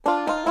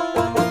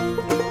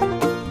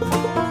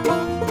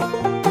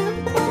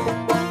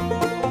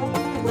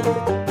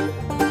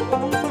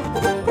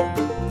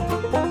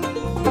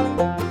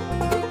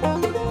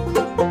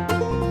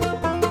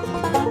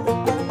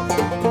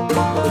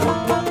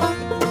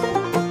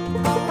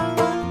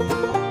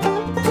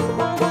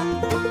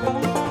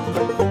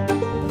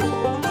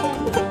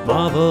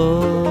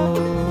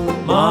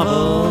Marvel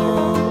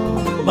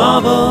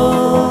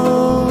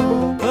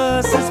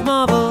versus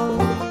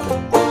Marvel.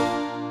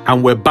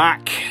 And we're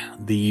back.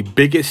 The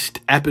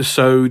biggest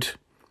episode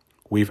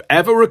we've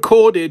ever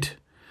recorded.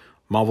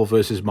 Marvel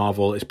versus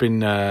Marvel. It's been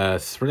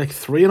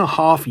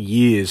 3.5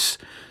 years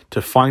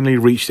to finally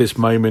reach this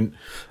moment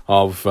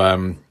of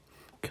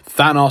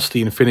Thanos,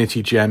 the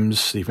Infinity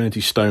Gems, the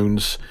Infinity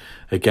Stones,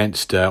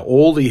 against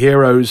all the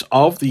heroes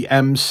of the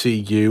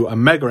MCU. A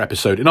mega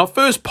episode. In our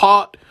first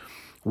part,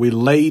 we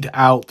laid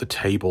out the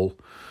table.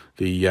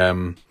 We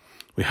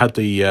had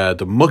the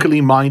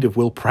muggly mind of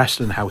Will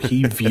Preston, how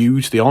he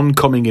viewed the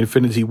oncoming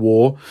Infinity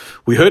War.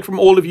 We heard from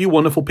all of you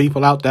wonderful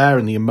people out there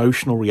and the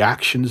emotional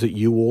reactions that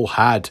you all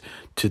had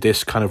to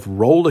this kind of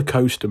roller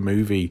coaster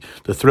movie.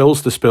 The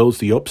thrills, the spills,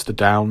 the ups, the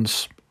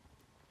downs.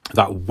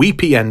 That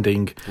weepy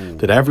ending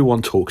that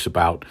everyone talks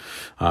about.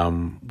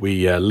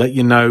 We let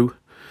you know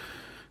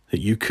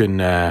that you can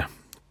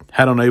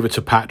head on over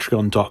to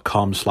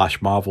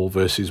patreon.com/Marvel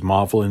versus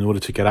Marvel in order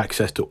to get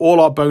access to all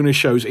our bonus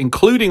shows,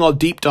 including our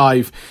deep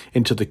dive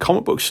into the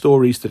comic book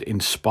stories that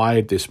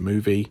inspired this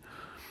movie.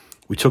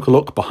 We took a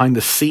look behind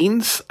the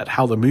scenes at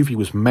how the movie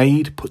was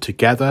made, put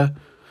together,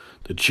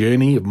 the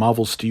journey of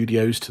Marvel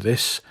Studios to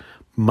this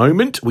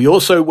moment. We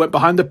also went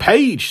behind the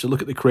page to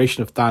look at the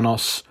creation of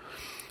Thanos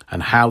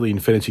and how the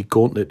Infinity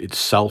Gauntlet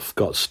itself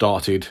got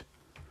started.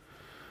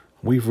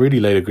 We've really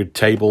laid a good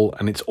table,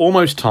 and it's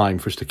almost time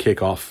for us to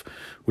kick off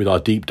with our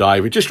deep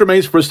dive. It just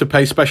remains for us to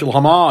pay special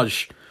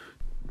homage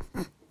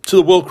to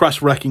the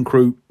world-class wrecking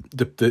crew,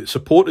 the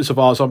supporters of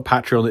ours on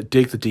Patreon that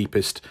dig the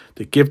deepest,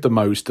 that give the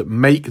most, that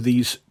make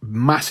these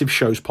massive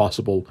shows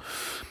possible.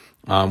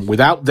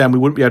 Without them, we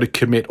wouldn't be able to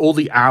commit all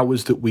the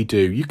hours that we do.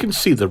 You can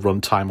see the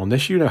runtime on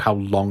this. You know how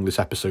long this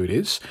episode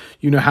is.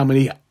 You know how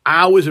many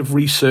hours of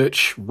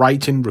research,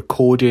 writing,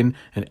 recording,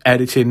 and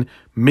editing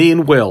me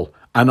and Will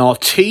and our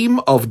team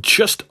of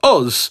just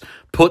us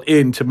put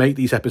in to make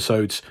these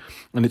episodes.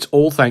 And it's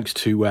all thanks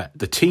to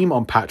the team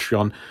on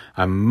Patreon,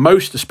 and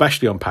most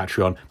especially on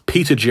Patreon,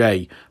 Peter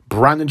J.,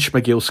 Brandon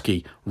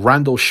Schmigilski,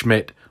 Randall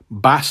Schmidt,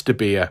 Bas de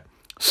Beer,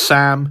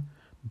 Sam,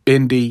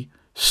 Bindi,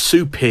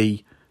 Sue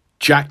P.,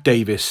 Jack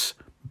Davis,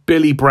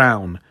 Billy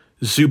Brown,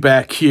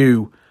 Zubair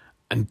Q,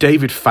 and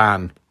David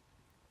Fan.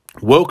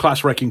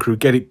 World-class wrecking crew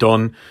get it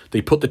done.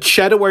 They put the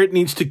cheddar where it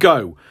needs to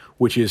go,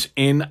 which is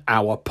in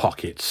our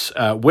pockets.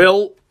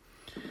 Will,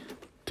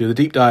 do the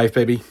deep dive,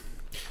 baby.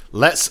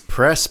 Let's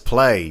press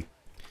play.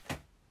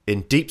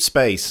 In deep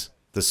space,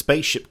 the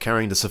spaceship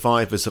carrying the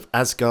survivors of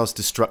Asgard's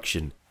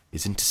destruction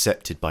is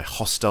intercepted by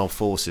hostile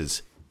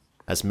forces.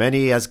 As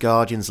many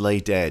Asgardians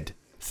lay dead,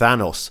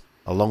 Thanos,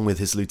 along with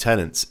his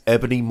lieutenants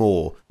Ebony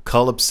Maw,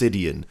 Cull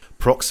Obsidian,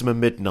 Proxima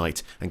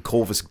Midnight, and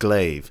Corvus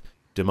Glaive,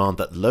 demand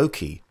that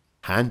Loki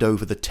hand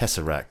over the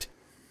Tesseract,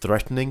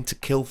 threatening to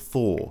kill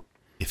Thor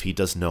if he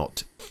does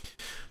not.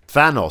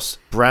 Thanos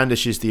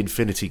brandishes the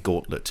Infinity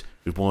Gauntlet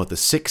with one of the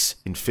 6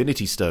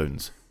 Infinity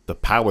Stones, the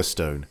Power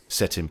Stone,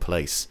 set in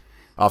place.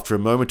 After a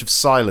moment of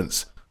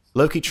silence,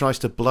 Loki tries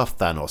to bluff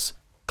Thanos,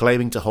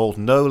 claiming to hold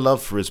no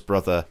love for his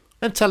brother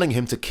and telling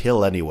him to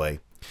kill anyway.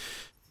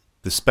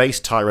 The space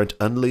tyrant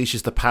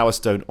unleashes the Power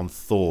Stone on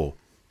Thor,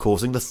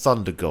 causing the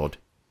Thunder God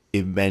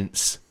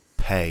immense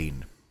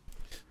pain.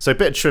 So a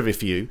bit of trivia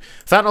for you.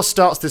 Thanos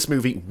starts this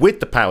movie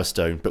with the Power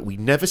Stone, but we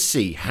never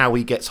see how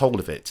he gets hold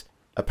of it.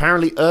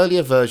 Apparently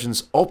earlier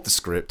versions of the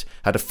script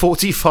had a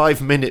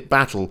 45-minute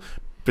battle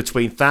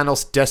between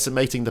Thanos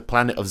decimating the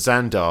planet of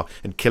Xandar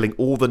and killing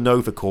all the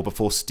Nova Corps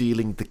before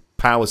stealing the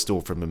Power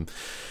Stone from him.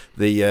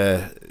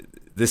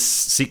 This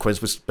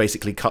sequence was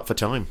basically cut for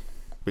time,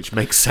 which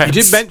makes sense.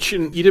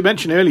 You did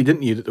mention earlier,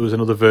 didn't you, that there was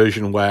another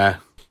version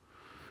where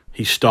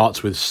he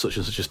starts with such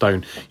and such a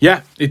stone.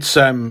 Yeah, it's.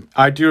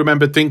 I do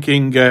remember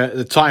thinking at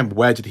the time,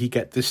 where did he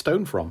get this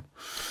stone from?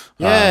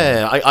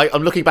 Yeah,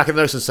 I'm looking back at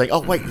the notes and saying,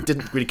 oh wait, he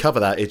didn't really cover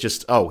that. He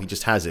just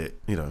has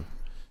it, you know.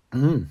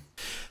 Mm.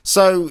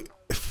 So,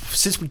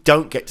 since we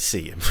don't get to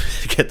see him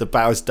get the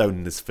Power Stone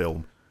in this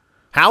film,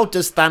 how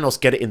does Thanos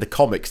get it in the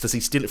comics? Does he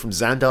steal it from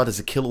Xandar? Does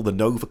he kill all the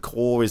Nova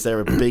Corps? Is there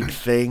a big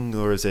thing,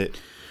 or is it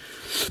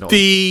not?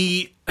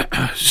 The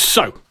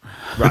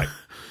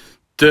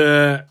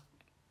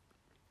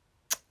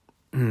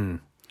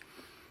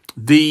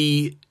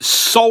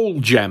soul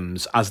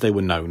gems, as they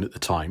were known at the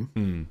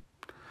time,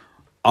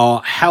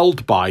 are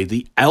held by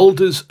the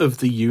Elders of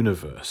the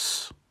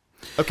Universe.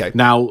 Okay.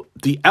 Now,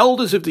 the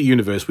Elders of the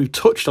Universe, we've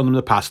touched on them in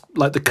the past,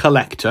 like the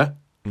Collector.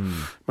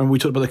 Remember we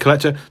talked about the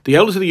Collector? The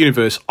Elders of the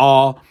Universe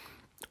are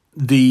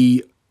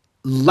the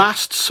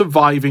last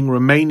surviving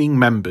remaining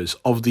members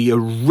of the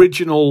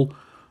original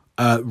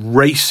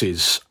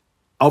races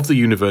of the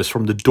universe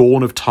from the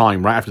dawn of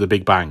time, right after the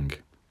Big Bang.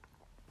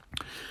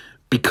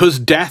 Because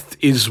death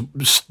is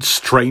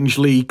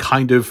strangely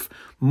kind of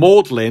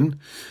maudlin,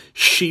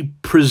 she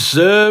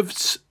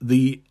preserves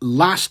the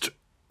last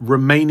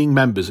remaining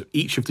members of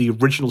each of the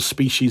original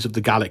species of the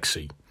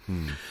galaxy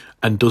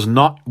and does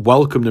not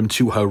welcome them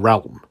to her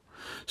realm.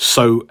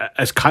 So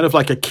as kind of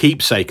like a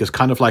keepsake, as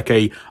kind of like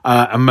a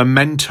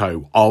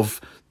memento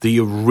of the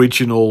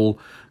original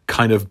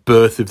kind of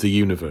birth of the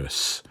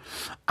universe.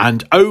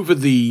 And over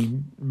the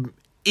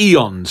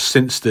eons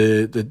since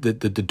the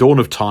dawn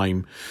of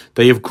time,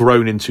 they have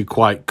grown into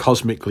quite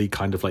cosmically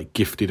kind of like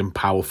gifted and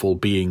powerful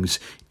beings,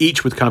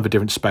 each with kind of a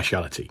different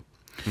speciality.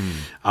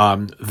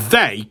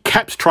 They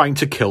kept trying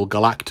to kill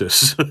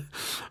Galactus.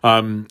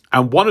 And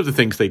one of the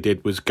things they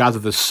did was gather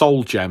the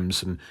soul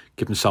gems and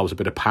give themselves a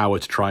bit of power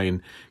to try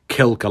and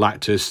kill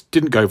Galactus.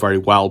 Didn't go very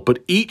well, but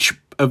each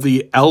of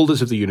the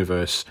elders of the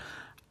universe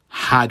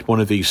had one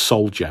of these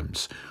soul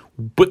gems,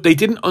 but they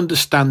didn't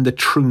understand the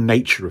true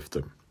nature of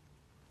them.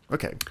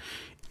 Okay.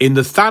 In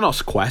the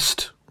Thanos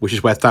quest, which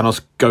is where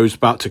Thanos goes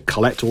about to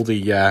collect all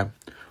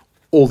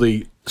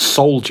the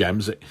soul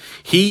gems,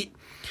 he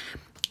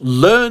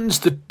learns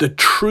the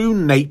true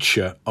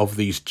nature of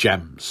these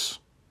gems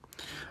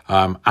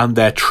and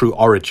their true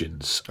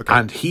origins. Okay.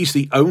 And he's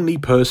the only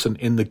person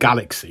in the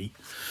galaxy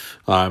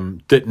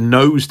that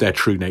knows their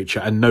true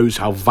nature and knows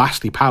how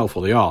vastly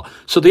powerful they are.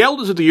 So the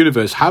elders of the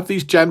universe have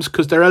these gems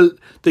because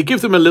they give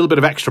them a little bit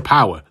of extra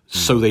power,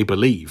 so they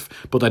believe,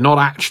 but they're not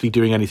actually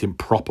doing anything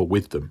proper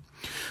with them.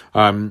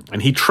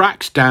 And he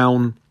tracks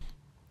down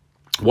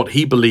what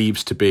he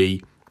believes to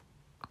be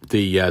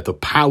the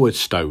power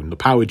stone, the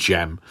power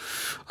gem,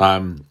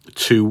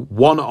 to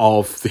one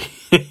of the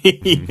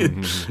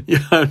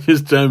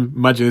just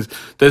imagine this.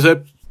 There's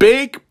a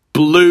big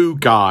blue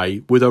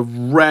guy with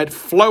a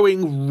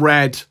flowing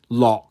red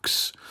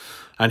locks,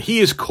 and he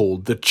is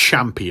called the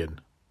Champion.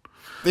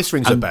 This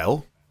rings a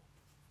bell.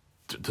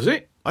 Does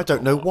it? I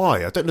don't know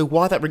why. I don't know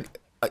why that ring.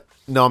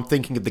 No, I'm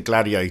thinking of the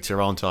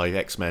Gladiator, aren't I?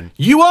 X-Men.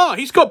 You are.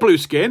 He's got blue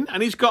skin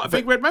and he's got a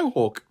big red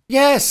mohawk.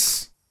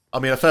 Yes. I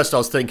mean, at first I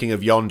was thinking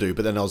of Yondu,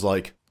 but then I was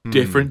like,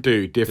 different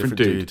dude.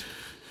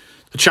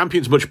 The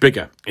Champion's much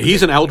bigger.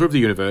 He's an elder of the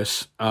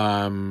universe.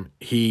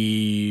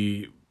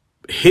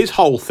 His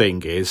whole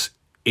thing is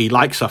he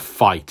likes a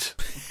fight.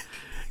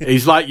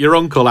 He's like your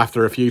uncle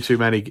after a few too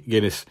many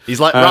Guinness. He's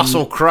like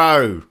Russell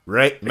Crowe,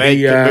 right?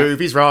 Making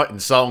movies, writing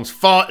songs,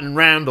 fighting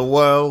around the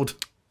world.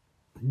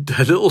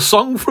 A little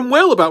song from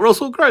Will about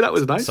Russell Crowe. That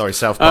was nice. Sorry,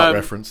 South Park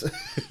reference.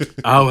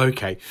 Oh,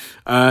 okay.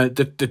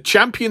 The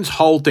Champion's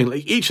whole thing,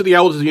 like each of the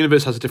elders of the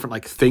universe has a different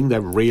like thing they're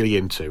really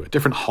into, a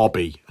different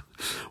hobby.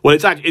 Well,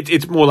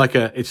 it's more like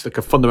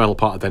a fundamental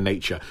part of their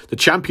nature. The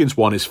Champion's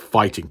one is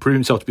fighting, proving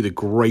himself to be the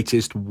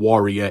greatest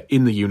warrior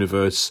in the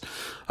universe.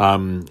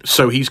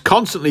 So he's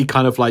constantly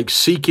kind of like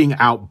seeking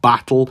out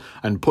battle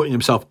and putting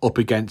himself up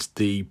against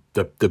the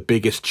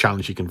biggest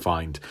challenge he can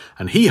find.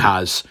 And he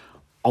has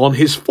on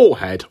his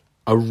forehead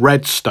a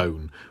red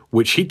stone,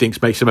 which he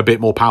thinks makes him a bit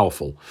more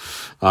powerful.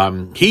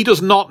 He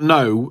does not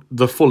know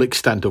the full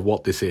extent of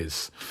what this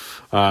is.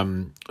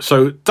 So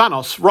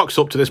Thanos rocks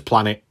up to this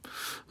planet.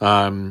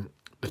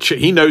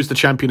 He knows the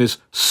Champion is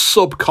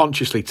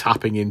subconsciously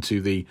tapping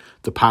into the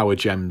power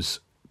gem's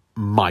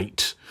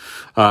might.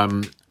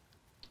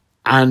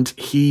 And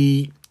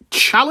he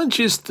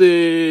challenges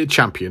the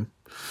Champion,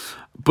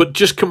 but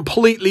just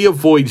completely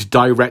avoids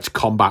direct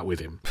combat with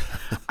him.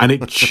 And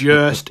it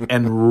just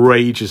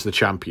enrages the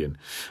Champion.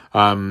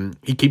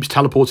 He keeps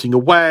teleporting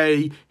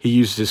away. He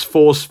uses his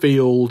force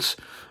fields.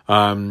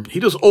 He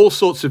does all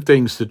sorts of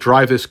things to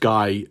drive this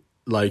guy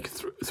like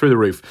through the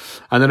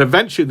roof. And then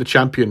eventually the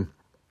Champion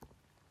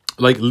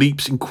like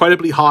leaps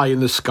incredibly high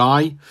in the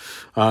sky.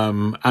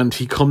 And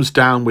he comes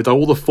down with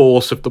all the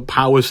force of the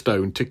Power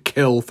Stone to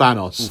kill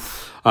Thanos.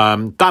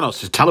 Thanos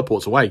just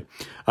teleports away.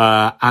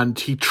 And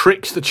he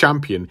tricks the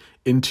Champion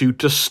into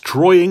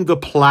destroying the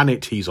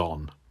planet he's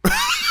on.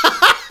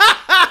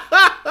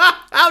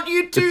 How do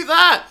you do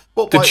that?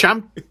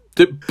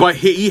 But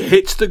he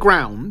hits the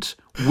ground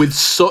with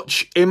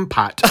such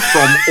impact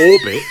from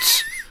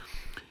orbit,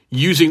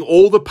 using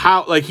all the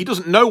power. Like, he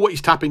doesn't know what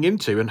he's tapping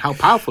into and how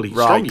powerful he's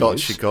strong he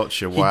is.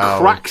 Gotcha. Wow.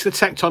 He cracks the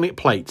tectonic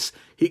plates.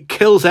 He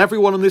kills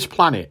everyone on this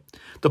planet.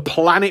 The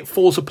planet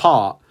falls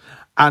apart,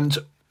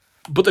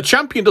 but the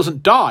Champion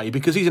doesn't die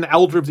because he's an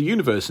elder of the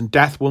universe and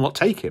death will not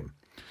take him.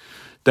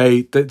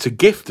 It's a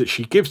gift that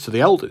she gives to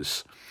the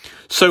elders.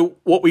 So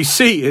what we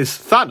see is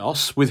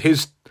Thanos with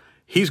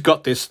he's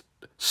got this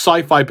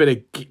sci-fi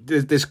bit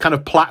of this kind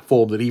of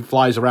platform that he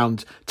flies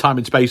around time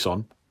and space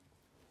on.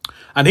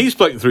 And he's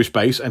floating through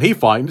space and he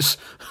finds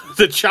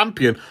the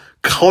Champion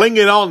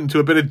clinging on to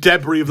a bit of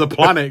debris of the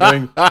planet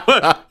going,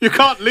 you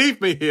can't leave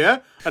me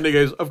here. And he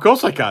goes, of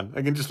course I can.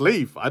 I can just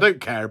leave. I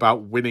don't care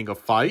about winning a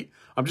fight.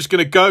 I'm just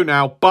going to go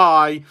now.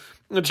 Bye.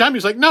 And the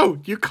Champion's like, no,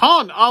 you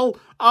can't.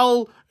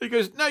 He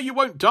goes, no, you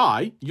won't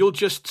die. You'll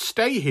just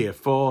stay here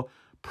for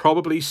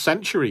probably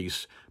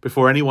centuries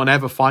before anyone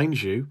ever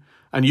finds you.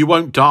 And you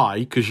won't die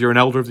because you're an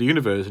elder of the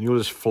universe and you'll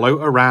just float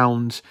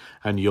around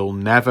and you'll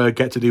never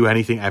get to do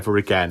anything ever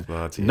again.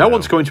 No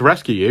one's going to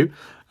rescue you.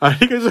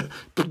 He goes,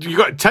 you've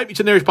got to take me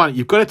to the nearest planet.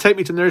 You've got to take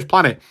me to the nearest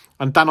planet.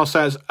 And Thanos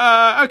says,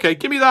 okay,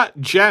 give me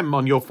that gem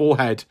on your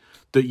forehead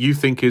that you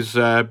think is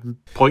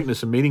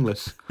pointless and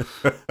meaningless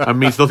and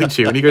means nothing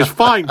to you. And he goes,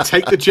 fine,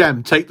 take the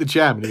gem.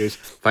 And he goes,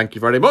 thank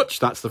you very much.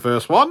 That's the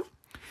first one.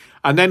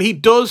 And then he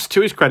does,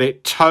 to his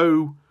credit,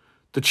 tow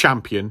the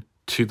Champion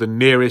to the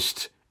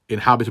nearest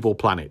inhabitable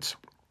planet.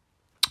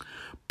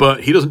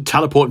 But he doesn't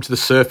teleport him to the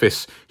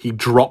surface. He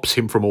drops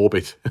him from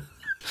orbit.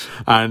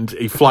 And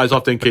he flies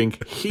off thinking,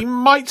 he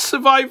might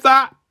survive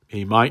that.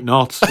 He might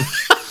not.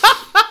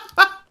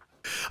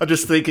 I'm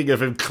just thinking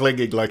of him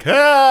clinging like,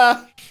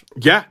 ah!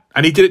 Yeah,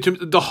 and he did it to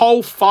him. The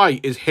whole fight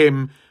is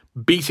him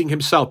beating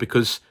himself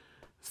because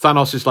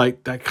Thanos is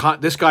like,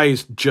 this guy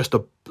is just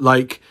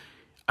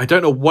I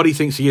don't know what he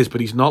thinks he is,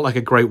 but he's not like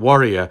a great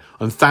warrior.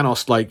 And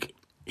Thanos, like,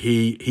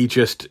 he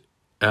just,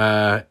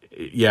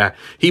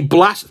 he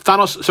blasts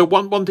Thanos. So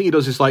one thing he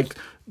does is like,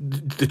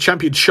 the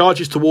champion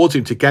charges towards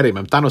him to get him,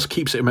 and Thanos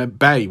keeps him at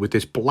bay with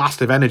this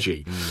blast of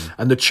energy.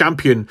 And the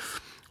champion,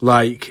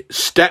 like,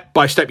 step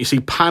by step, you see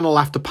panel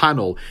after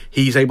panel,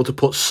 he's able to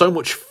put so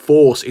much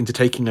force into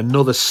taking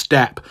another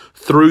step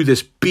through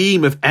this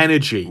beam of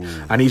energy.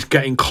 And he's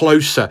getting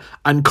closer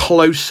and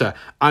closer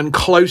and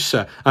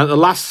closer. And at the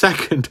last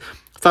second,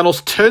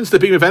 Thanos turns the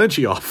beam of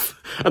energy off,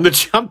 and the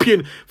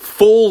champion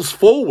falls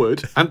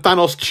forward, and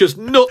Thanos just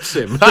nuts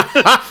him.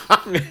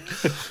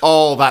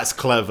 Oh, that's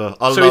clever.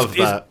 I love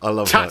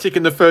that. Tactic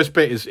in the first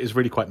bit is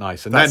really quite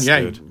nice. And that's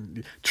then,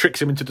 he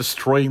tricks him into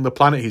destroying the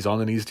planet he's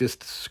on, and he's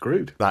just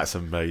screwed. That's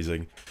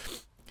amazing.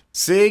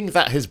 Seeing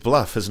that his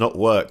bluff has not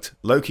worked,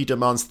 Loki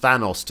demands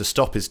Thanos to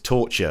stop his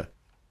torture.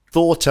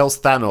 Thor tells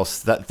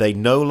Thanos that they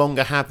no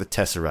longer have the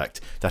Tesseract,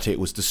 that it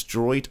was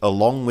destroyed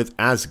along with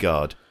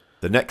Asgard.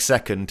 The next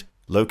second,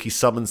 Loki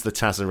summons the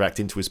Tesseract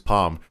into his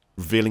palm,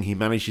 revealing he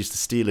manages to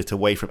steal it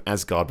away from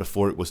Asgard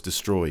before it was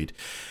destroyed.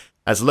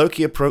 As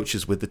Loki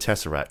approaches with the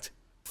Tesseract,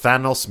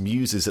 Thanos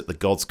muses at the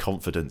god's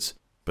confidence,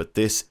 but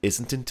this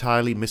isn't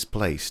entirely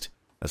misplaced,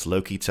 as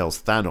Loki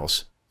tells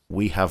Thanos,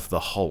 "We have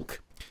the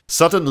Hulk."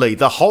 Suddenly,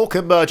 the Hulk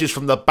emerges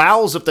from the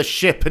bowels of the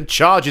ship and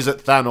charges at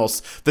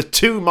Thanos. The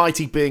two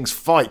mighty beings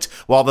fight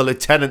while the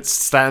lieutenants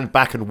stand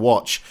back and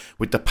watch.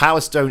 With the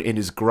Power Stone in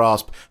his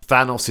grasp,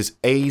 Thanos is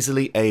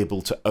easily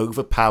able to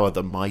overpower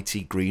the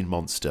mighty green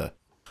monster.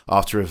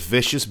 After a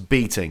vicious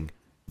beating,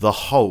 the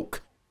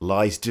Hulk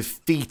lies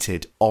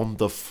defeated on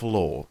the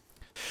floor.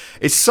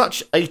 It's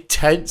such a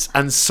tense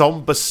and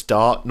somber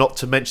start, not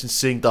to mention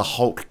seeing the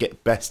Hulk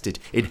get bested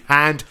in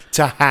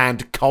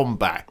hand-to-hand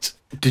combat.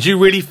 Did you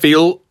really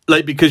feel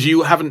like, because we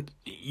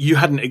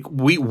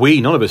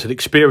none of us had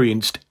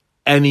experienced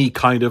any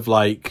kind of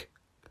like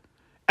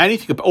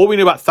anything? All we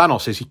knew about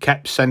Thanos is he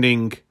kept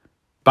sending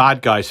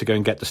bad guys to go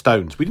and get the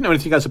stones. We didn't know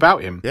anything else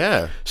about him.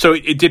 Yeah. So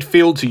it did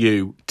feel to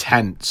you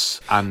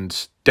tense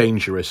and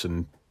dangerous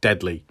and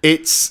deadly.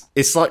 It's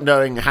like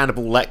knowing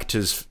Hannibal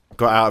Lecter's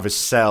got out of his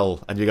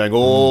cell and you're going,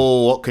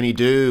 oh, what can he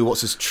do?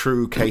 What's his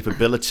true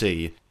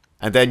capability?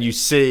 And then you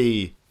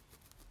see,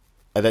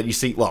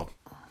 well,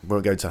 we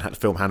won't go into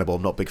film Hannibal,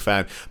 I'm not a big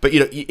fan. But,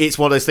 it's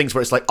one of those things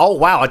where it's like, oh,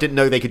 wow, I didn't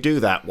know they could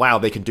do that. Wow,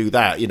 they can do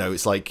that.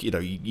 It's like,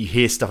 you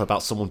hear stuff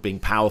about someone being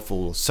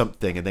powerful or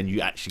something, and then you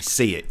actually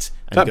see it.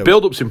 And that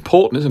build-up's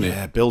important, isn't it?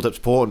 Yeah, build-up's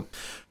important.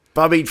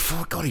 But, I mean,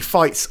 God, he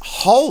fights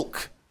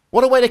Hulk.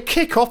 What a way to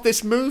kick off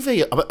this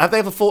movie. Have they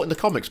ever fought in the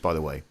comics, by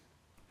the way?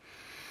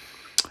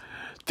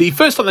 The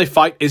first time they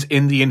fight is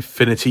in the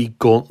Infinity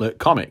Gauntlet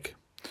comic.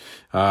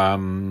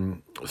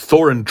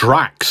 Thor and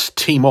Drax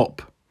team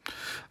up.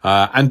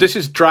 And this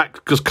is Drax,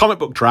 because comic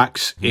book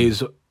Drax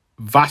is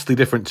vastly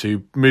different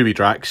to movie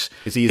Drax.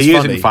 He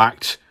is, in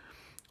fact,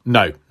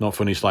 no, not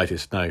funny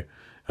slightest, no.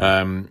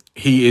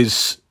 He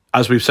is,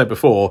 as we've said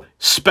before,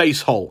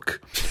 Space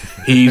Hulk.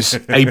 He's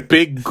a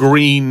big,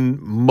 green,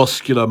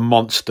 muscular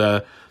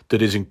monster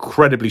that is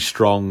incredibly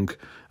strong,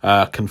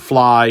 can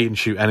fly and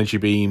shoot energy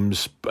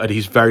beams, but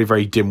he's very,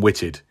 very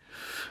dim-witted.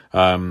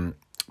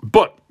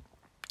 But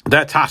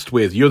they're tasked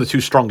with, you're the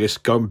two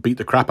strongest, go and beat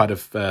the crap out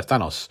of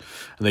Thanos.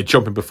 And they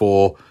jump him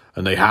before,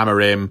 and they hammer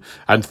him.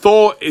 And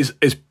Thor is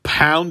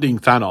pounding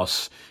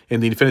Thanos in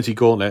the Infinity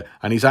Gauntlet,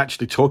 and he's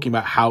actually talking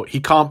about how he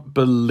can't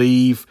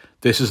believe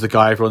this is the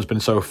guy everyone's been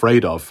so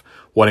afraid of,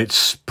 when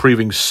it's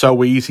proving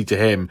so easy to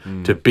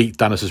him to beat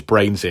Thanos'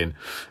 brains in.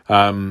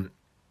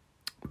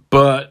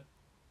 But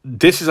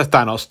this is a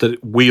Thanos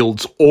that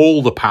wields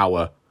all the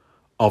power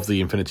of the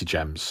Infinity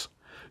Gems.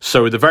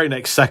 So the very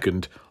next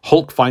second,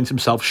 Hulk finds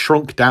himself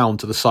shrunk down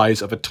to the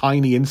size of a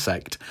tiny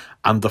insect,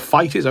 and the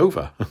fight is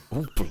over.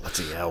 Oh,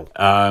 bloody hell.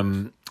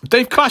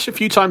 They've clashed a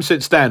few times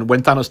since then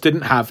when Thanos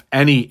didn't have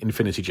any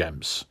Infinity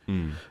Gems.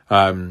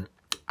 And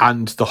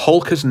the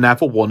Hulk has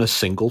never won a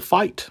single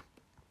fight.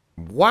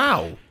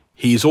 Wow.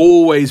 He's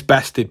always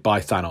bested by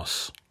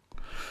Thanos.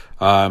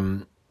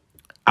 And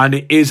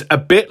it is a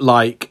bit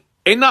like,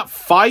 in that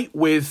fight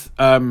with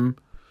the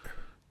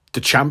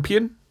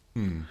champion,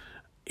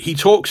 he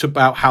talks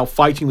about how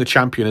fighting the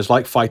champion is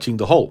like fighting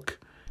the Hulk.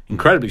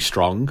 Incredibly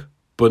strong,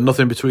 but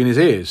nothing between his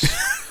ears.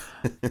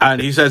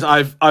 And he says,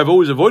 I've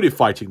always avoided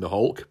fighting the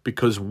Hulk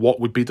because what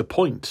would be the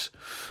point?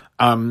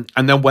 And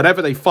then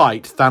whenever they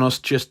fight,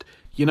 Thanos just,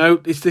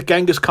 it's the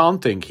Genghis Khan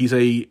thing. He's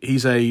a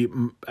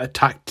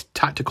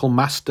tactical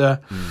master.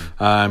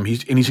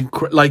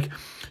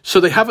 So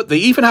they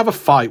even have a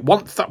fight.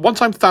 One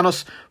time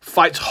Thanos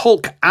fights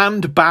Hulk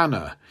and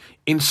Banner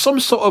in some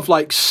sort of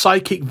like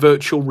psychic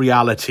virtual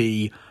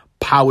reality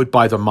powered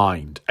by the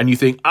mind. And you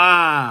think,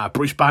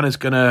 Bruce Banner's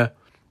gonna...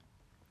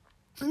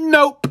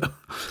 Nope.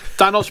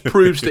 Thanos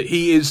proves that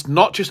he is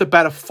not just a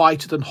better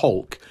fighter than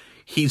Hulk,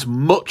 he's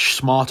much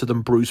smarter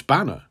than Bruce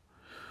Banner.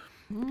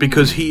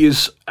 Because he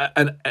is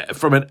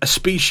from a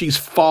species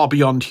far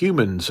beyond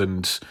humans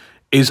and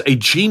is a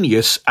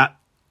genius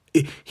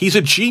he's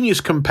a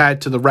genius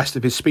compared to the rest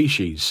of his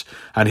species,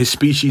 and his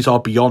species are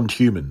beyond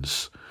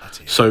humans.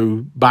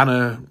 So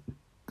Banner,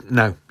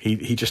 no,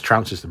 he just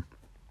trounces them.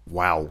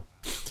 Wow.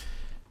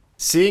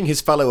 Seeing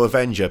his fellow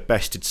Avenger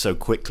bested so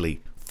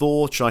quickly,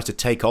 Thor tries to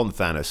take on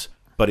Thanos,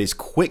 but is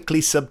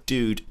quickly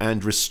subdued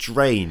and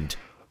restrained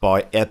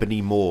by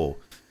Ebony Maw,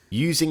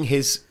 using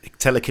his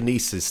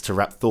telekinesis to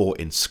wrap Thor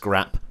in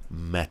scrap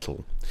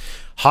metal.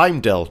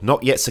 Heimdall,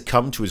 not yet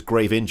succumbed to his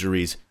grave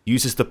injuries,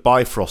 uses the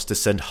Bifrost to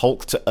send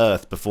Hulk to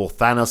Earth before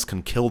Thanos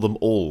can kill them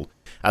all.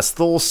 As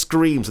Thor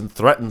screams and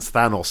threatens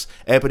Thanos,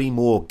 Ebony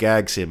Maw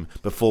gags him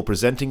before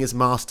presenting his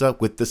master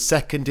with the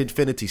second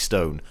Infinity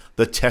Stone,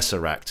 the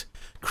Tesseract.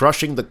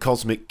 Crushing the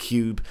cosmic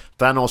cube,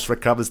 Thanos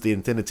recovers the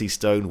Infinity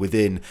Stone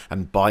within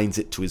and binds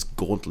it to his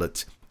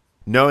gauntlet.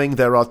 Knowing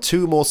there are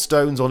 2 more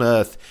stones on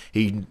Earth,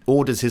 he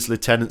orders his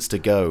lieutenants to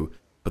go,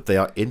 but they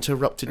are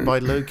interrupted by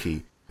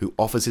Loki, who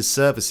offers his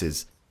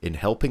services in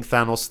helping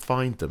Thanos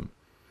find them.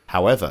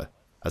 However,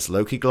 as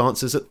Loki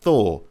glances at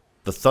Thor,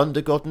 the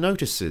Thunder God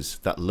notices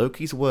that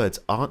Loki's words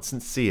aren't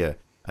sincere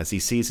as he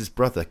sees his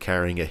brother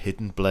carrying a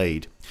hidden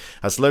blade.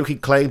 As Loki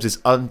claims his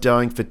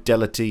undying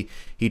fidelity,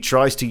 he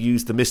tries to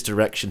use the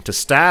misdirection to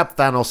stab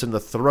Thanos in the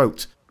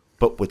throat,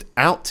 but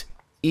without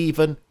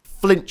even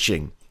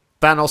flinching.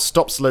 Thanos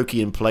stops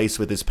Loki in place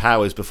with his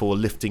powers before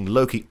lifting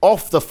Loki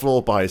off the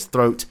floor by his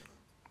throat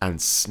and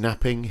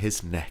snapping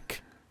his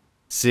neck.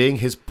 Seeing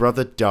his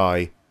brother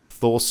die,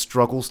 Thor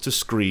struggles to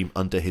scream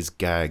under his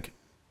gag.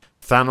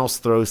 Thanos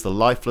throws the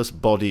lifeless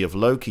body of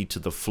Loki to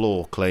the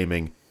floor,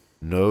 claiming,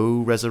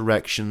 "No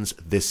resurrections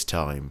this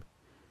time,"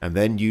 and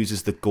then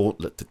uses the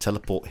gauntlet to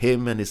teleport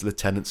him and his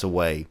lieutenants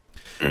away.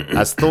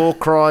 As Thor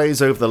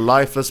cries over the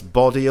lifeless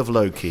body of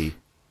Loki,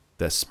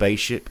 their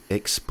spaceship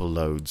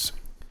explodes.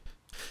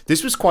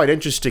 This was quite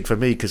interesting for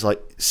me because,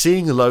 like,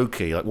 seeing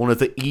Loki, like one of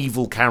the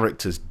evil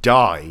characters,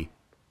 die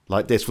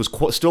like this was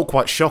still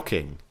quite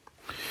shocking.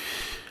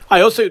 I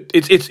also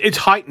it's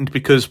heightened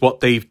because what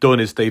they've done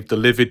is they've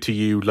delivered to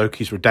you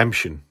Loki's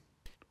redemption.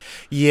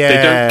 Yeah,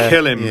 they don't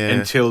kill him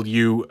until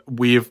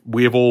we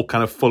have all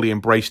kind of fully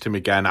embraced him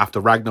again after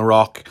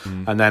Ragnarok,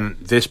 and then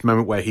this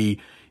moment where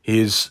he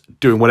is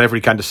doing whatever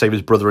he can to save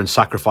his brother and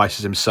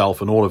sacrifices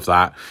himself and all of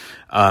that,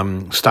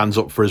 stands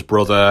up for his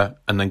brother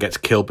and then gets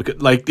killed because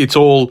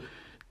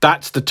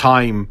that's the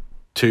time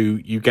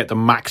you get the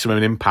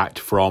maximum impact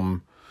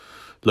from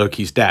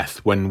Loki's death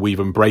when we've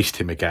embraced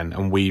him again,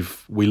 and we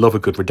love a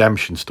good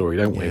redemption story,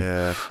 don't we?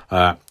 Yeah.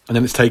 And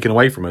then it's taken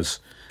away from us.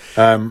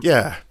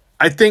 Yeah.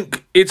 I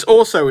think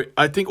also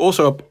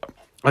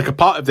like a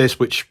part of this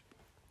which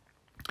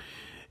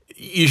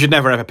you should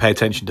never ever pay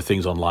attention to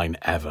things online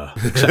ever,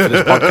 except for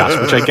this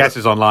podcast, which I guess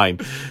is online.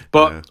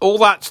 But all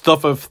that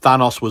stuff of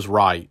Thanos was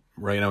right,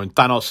 you know, and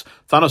Thanos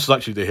is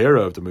actually the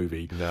hero of the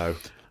movie. No.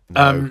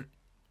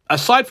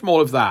 Aside from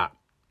all of that,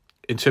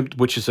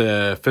 which is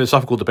a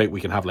philosophical debate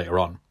we can have later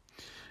on,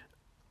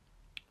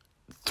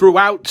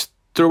 throughout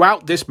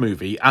this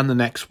movie and the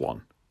next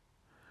one,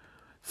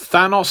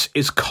 Thanos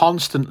is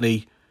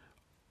constantly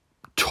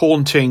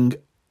taunting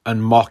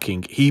and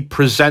mocking. He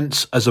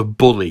presents as a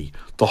bully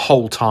the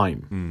whole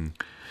time.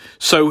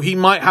 So he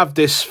might have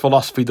this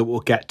philosophy that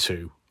we'll get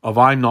to of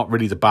I'm not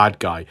really the bad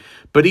guy,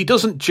 but he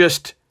doesn't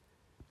just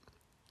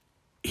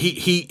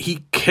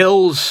he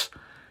kills.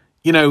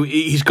 You know,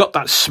 he's got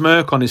that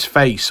smirk on his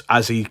face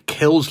as he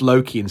kills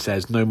Loki and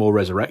says, "No more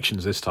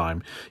resurrections this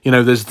time." You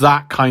know, there's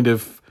that kind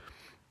of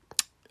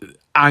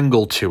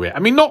angle to it. I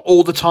mean, not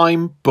all the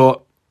time,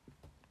 but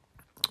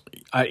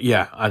I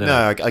don't know.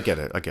 No, I get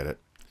it.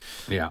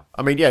 Yeah.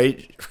 I mean, yeah,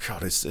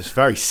 God, it's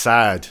very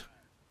sad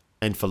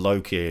end for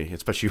Loki,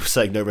 especially you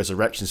saying no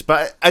resurrections.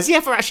 But has he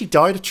ever actually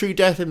died a true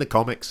death in the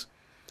comics?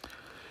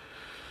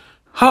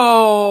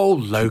 Oh,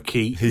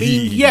 Loki. I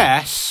mean,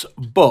 yes,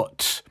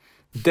 but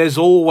there's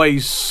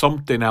always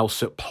something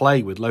else at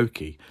play with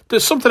Loki.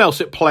 There's something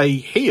else at play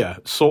here,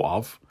 sort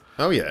of.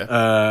 Oh,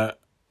 yeah.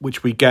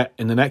 Which we get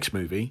in the next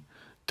movie.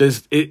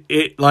 There's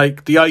it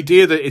like the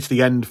idea that it's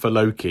the end for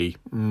Loki.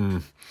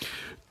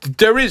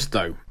 There is,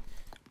 though.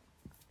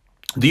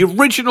 The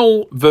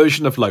original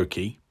version of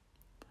Loki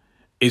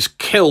is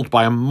killed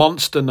by a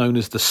monster known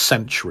as the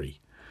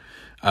Sentry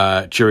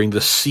during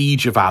the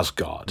Siege of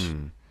Asgard.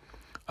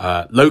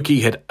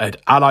 Loki had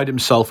allied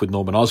himself with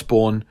Norman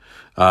Osborn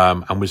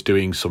and was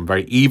doing some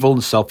very evil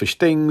and selfish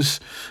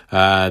things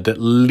that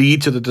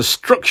lead to the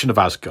destruction of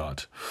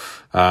Asgard,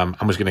 and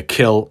was going to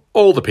kill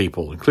all the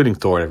people, including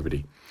Thor and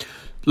everybody.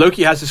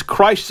 Loki has this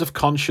crisis of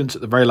conscience at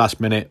the very last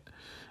minute,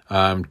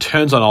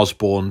 turns on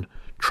Osborn,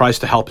 tries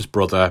to help his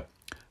brother,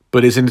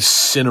 but is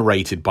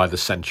incinerated by the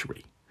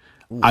Sentry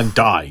and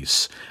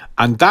dies.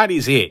 And that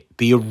is it.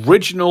 The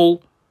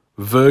original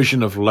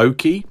version of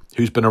Loki,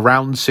 who's been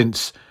around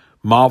since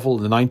Marvel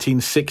in the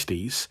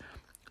 1960s,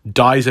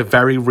 dies a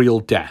very real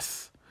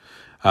death.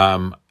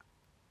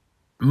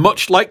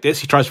 Much like this,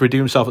 he tries to redeem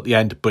himself at the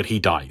end, but he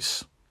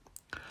dies.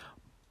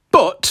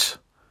 But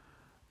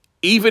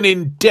even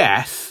in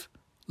death,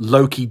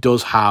 Loki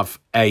does have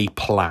a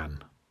plan.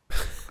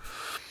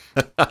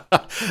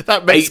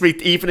 That makes me,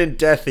 even in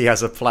death, he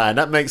has a plan.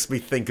 That makes me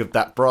think of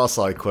that Brass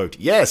Eye quote.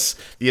 Yes,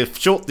 the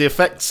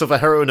effects of a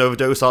heroin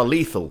overdose are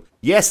lethal.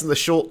 Yes, in the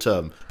short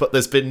term, but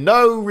there's been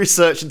no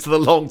research into the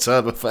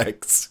long-term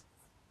effects.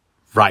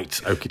 Right,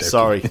 okie dokie.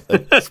 Sorry,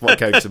 that's what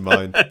came to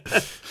mind.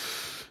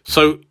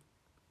 So,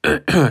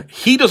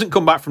 he doesn't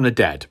come back from the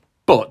dead,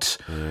 but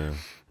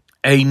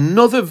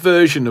another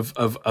version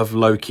of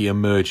Loki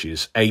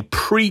emerges, a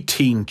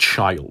preteen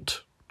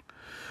child.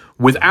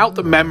 Without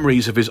the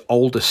memories of his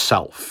older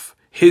self,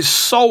 his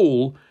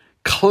soul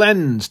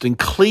cleansed and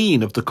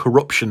clean of the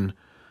corruption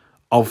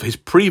of his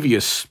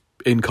previous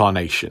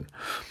incarnation,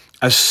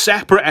 a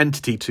separate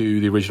entity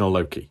to the original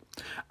Loki.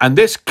 And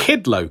this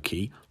kid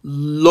Loki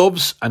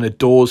loves and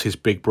adores his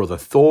big brother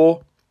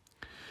Thor,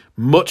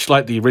 much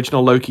like the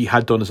original Loki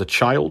had done as a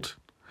child.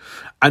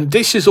 And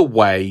this is a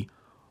way,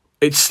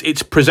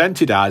 it's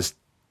presented as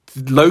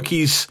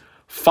Loki's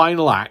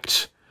final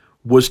act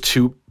was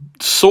to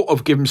sort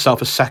of give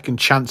himself a second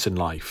chance in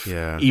life,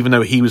 even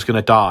though he was going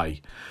to die.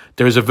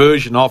 There is a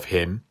version of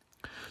him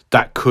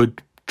that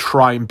could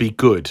try and be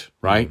good,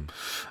 right?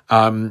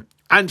 And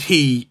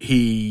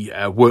he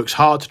works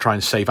hard to try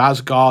and save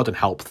Asgard and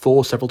help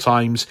Thor several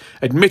times,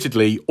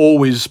 admittedly,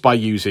 always by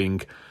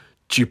using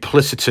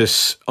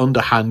duplicitous,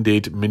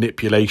 underhanded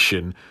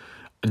manipulation,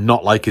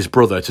 not like his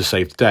brother, to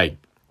save the day.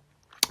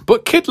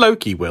 But Kid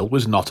Loki, Will,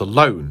 was not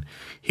alone.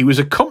 He was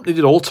accompanied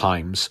at all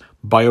times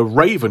by a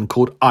raven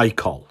called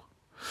Eikol.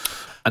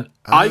 And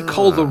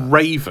Eikol the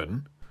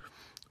raven,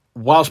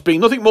 whilst being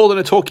nothing more than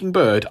a talking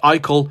bird,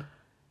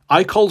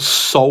 Eikol's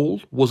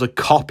soul was a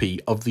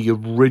copy of the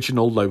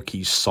original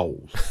Loki's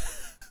soul.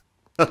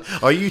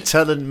 Are you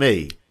telling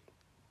me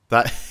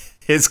that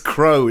his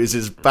crow is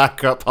his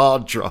backup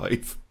hard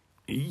drive?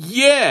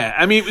 Yeah,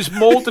 I mean, it was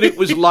more that it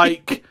was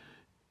like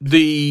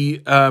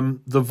the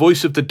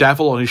voice of the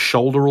devil on his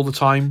shoulder all the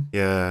time.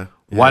 Yeah.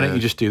 Why don't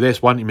you just do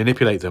this? Why don't you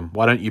manipulate them?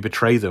 Why don't you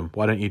betray them?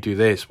 Why don't you do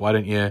this? Why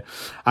don't you?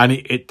 And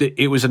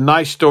it was a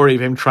nice story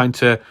of him trying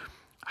to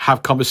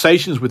have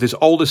conversations with his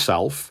older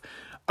self,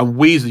 and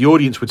we as the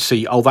audience would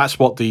see, oh, that's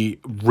what the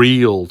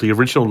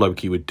original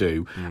Loki would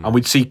do, and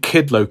we'd see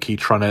Kid Loki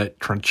trying to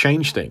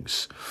change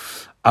things.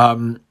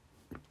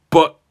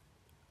 But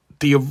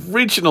the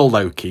original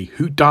Loki,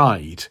 who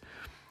died,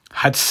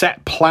 had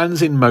set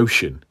plans in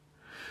motion,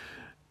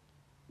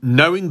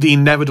 knowing the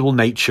inevitable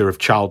nature of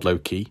child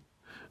Loki.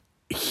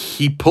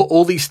 He put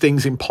all these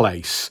things in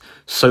place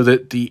so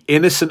that the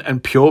innocent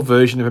and pure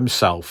version of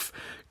himself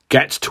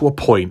gets to a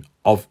point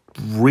of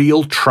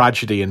real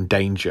tragedy and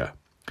danger,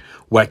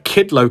 where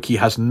Kid Loki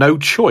has no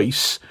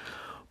choice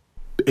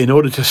in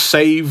order to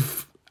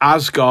save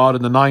Asgard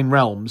and the Nine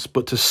Realms,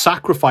 but to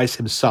sacrifice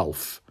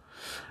himself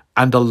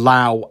and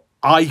allow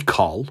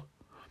Eikol,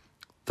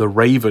 the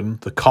raven,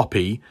 the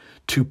copy,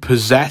 to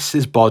possess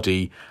his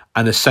body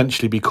and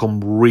essentially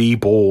become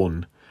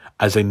reborn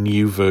as a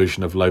new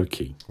version of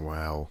Loki.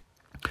 Wow.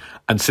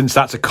 And since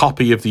that's a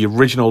copy of the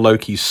original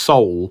Loki's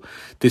soul,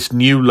 this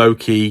new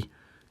Loki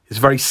is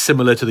very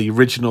similar to the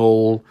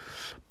original,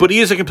 but he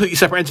is a completely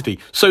separate entity.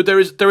 So there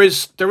is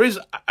it's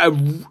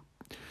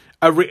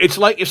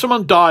like if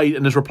someone died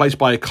and is replaced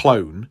by a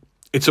clone,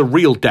 it's a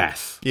real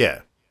death.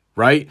 Yeah.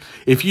 Right?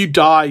 If you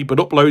die but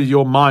uploaded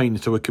your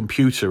mind to a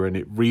computer and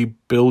it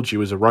rebuilds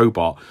you as a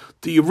robot,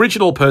 the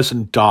original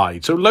person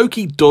died. So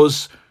Loki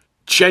does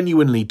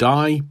genuinely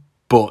die,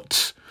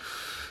 but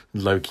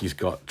Loki's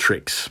got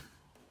tricks.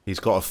 He's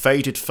got a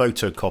faded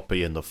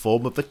photocopy in the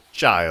form of a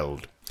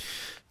child.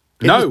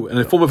 In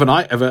the form of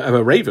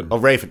a raven. A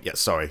raven, yeah,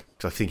 sorry.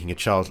 I'm thinking a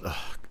child. Ugh,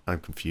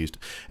 I'm confused.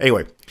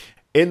 Anyway,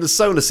 in the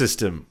solar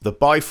system, the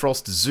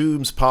Bifrost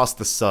zooms past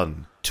the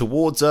sun,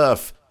 towards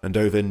Earth, and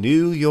over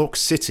New York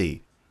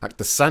City. At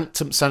the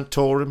Sanctum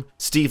Sanctorum,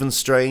 Stephen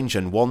Strange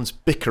and Wand's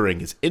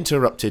bickering is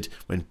interrupted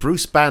when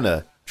Bruce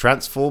Banner,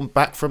 transformed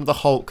back from the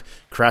Hulk,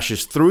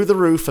 crashes through the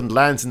roof and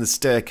lands in the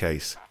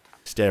staircase.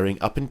 Staring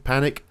up in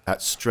panic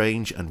at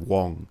Strange and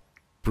Wong,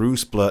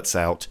 Bruce blurts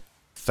out,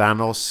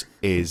 "Thanos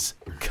is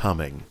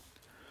coming."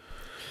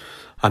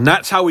 And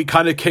that's how we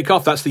kind of kick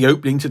off. That's the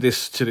opening to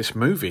this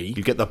movie.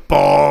 You get the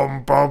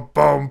bomb, bomb,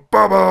 bomb,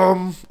 bomb,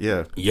 bomb.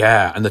 Yeah.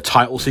 Yeah, and the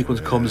title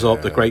sequence comes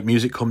up, the great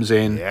music comes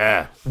in.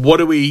 Yeah. What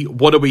do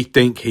we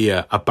think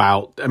here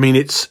about, I mean,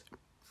 it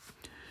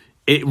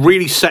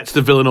really sets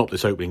the villain up,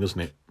 this opening,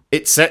 doesn't it?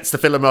 It sets the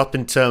film up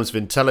in terms of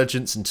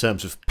intelligence, in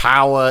terms of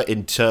power,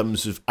 in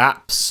terms of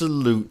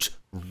absolute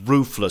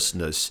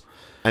ruthlessness.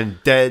 And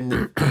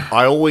then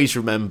I always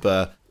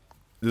remember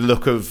the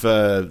look of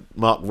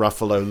Mark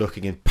Ruffalo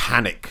looking in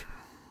panic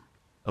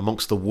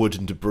amongst the wood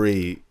and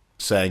debris,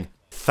 saying,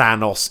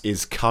 "Thanos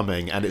is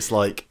coming." And it's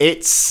like,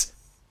 it's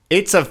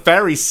a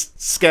very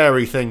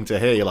scary thing to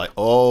hear. You're like,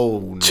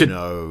 oh,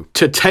 no.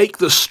 To take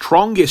the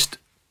strongest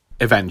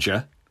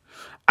Avenger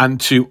and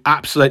to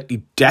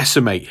absolutely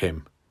decimate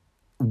him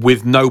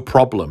with no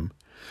problem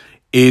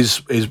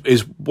is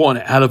one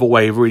hell of a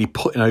way of really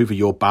putting over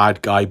your bad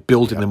guy,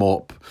 building them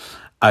up,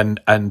 and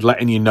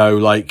letting you know,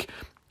 like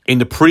in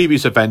the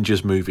previous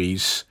Avengers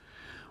movies,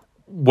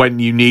 when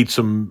you need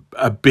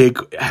a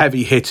big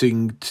heavy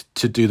hitting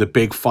to do the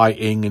big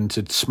fighting and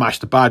to smash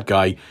the bad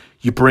guy,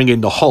 you bring in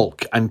the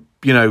Hulk, and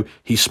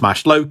he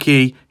smashed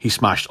Loki, he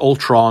smashed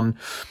Ultron.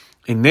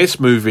 In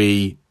this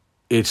movie,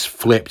 it's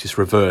flipped, it's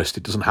reversed.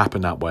 It doesn't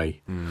happen that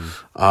way.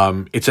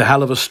 It's a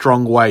hell of a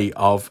strong way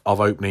of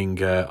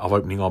opening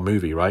our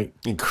movie, right?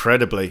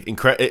 Incredibly.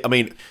 I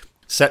mean,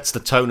 sets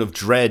the tone of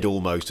dread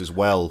almost as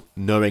well,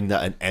 knowing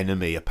that an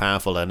enemy, a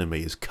powerful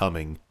enemy, is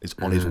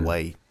on his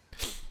way.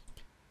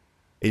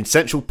 In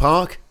Central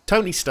Park,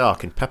 Tony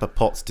Stark and Pepper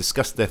Potts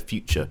discuss their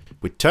future,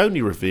 with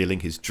Tony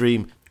revealing his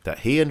dream that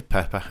he and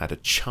Pepper had a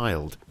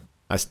child.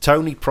 As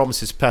Tony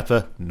promises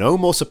Pepper no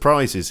more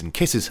surprises and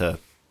kisses her,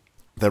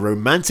 the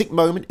romantic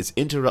moment is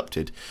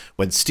interrupted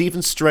when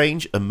Stephen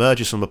Strange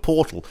emerges from a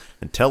portal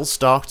and tells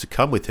Stark to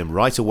come with him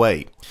right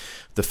away.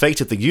 The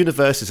fate of the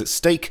universe is at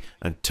stake,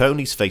 and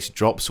Tony's face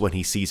drops when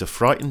he sees a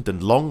frightened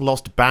and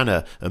long-lost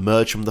Banner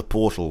emerge from the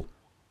portal.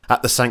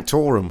 At the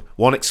Sanctorum,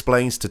 one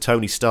explains to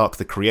Tony Stark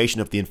the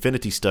creation of the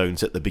Infinity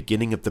Stones at the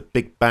beginning of the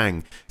Big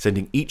Bang,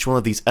 sending each one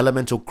of these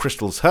elemental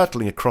crystals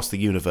hurtling across the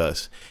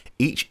universe.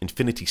 Each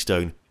Infinity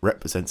Stone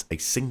represents a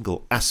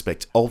single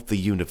aspect of the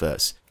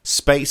universe: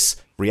 space,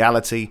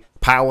 reality,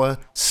 power,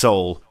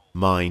 soul,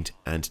 mind,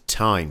 and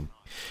time.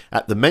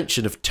 At the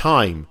mention of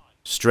time,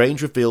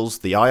 Strange reveals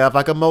the Eye of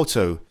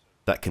Agamotto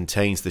that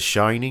contains the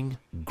shining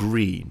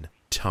green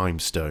Time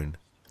Stone.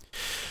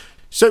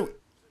 So,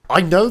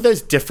 I know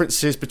there's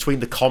differences between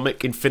the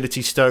comic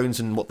Infinity Stones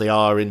and what they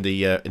are in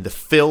the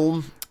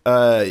film.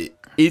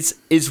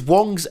 Is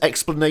Wong's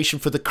explanation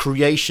for the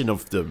creation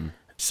of them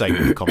same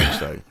with the comics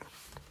though?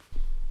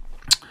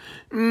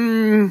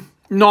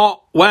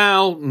 Not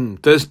well.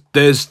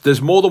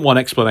 There's more than one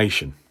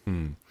explanation.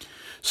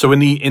 So in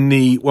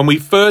the when we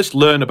first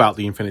learn about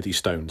the Infinity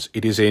Stones,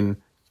 it is in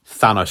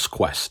Thanos'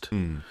 quest,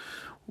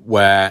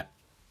 where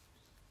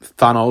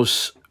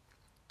Thanos,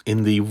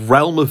 in the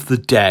realm of the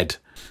dead,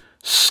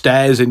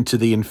 stares into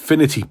the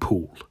infinity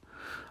pool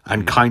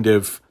and kind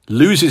of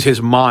loses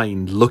his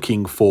mind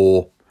looking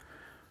for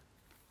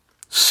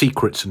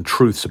secrets and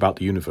truths about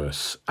the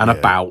universe and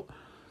about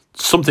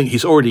something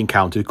he's already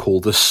encountered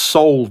called the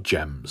Soul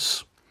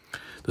Gems.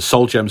 The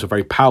Soul Gems are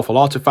very powerful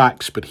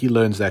artifacts, but he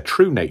learns their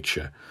true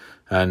nature,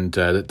 and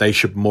that they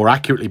should more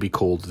accurately be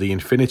called the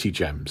Infinity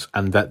Gems,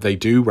 and that they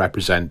do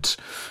represent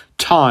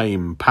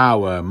time,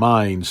 power,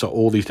 mind, so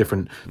all these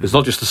different... There's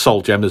not just a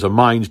soul gem, there's a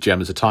mind gem,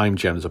 there's a time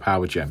gem, there's a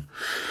power gem.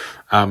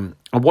 And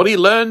what he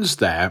learns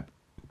there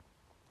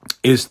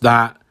is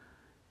that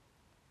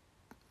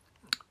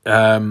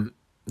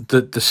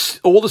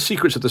all the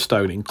secrets of the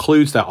stone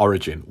includes their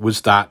origin, was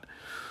that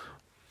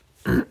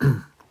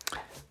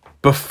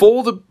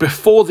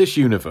before this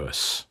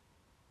universe,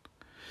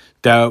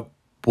 there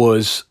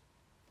was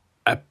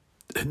a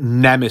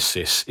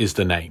Nemesis is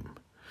the name.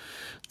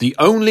 The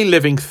only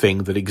living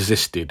thing that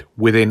existed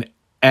within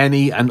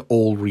any and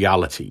all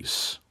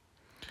realities.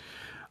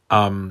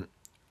 But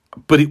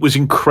it was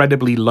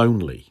incredibly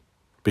lonely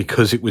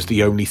because it was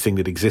the only thing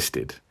that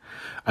existed.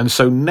 And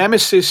so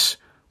Nemesis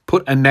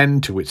put an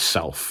end to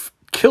itself,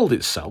 killed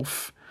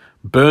itself,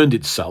 burned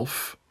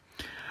itself.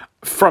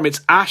 From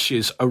its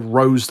ashes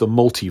arose the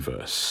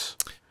multiverse,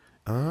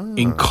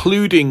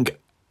 including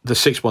the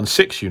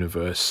 616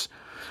 universe.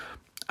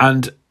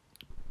 And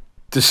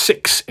the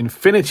 6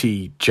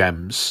 Infinity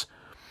Gems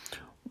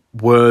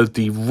were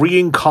the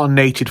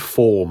reincarnated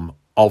form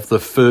of the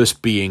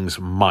first being's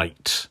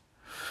might.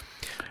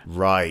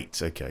 Right,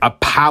 okay. A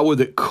power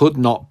that could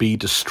not be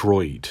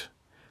destroyed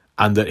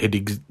and that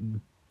it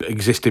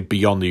existed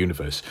beyond the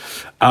universe.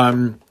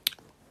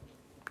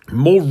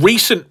 More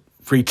recent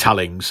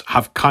retellings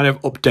have kind of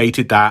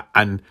updated that,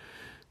 and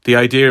the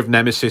idea of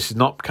Nemesis is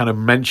not kind of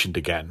mentioned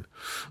again.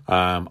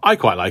 I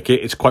quite like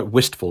it. It's quite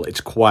wistful.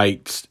 It's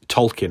quite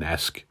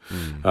Tolkien-esque.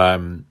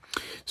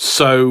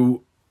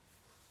 So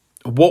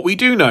what we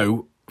do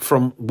know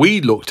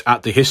we looked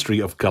at the history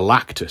of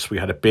Galactus. We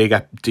had a big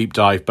deep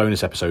dive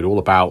bonus episode all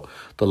about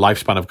the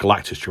lifespan of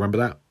Galactus. Do you remember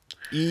that?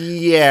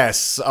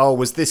 Yes. Oh,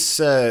 was this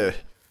the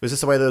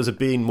way there was a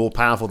being more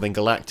powerful than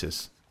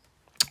Galactus?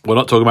 We're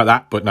not talking about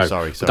that, but no.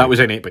 Sorry. That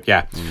was in it, but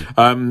yeah.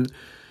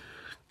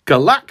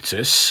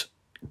 Galactus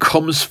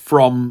comes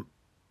from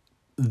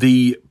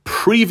the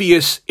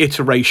previous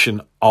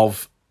iteration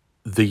of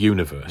the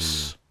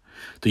universe.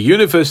 The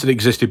universe that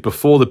existed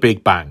before the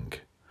Big Bang.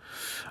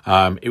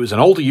 It was an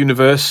older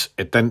universe.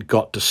 It then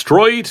got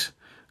destroyed.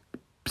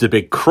 The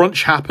big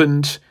crunch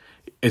happened.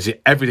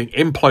 everything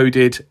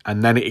imploded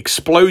and then it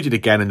exploded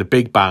again in the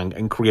Big Bang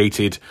and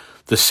created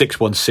the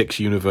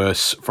 616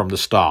 universe from the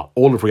start,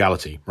 all of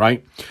reality,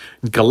 right?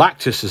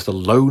 Galactus is the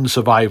lone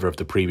survivor of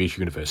the previous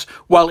universe.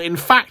 Well, in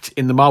fact,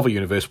 in the Marvel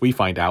universe, we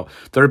find out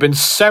there have been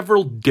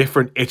several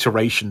different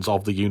iterations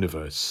of the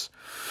universe.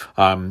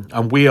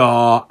 And we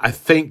are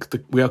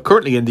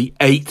currently in the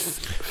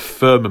 8th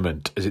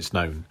firmament, as it's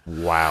known.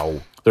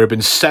 Wow. There have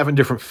been 7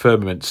 different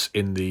firmaments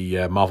in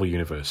the Marvel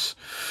universe.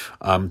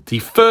 The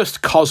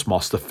first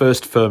cosmos, the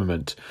first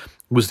firmament,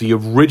 was the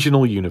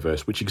original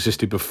universe, which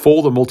existed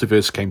before the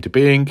multiverse came to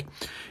being.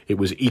 It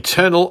was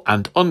eternal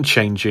and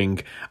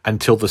unchanging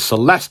until the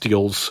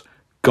Celestials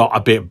got a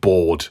bit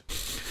bored.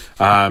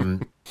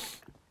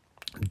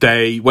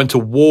 They went to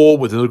war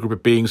with another group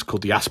of beings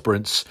called the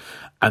Aspirants,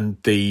 and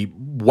the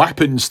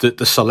weapons that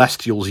the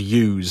Celestials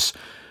use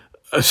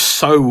are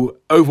so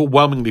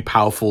overwhelmingly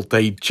powerful,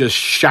 they just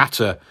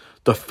shatter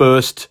the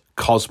first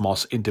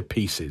cosmos into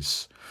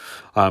pieces.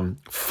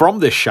 From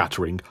this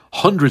shattering,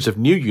 hundreds of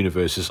new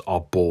universes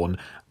are born.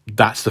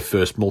 That's the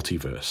first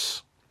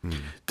multiverse.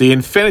 The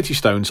Infinity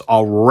Stones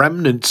are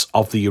remnants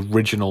of the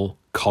original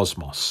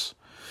cosmos.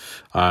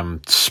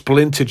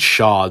 Splintered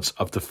shards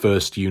of the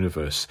first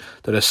universe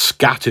that are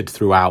scattered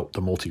throughout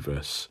the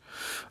multiverse.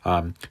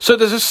 So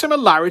there's a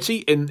similarity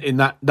in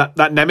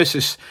that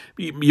nemesis.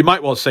 You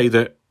might well say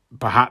that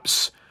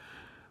perhaps,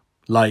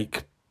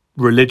 like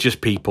religious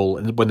people,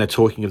 and when they're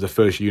talking of the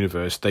first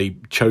universe, they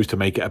chose to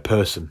make it a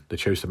person. They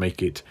chose to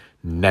make it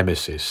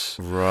Nemesis.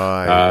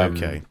 Right.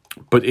 Okay.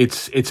 But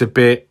it's a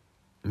bit,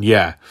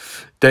 yeah.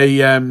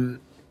 So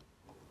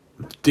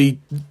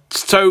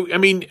I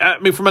mean,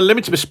 from a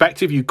limited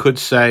perspective, you could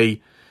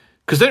say,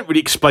 because they don't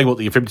really explain what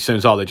the Infinity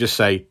Stones are. They just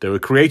say they were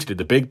created in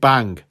the Big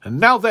Bang, and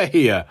now they're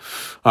here.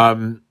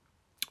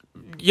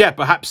 Yeah,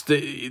 perhaps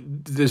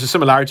there's a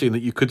similarity in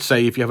that you could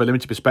say if you have a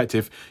limited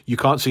perspective, you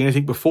can't see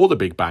anything before the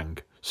Big Bang.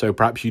 So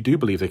perhaps you do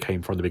believe they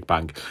came from the Big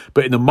Bang.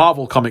 But in the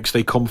Marvel comics,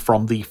 they come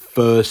from the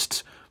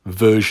first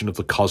version of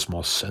the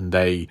cosmos, and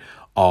they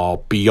are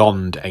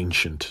beyond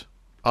ancient.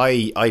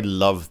 I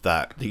love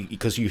that,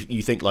 because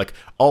you think like,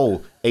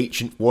 oh,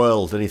 ancient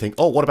world, and you think,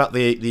 oh, what about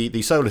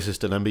the solar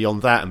system, and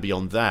beyond that, and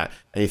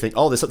you think,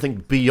 oh, there's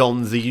something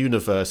beyond the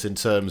universe in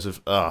terms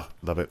of,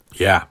 love it.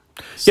 Yeah.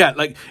 Yeah,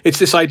 like it's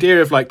this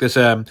idea of like there's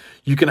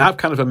you can have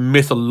kind of a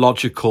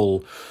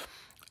mythological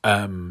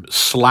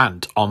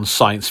slant on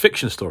science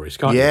fiction stories,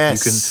 can't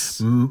yes.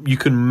 you? You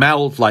can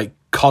meld like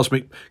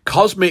cosmic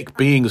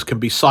beings can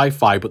be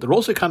sci-fi, but they're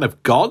also kind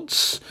of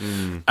gods,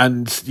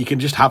 and you can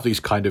just have these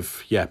kind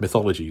of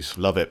mythologies.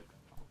 Love it.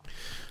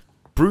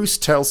 Bruce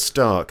tells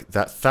Stark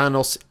that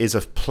Thanos is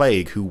a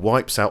plague who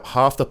wipes out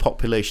half the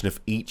population of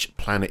each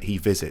planet he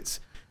visits.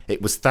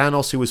 It was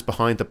Thanos who was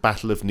behind the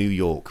Battle of New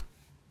York.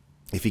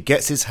 If he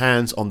gets his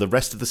hands on the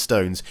rest of the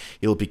stones,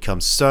 he'll become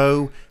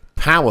so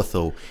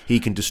powerful he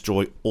can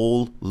destroy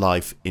all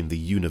life in the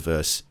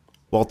universe.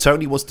 While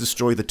Tony wants to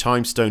destroy the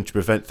Time Stone to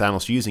prevent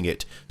Thanos using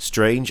it,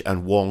 Strange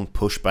and Wong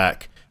push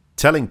back,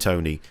 telling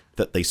Tony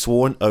that they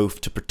swore an oath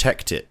to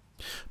protect it.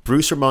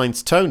 Bruce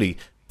reminds Tony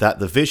that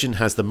the Vision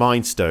has the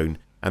Mind Stone,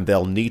 and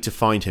they'll need to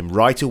find him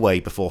right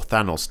away before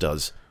Thanos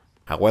does.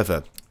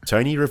 However,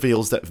 Tony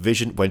reveals that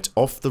Vision went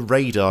off the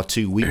radar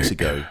 2 weeks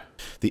ago.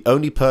 The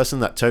only person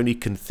that Tony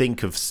can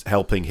think of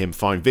helping him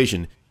find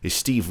Vision is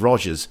Steve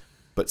Rogers,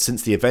 but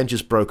since the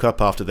Avengers broke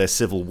up after their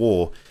civil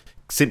war,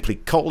 simply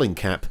calling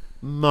Cap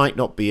might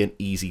not be an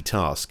easy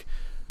task.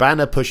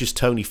 Banner pushes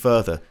Tony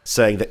further,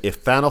 saying that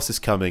if Thanos is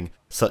coming,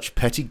 such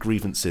petty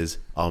grievances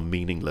are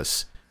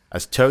meaningless.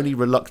 As Tony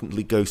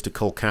reluctantly goes to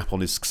call Cap on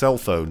his cell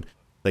phone,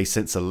 they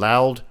sense a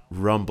loud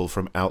rumble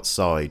from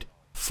outside,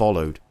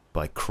 followed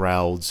by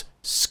crowds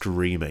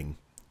screaming.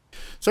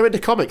 So in the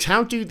comics,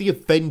 how do the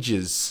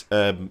Avengers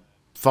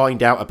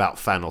find out about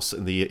Thanos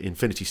and the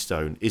Infinity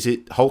Stone? Is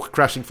it Hulk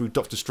crashing through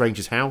Doctor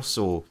Strange's house,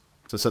 or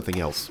something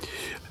else?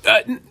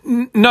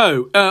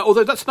 No,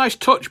 although that's a nice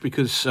touch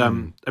because, I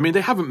mean,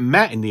 they haven't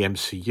met in the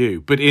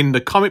MCU, but in the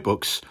comic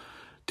books,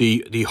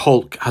 the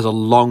Hulk has a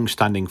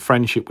long-standing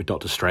friendship with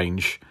Doctor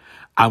Strange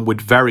and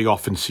would very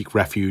often seek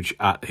refuge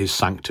at his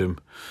sanctum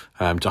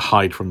to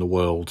hide from the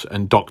world.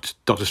 And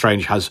Doctor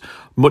Strange has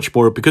much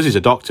more, because he's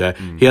a doctor,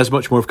 he has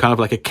much more of kind of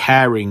like a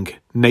caring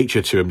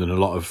nature to him than a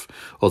lot of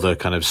other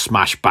kind of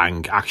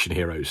smash-bang action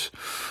heroes.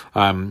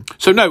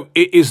 So no,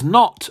 it is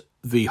not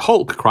the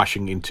Hulk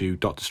crashing into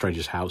Doctor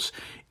Strange's house.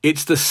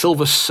 It's the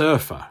Silver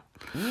Surfer.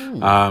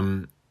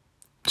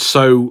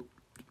 So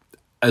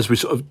as we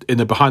sort of, in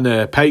the behind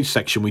the page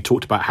section, we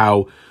talked about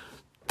how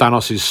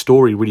Thanos'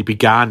 story really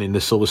began in the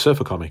Silver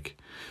Surfer comic,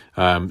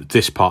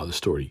 this part of the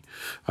story.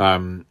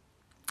 And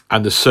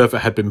the Surfer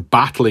had been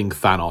battling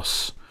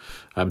Thanos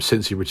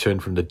since he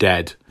returned from the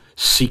dead,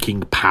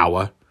 seeking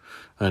power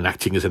and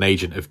acting as an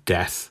agent of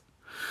death.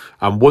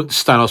 And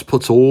once Thanos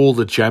puts all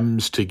the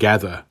gems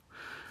together,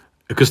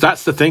 because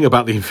that's the thing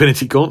about the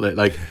Infinity Gauntlet,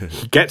 like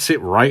he gets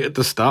it right at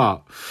the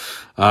start,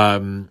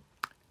 and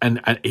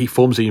he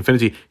forms the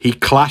Infinity. He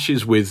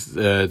clashes with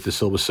the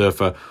Silver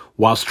Surfer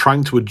whilst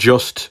trying to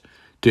adjust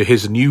to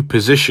his new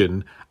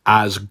position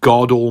as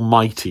God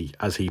Almighty,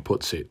 as he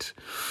puts it.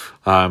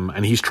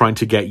 And he's trying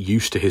to get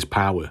used to his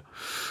power.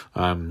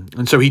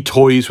 And so he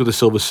toys with the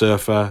Silver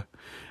Surfer,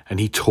 and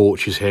he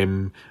tortures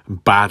him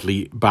and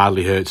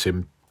badly hurts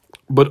him,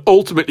 but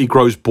ultimately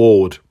grows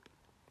bored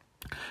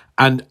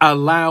and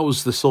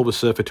allows the Silver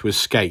Surfer to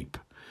escape,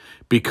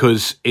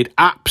 because it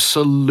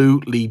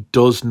absolutely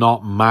does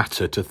not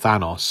matter to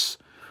Thanos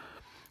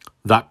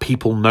that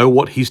people know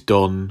what he's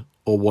done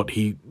or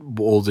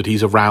that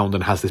he's around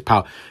and has this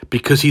power,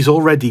 because he's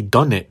already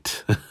done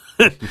it.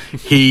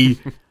 He,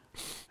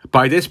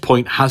 by this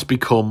point, has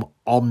become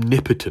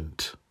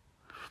omnipotent.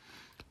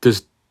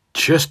 There's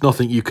just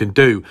nothing you can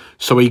do.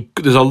 So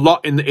there's a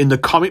lot in the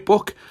comic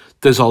book.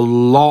 There's a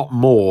lot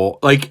more.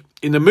 Like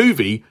in the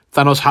movie,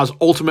 Thanos has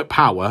ultimate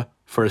power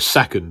for a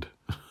second.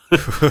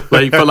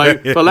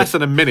 for less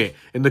than a minute.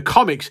 In the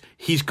comics,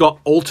 he's got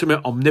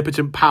ultimate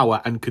omnipotent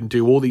power and can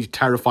do all these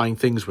terrifying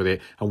things with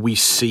it, and we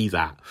see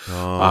that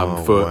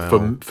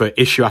for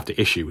issue after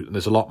issue. And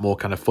there's a lot more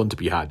kind of fun to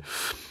be had.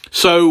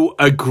 So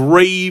a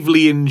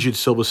gravely injured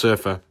Silver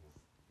Surfer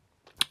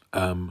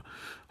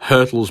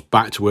hurtles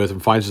back to Earth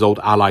and finds his old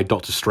ally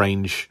Doctor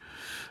Strange.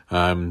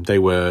 They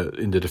were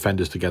in the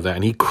Defenders together,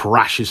 and he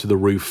crashes to the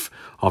roof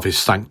of his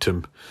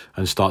sanctum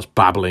and starts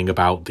babbling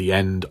about the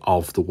end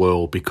of the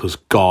world because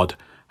God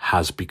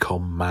has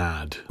become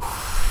mad.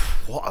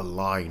 What a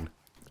line.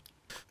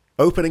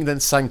 Opening then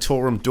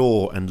Sanctorum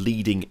door and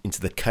leading into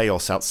the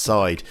chaos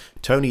outside,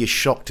 Tony is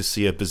shocked to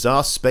see a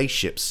bizarre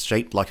spaceship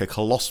shaped like a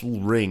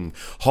colossal ring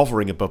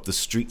hovering above the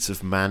streets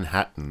of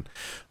Manhattan.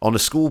 On a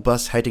school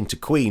bus heading to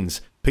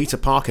Queens, Peter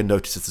Parker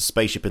notices the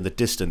spaceship in the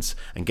distance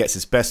and gets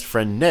his best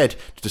friend Ned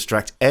to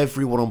distract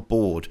everyone on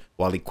board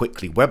while he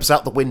quickly webs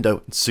out the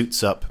window and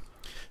suits up.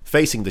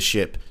 Facing the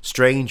ship,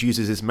 Strange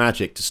uses his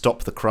magic to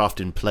stop the craft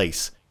in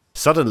place.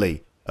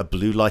 Suddenly, a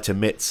blue light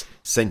emits,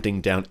 sending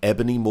down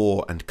Ebony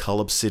Maw and Cull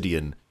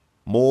Obsidian.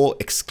 Maw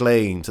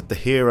exclaims that the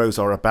heroes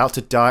are about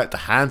to die at the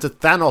hands of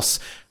Thanos,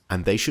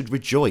 and they should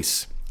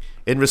rejoice.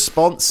 In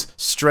response,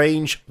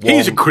 Strange...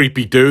 He's a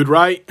creepy dude,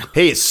 right?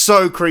 He is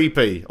so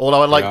creepy.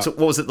 Although I liked... What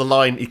was it, the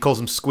line? He calls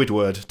him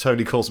Squidward.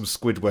 Tony calls him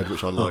Squidward,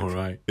 which I liked. Oh,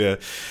 right. Yeah.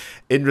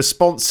 In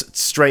response,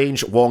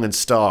 Strange, Wong and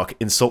Stark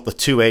insult the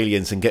two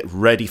aliens and get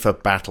ready for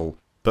battle.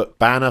 But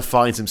Banner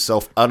finds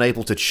himself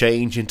unable to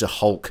change into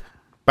Hulk.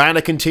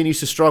 Banner continues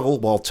to struggle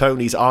while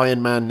Tony's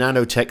Iron Man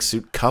nanotech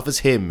suit covers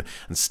him,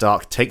 and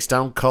Stark takes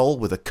down Cull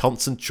with a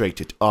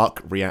concentrated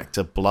arc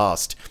reactor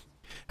blast.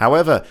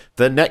 However,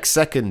 the next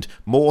second,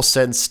 Maw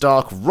sends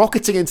Stark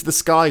rocketing into the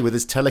sky with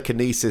his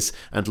telekinesis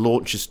and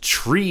launches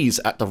trees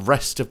at the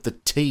rest of the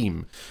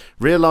team.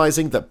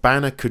 Realizing that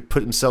Banner could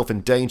put himself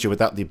in danger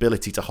without the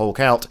ability to Hulk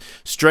out,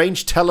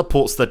 Strange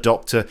teleports the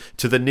Doctor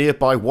to the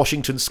nearby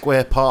Washington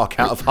Square Park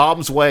out of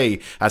harm's way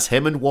as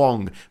him and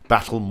Wong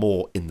battle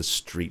Maw in the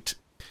street.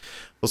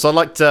 Also, I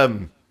liked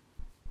the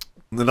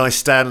nice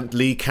Stan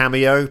Lee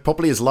cameo.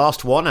 Probably his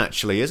last one,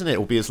 actually, isn't it? It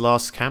will be his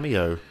last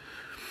cameo.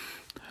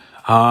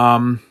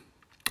 No,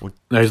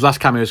 his last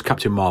cameo is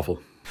Captain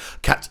Marvel.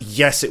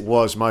 Yes, it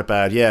was. My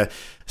bad. Yeah,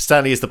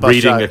 Stanley is the bus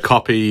reading a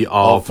copy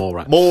of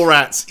Mallrats.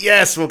 Mallrats.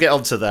 Yes, we'll get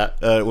onto that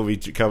when we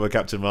cover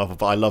Captain Marvel.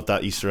 But I love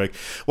that Easter egg.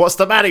 What's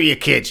the matter, you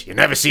kids? You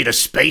never seen a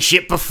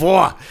spaceship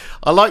before?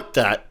 I like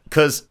that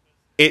because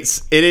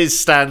it is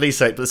Stan Lee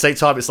sake, but at the same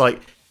time, it's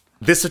like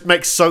this would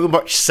make so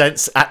much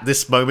sense at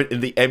this moment in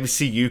the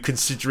MCU,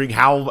 considering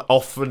how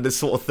often this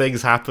sort of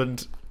thing's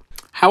happened.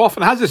 How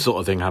often has this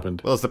sort of thing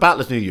happened? Well, it's the Battle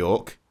of New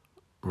York.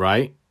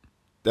 Right.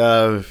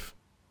 Battle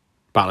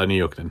of New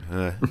York, then.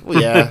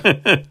 Well,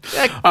 yeah.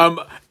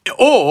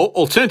 Or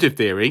alternative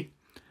theory.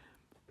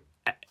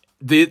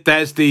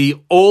 There's the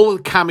all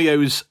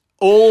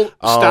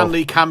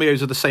Stanley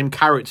cameos of the same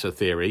character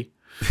theory,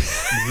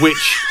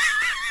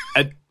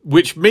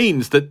 which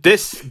means that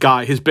this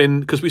guy has been,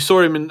 because we saw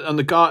him in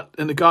the guard,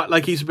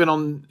 like he's been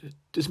on.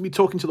 Isn't he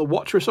talking to the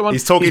Watcher or someone?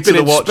 He's talking to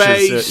the Watcher.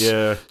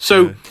 Yeah.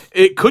 So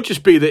it could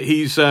just be that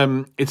he's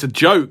it's a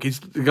joke.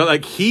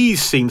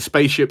 He's seen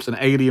spaceships and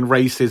alien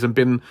races and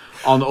been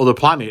on other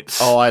planets.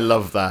 Oh, I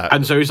love that.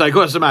 And so he's like,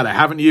 "What's the matter?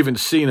 Haven't you even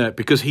seen it?"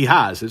 Because he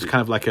has. It's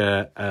kind of like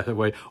a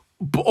way.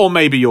 Or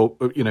maybe you're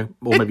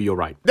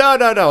right.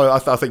 No.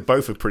 I think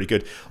both are pretty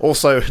good.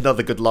 Also,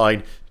 another good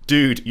line.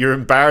 Dude, you're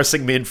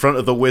embarrassing me in front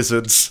of the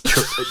wizards.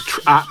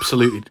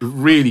 Absolutely,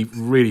 really,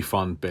 really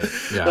fun bit.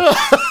 Yeah,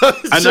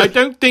 and I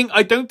don't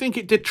think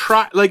it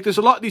detract. Like, there's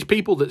a lot of these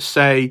people that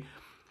say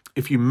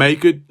if you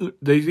make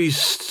these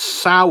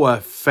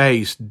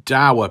sour-faced,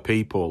 dour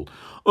people.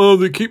 Oh,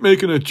 they keep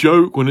making a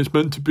joke when it's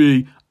meant to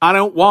be. I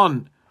don't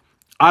want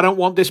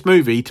this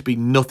movie to be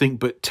nothing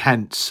but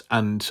tense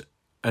and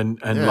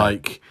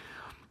like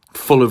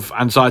full of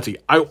anxiety.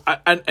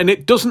 And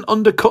it doesn't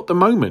undercut the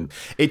moment.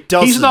 It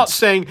doesn't. He's not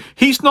saying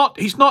he's not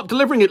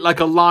delivering it like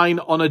a line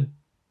on a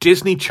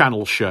Disney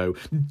Channel show.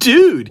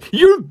 Dude,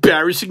 you're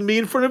embarrassing me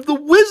in front of the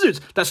wizards.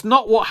 That's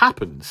not what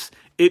happens.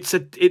 It's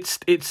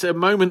a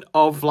moment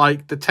of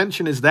like the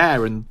tension is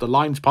there and the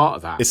line's part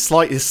of that. It's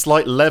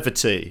slight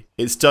levity.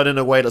 It's done in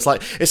a way that's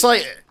like it's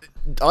like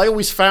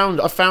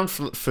I've found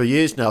for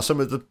years now, some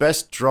of the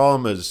best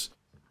dramas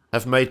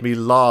have made me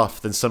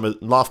laugh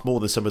more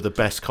than some of the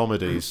best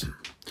comedies,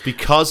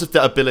 because of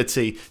the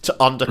ability to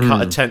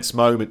undercut a tense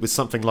moment with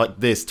something like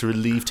this to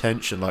relieve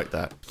tension like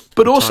that.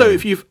 But also,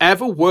 if you've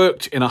ever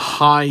worked in a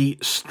high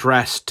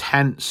stress,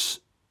 tense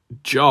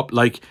job,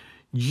 like,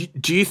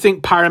 do you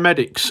think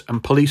paramedics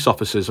and police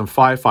officers and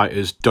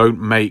firefighters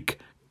don't make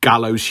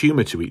gallows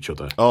humor to each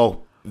other?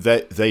 Oh,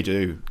 they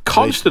do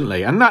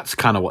constantly, and that's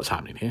kind of what's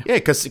happening here. Yeah,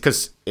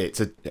 because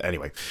it's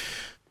anyway.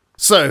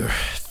 So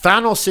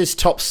Thanos'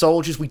 top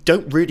soldiers, we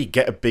don't really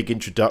get a big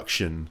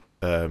introduction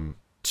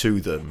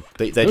to them.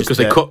 Because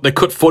they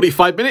cut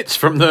 45 minutes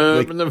from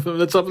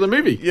the top of the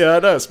movie. Yeah, I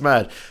know, it's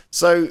mad.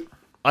 So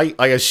I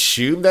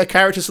assume they're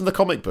characters from the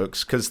comic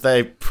books, because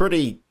they're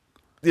pretty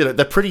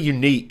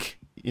unique.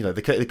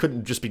 They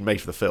couldn't just be made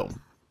for the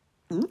film.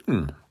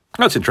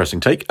 That's an interesting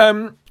take.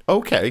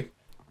 Okay.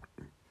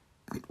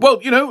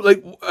 Well,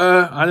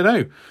 I don't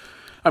know.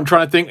 I'm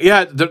trying to think.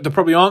 Yeah, there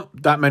probably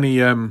aren't that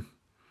many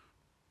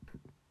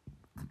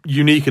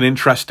unique and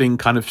interesting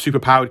kind of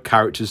superpowered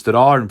characters that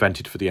are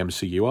invented for the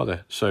MCU, are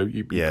there? So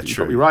you're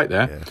probably right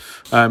there.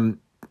 Yeah.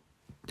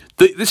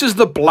 This is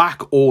the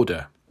Black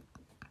Order.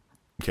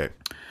 Okay.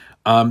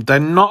 They're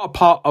not a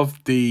part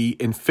of the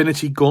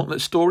Infinity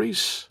Gauntlet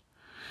stories.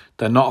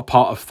 They're not a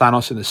part of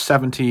Thanos in the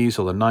 70s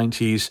or the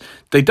 90s.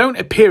 They don't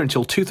appear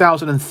until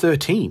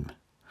 2013.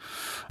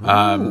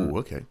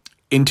 Okay.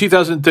 In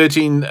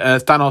 2013,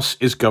 Thanos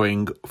is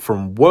going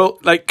from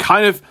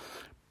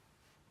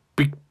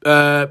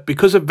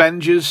because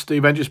the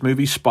Avengers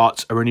movie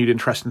sparked a renewed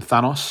interest in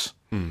Thanos.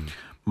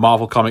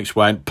 Marvel Comics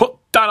went, put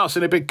Thanos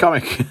in a big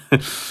comic.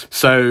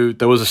 So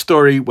there was a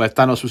story where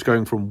Thanos was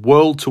going from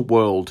world to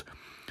world,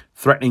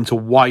 threatening to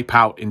wipe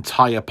out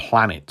entire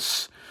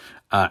planets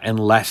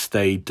unless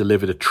they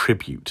delivered a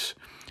tribute.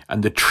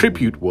 And the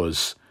tribute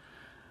was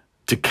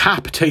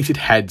decapitated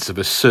heads of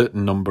a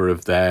certain number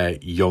of their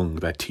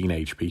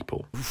teenage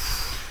people.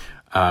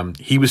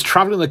 He was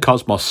traveling the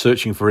cosmos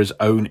searching for his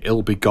own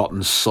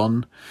ill-begotten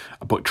son,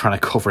 but trying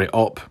to cover it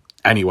up.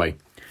 Anyway,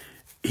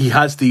 he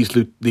has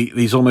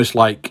these almost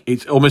like,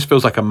 it almost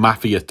feels like a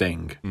mafia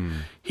thing.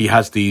 He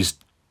has these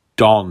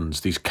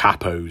dons, these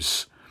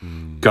capos,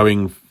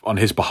 going on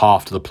his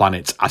behalf to the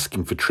planets,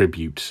 asking for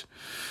tribute.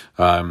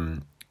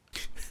 And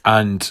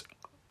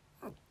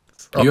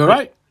you're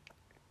right.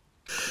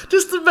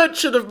 Just the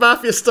mention of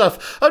mafia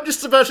stuff. I'm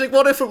just imagining,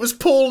 what if it was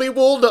Paulie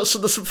Walnuts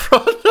from The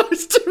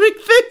Sopranos doing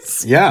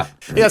this? Yeah.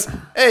 Yes.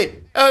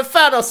 Hey,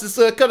 Thanos is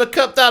going to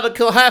come down and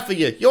kill half of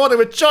you. You want to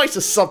rejoice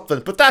or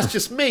something, but that's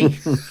just me.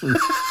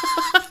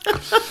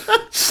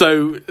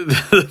 So,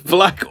 the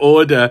Black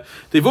Order,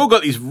 they've all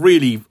got these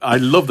really, I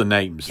love the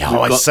names.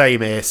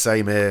 Same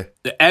here.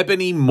 The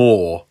Ebony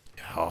Maw,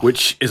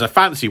 which is a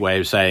fancy way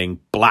of saying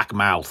black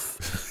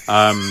mouth.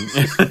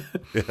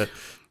 Yeah.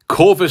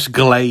 Corvus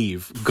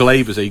Glaive.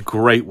 Glaive is a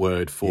great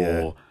word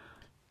for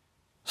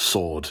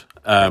sword.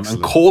 And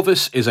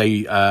Corvus is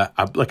a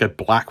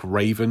black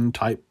raven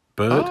type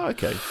bird. Oh,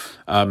 okay.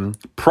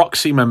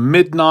 Proxima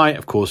Midnight,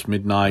 of course,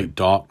 midnight,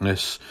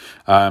 darkness.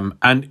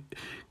 And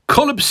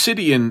Cull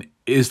Obsidian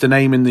is the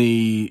name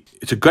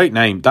it's a great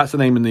name. That's the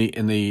name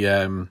in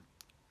the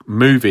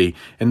movie.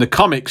 In the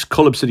comics,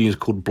 Cull Obsidian is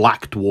called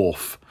Black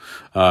Dwarf.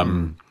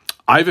 I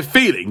have a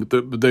feeling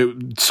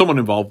that someone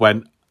involved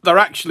went, there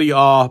actually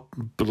are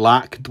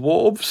black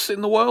dwarves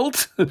in the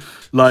world,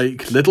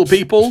 like little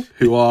people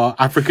who are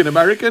African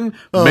American.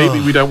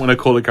 Maybe we don't want to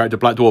call a character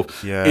Black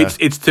Dwarf. Yeah.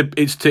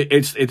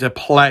 It's a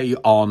play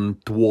on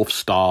dwarf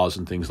stars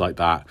and things like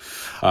that.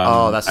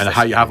 That's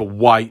how you have a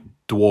white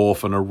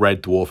dwarf and a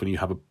red dwarf, and you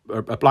have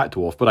a black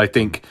dwarf. But I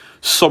think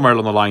somewhere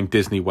along the line,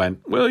 Disney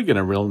went, well, you're going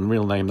to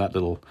real name that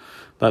little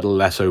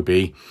SOB.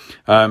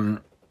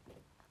 And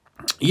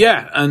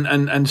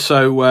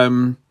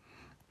so.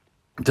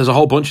 There's a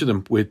whole bunch of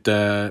them with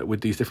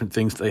these different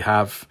things that they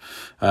have,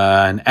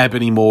 and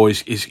Ebony Maw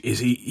is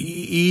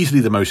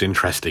easily the most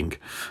interesting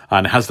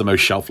and has the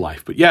most shelf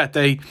life. But yeah,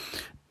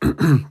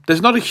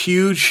 there's not a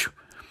huge,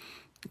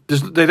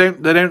 they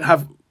don't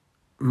have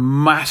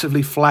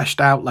massively fleshed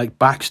out like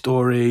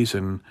backstories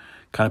and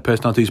kind of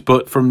personalities.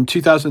 But from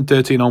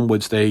 2013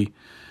 onwards, the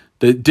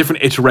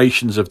different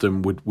iterations of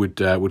them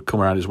would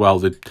come around as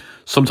well.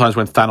 Sometimes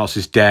when Thanos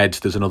is dead,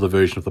 there's another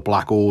version of the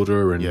Black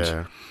Order,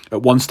 and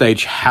at one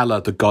stage,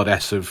 Hela, the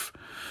goddess of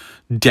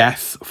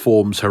death,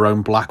 forms her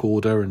own Black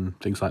Order and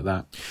things like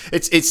that.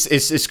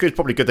 It's good,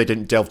 probably good they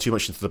didn't delve too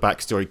much into the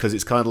backstory, because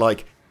it's kind of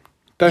like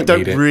you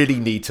don't really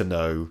need to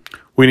know.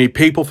 We need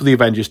people for the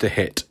Avengers to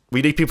hit.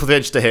 We need people for the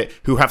Avengers to hit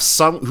who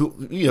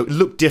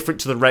look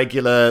different to the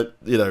regular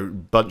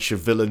bunch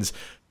of villains.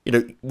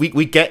 We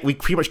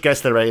pretty much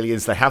guess they're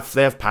aliens. They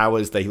have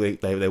powers. They're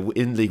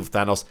in league with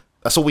Thanos.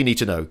 That's all we need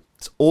to know.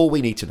 That's all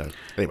we need to know.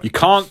 Anyway. You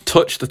can't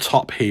touch the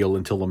top heel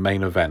until the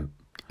main event.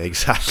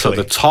 Exactly. So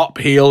the top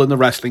heel in the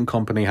wrestling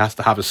company has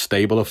to have a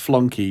stable of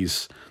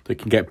flunkies that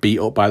can get beat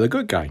up by the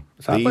good guy.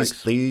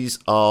 These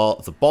are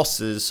the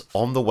bosses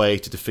on the way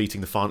to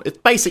defeating the final. It's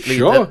basically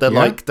they're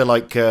like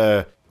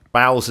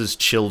Bowser's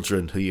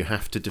children who you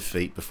have to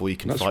defeat before you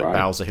can fight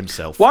Bowser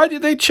himself. Why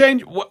did they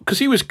change? Because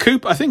he was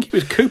Koopa. I think he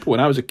was Koopa when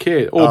I was a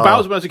kid, or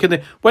Bowser when I was a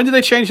kid. When did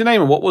they change the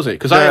name and what was it?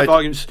 Because I have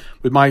arguments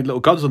with my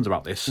little godsons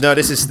about this. No,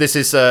 this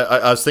is.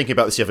 I was thinking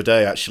about this the other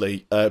day.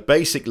 Actually,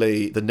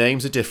 basically, the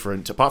names are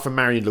different. Apart from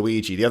Mario and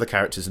Luigi, the other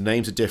characters'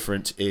 names are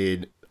different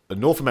in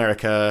North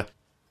America,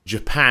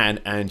 Japan,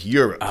 and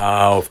Europe.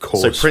 Oh, of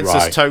course. So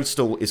Princess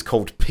Toadstool is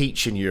called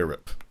Peach in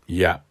Europe.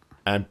 Yeah,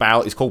 and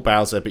is called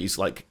Bowser, but he's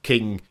like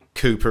King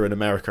Koopa in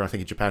America, I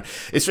think in Japan.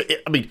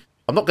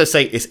 I'm not going to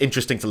say it's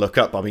interesting to look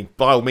up. I mean,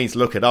 by all means,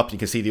 look it up. You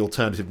can see the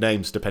alternative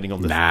names depending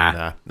on the...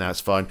 Nah, it's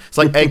fine. It's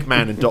like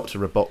Eggman and Dr.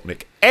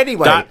 Robotnik.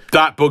 Anyway...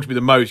 That bugs me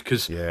the most,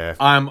 because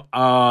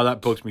that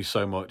bugs me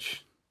so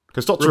much.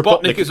 Because Dr.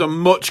 Robotnik is a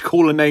much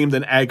cooler name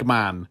than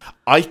Eggman.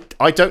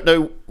 I don't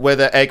know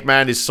whether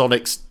Eggman is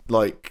Sonic's,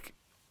 like,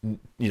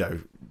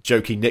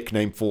 jokey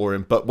nickname for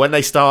him, but when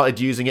they started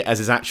using it as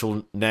his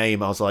actual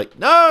name, I was like,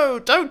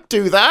 no, don't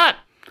do that.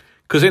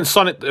 Because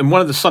in one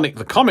of the Sonic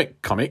the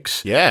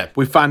comics,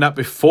 we found out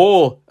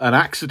before an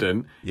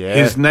accident,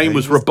 his name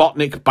was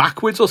Robotnik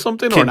backwards or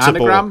something, or an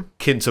anagram.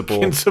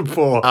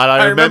 Kintabor. And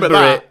I remember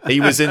it. He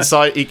was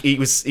inside.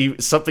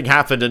 Something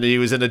happened, and he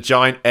was in a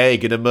giant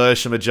egg and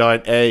emerged from a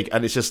giant egg,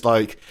 and it's just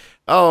like,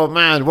 oh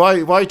man,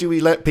 why do we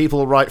let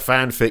people write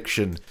fan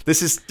fiction?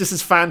 This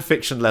is fan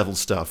fiction level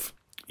stuff.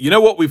 You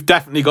know what we've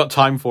definitely got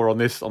time for on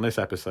this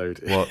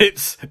episode? What?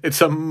 It's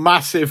a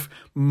massive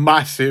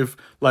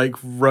like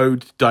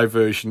road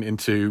diversion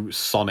into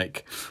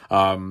Sonic.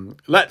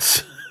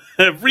 Let's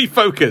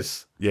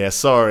refocus. Yeah,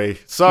 sorry,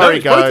 no,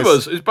 it's guys.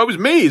 Both of us. It was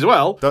me as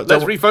well.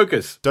 Let's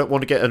refocus. Don't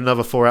want to get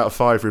another 4 out of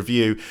 5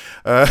 review.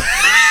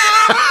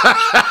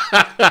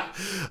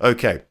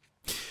 Okay.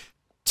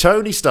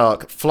 Tony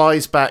Stark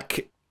flies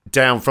back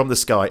down from the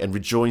sky and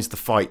rejoins the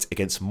fight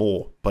against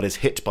Moore, but is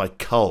hit by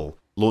Cull,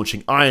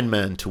 launching Iron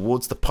Man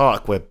towards the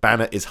park where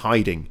Banner is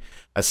hiding.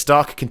 As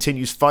Stark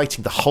continues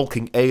fighting the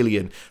hulking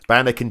alien,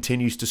 Banner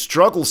continues to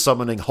struggle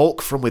summoning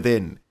Hulk from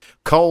within.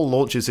 Cole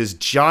launches his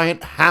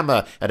giant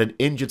hammer at an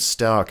injured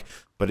Stark,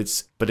 but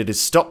it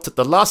is stopped at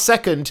the last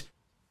second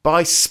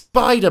by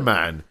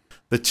Spider-Man.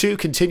 The two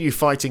continue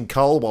fighting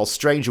Cole while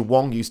Strange and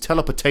Wong use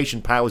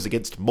teleportation powers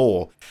against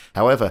Moore.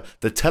 However,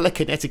 the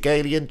telekinetic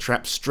alien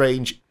traps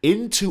Strange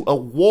into a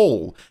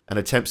wall and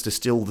attempts to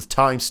steal the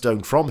Time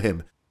Stone from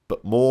him,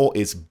 but Moore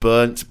is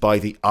burnt by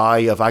the Eye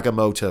of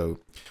Agamotto.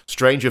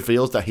 Strange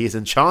reveals that he has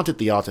enchanted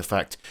the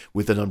artifact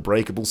with an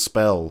unbreakable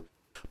spell.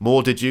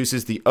 Moore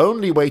deduces the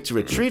only way to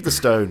retrieve the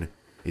stone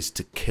is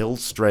to kill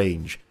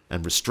Strange,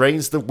 and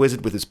restrains the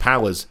wizard with his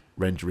powers,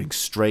 rendering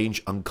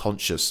Strange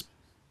unconscious.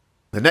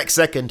 The next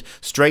second,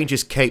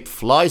 Strange's cape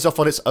flies off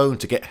on its own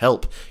to get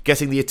help,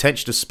 getting the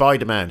attention of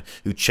Spider-Man,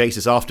 who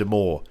chases after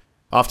Moore.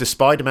 After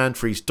Spider-Man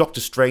frees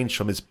Doctor Strange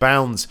from his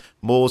bounds,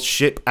 Moore's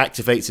ship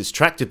activates its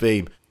tractor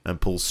beam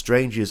and pulls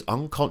Strange's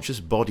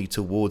unconscious body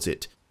towards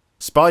it.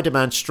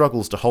 Spider-Man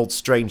struggles to hold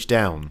Strange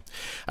down.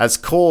 As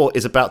Core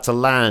is about to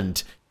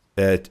land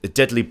a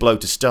deadly blow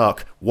to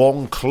Stark,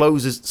 Wong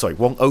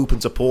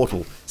opens a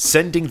portal,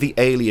 sending the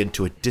alien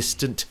to a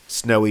distant,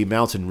 snowy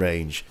mountain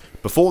range.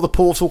 Before the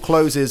portal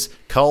closes,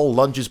 Carl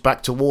lunges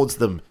back towards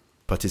them,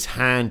 but his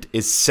hand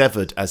is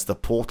severed as the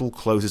portal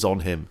closes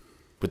on him.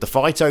 With the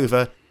fight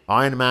over,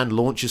 Iron Man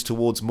launches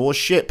towards Moore's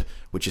ship,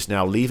 which is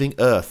now leaving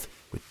Earth,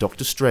 with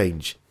Doctor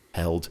Strange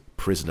held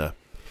prisoner.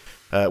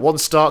 One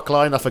Stark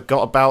line I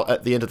forgot about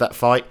at the end of that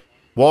fight.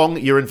 Wong,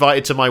 you're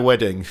invited to my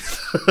wedding.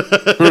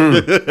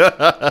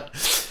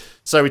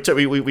 So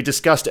we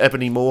discussed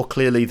Ebony Moore,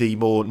 clearly the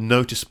more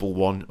noticeable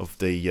one of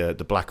the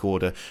Black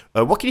Order.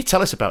 What can you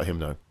tell us about him,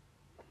 though?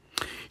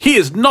 He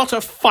is not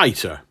a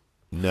fighter.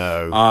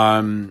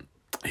 No.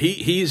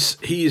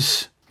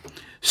 He's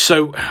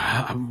so.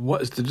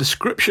 What is the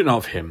description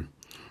of him?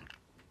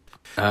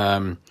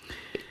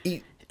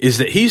 Is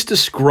that he's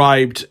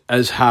described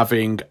as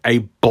having a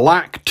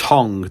black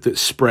tongue that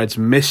spreads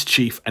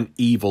mischief and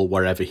evil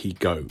wherever he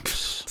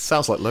goes.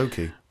 Sounds like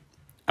Loki.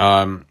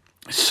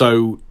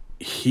 So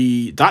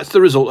that's the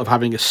result of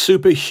having a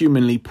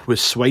superhumanly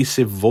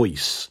persuasive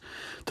voice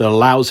that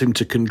allows him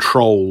to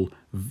control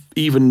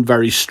even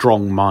very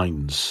strong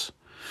minds.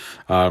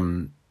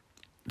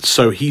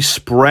 So he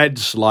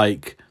spreads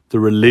like the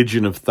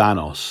religion of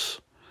Thanos.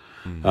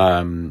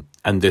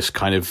 And this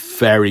kind of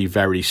very,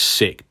 very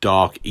sick,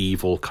 dark,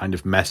 evil kind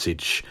of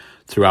message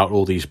throughout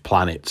all these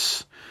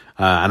planets.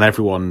 And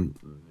everyone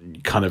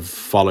kind of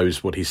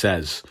follows what he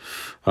says.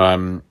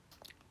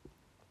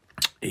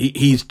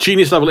 He's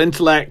genius-level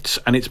intellect,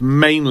 and it's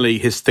mainly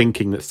his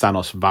thinking that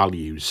Thanos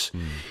values.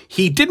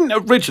 He didn't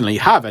originally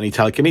have any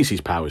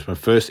telekinesis powers when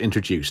first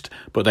introduced,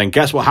 but then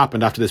guess what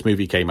happened after this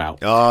movie came out?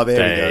 Oh, there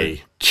we go.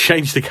 They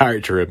changed the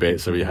character a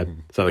bit, so he had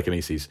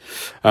telekinesis.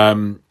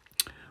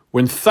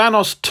 When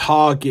Thanos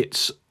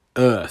targets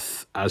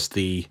Earth as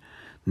the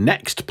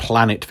next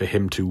planet for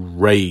him to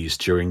raise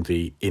during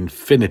the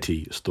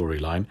Infinity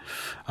storyline,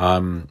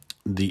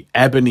 the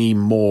Ebony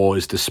Maw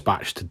is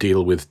dispatched to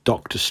deal with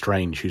Doctor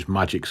Strange, whose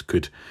magics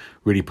could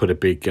really put a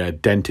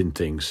big dent in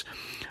things.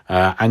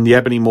 And the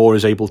Ebony Maw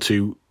is able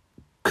to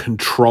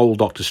control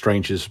Doctor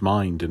Strange's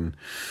mind and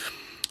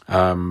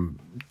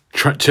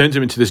turns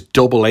him into this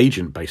double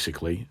agent,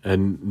 basically.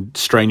 And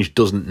Strange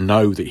doesn't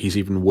know that he's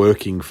even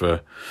working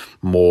for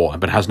Maw,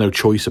 but has no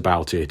choice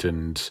about it,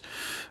 and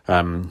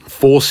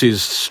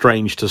forces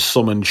Strange to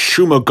summon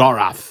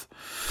Shumagorath,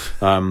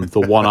 the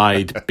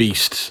one-eyed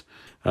beast,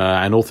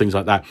 and all things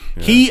like that.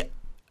 Yeah.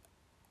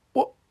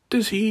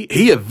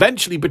 He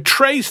eventually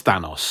betrays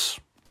Thanos.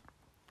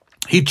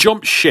 He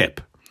jumps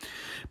ship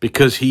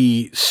because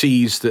he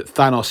sees that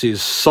Thanos'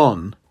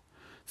 son,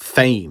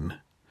 Thane,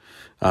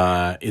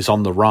 is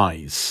on the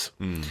rise.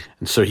 And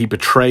so he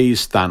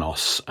betrays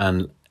Thanos,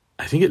 and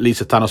I think it leads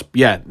to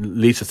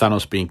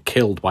Thanos being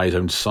killed by his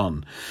own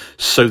son,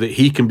 so that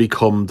he can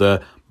become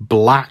the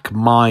black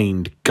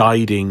mind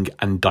guiding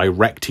and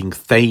directing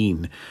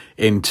Thane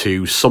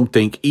into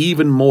something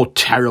even more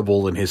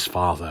terrible than his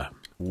father.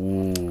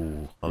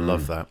 Ooh, I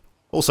love that.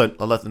 Also,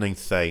 I love the name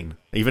Thane,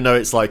 even though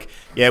it's like,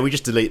 we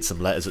just delete some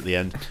letters at the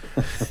end.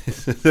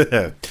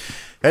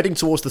 Heading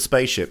towards the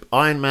spaceship,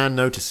 Iron Man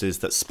notices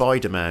that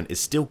Spider-Man is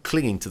still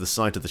clinging to the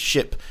side of the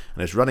ship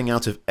and is running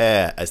out of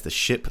air as the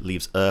ship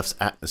leaves Earth's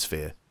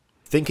atmosphere.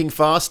 Thinking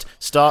fast,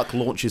 Stark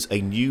launches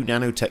a new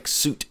nanotech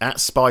suit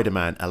at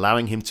Spider-Man,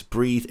 allowing him to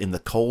breathe in the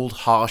cold,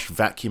 harsh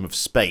vacuum of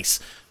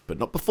space, but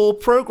not before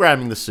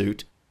programming the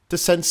suit to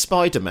send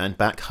Spider-Man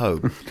back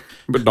home.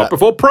 But not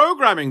before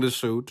programming the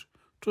suit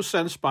to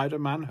send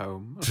Spider-Man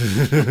home.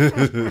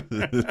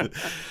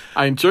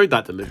 I enjoyed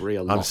that delivery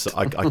a lot.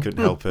 I couldn't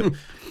help it.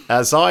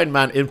 As Iron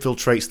Man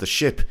infiltrates the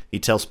ship, he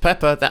tells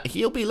Pepper that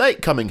he'll be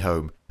late coming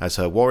home, as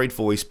her worried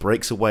voice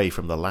breaks away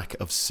from the lack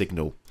of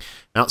signal.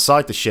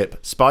 Outside the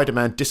ship,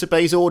 Spider-Man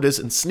disobeys orders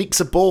and sneaks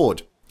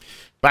aboard.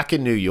 Back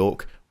in New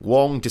York,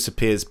 Wong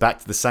disappears back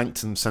to the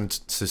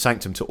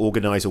Sanctum to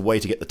organise a way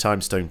to get the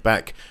Time Stone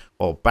back,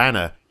 while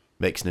Banner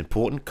makes an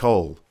important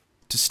call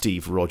to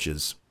Steve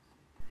Rogers.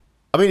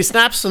 I mean, it's an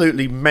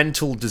absolutely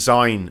mental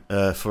design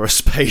for a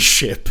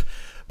spaceship.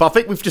 But I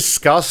think we've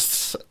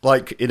discussed,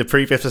 like, in a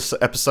previous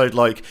episode,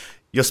 like,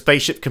 your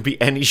spaceship can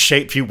be any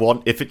shape you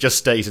want if it just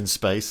stays in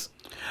space.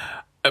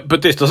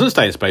 But this doesn't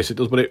stay in space. It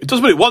does what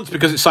it wants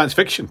because it's science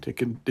fiction. It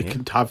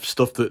can have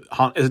stuff that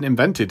isn't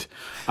invented.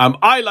 If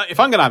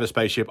I'm going to have a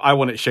spaceship, I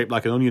want it shaped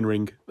like an onion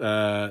ring.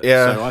 So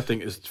I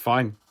think it's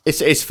fine.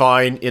 It's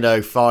fine,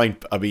 fine.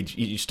 I mean,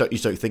 you just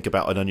don't think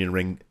about an onion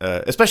ring,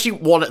 especially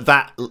one at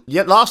that.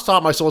 Yeah, last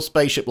time I saw a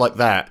spaceship like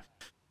that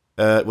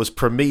was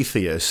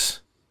Prometheus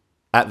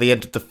at the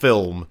end of the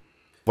film,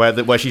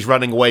 where she's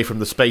running away from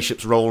the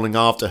spaceships rolling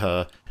after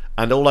her.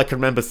 And all I can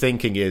remember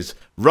thinking is,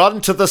 run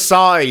to the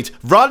side!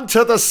 Run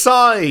to the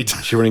side!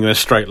 She's running in a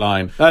straight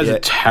line. That is a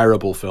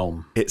terrible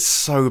film. It's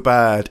so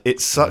bad.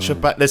 It's such a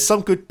bad... There's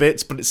some good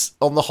bits, but it's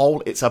on the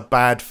whole, it's a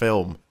bad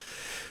film.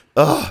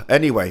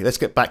 Anyway, let's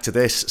get back to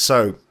this.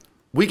 So,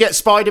 we get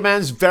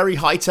Spider-Man's very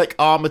high-tech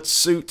armoured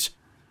suit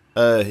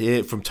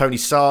here from Tony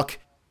Stark.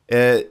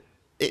 That's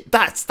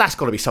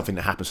got to be something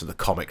that happens in the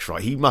comics,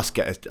 right? He must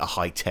get a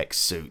high-tech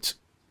suit.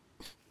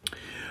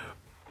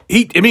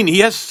 He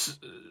has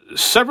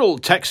several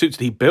tech suits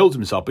that he builds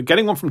himself, but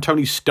getting one from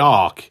Tony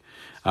Stark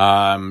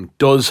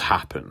does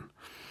happen.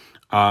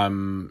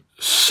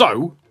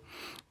 So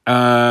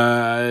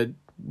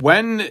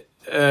when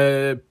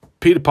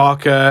Peter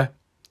Parker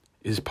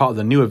is part of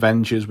the new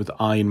Avengers with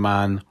Iron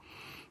Man,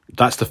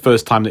 that's the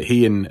first time that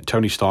he and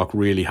Tony Stark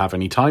really have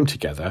any time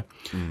together.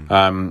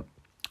 And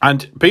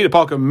Peter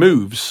Parker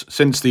moves,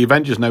 since the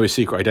Avengers know his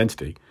secret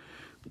identity,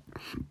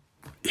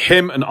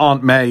 him and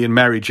Aunt May and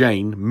Mary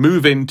Jane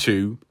move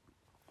into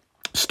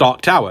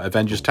Stark Tower,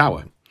 Avengers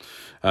Tower,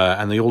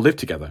 and they all live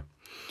together.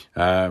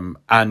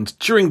 And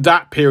during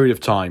that period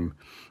of time,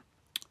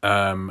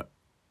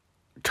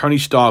 Tony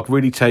Stark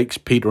really takes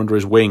Peter under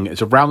his wing.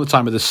 It's around the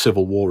time of the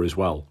Civil War as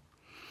well.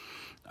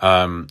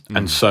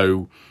 And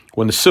so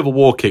when the Civil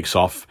War kicks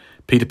off,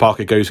 Peter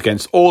Parker goes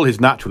against all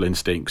his natural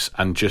instincts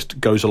and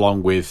just goes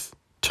along with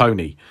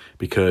Tony,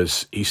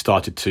 because he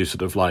started to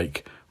sort of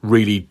like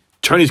really...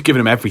 Tony's given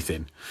him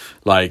everything.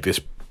 Like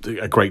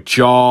a great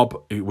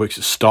job. He works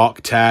at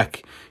Stark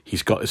Tech.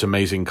 He's got this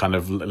amazing kind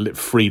of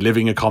free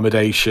living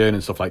accommodation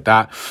and stuff like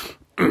that.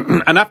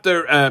 And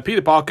after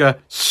Peter Parker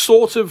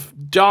sort of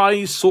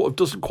dies, sort of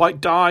doesn't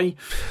quite die,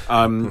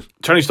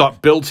 Tony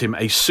Stark builds him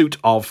a suit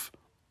of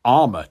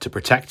armor to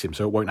protect him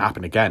so it won't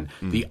happen again.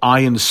 The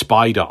Iron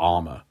Spider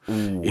armor.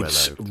 Ooh,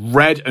 it's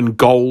red and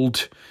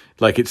gold.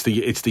 Like it's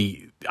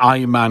the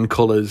Iron Man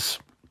colors.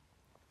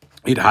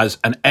 It has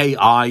an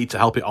AI to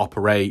help it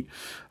operate.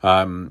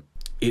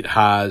 It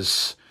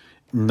has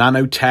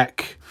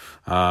nanotech.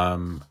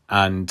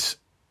 And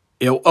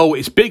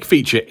its big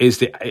feature is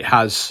that it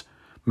has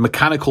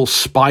mechanical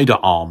spider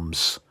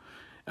arms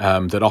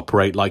that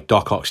operate like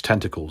Doc Ock's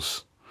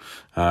tentacles.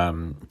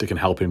 That can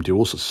help him do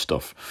all sorts of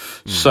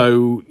stuff.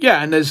 So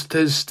yeah, and there's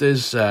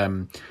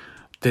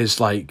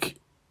like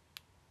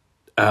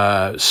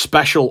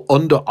special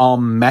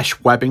underarm mesh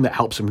webbing that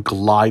helps him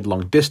glide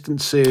long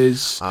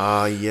distances.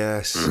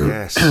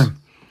 Yes.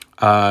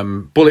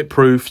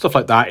 Bulletproof, stuff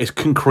like that. It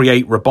can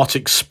create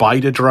robotic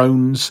spider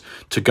drones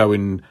to go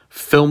and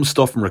film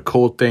stuff and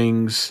record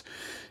things.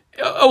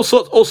 All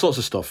sorts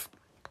of stuff.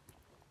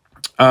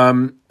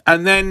 And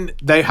then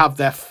they have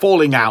their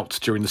falling out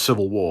during the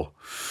Civil War,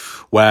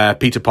 where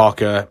Peter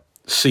Parker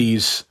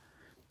sees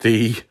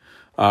the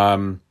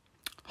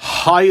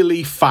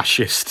highly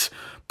fascist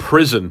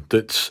prison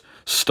that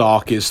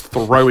Stark is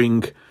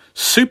throwing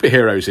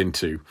superheroes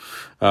into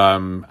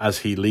as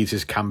he leads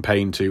his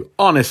campaign to,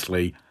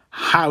 honestly,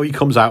 how he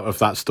comes out of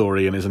that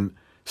story and isn't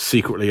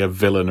secretly a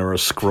villain or a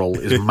Skrull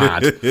is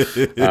mad.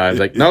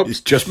 Like, nope,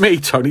 it's just me,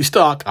 Tony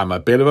Stark. I'm a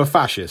bit of a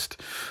fascist.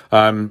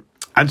 And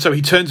so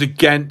he turns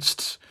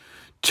against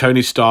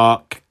Tony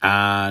Stark,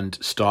 and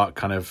Stark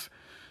kind of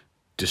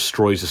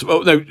destroys this.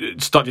 Oh, no,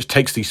 Stark just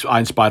takes the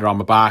Iron Spider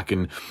armor back,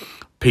 and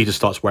Peter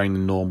starts wearing the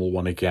normal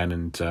one again,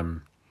 and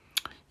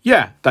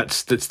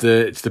that's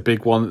the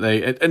big one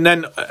that and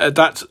then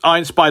that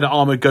Iron Spider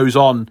armor goes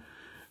on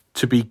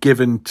to be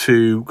given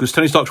to, because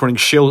Tony Stark's running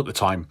S.H.I.E.L.D. at the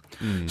time,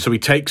 so he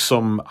takes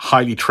some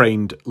highly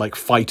trained like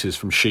fighters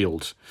from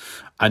S.H.I.E.L.D.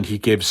 and he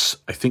gives,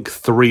 I think,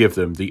 3 of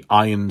them the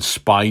Iron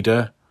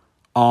Spider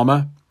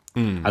armor,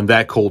 and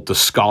they're called the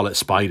Scarlet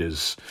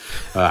Spiders,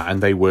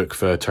 and they work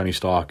for Tony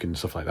Stark and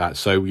stuff like that.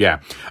 So yeah,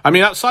 I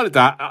mean, outside of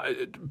that,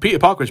 Peter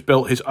Parker has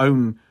built his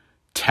own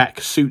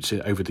tech suits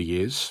over the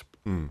years,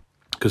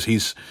 because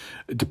he's,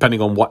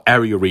 depending on what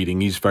area you're reading,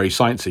 he's very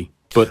sciencey.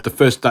 But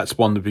that's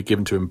one to be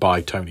given to him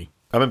by Tony.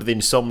 I remember the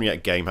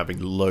Insomniac game having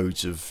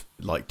loads of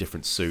like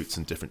different suits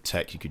and different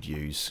tech you could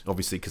use,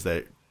 obviously because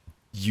they're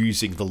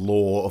using the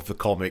lore of the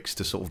comics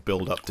to sort of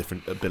build up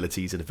different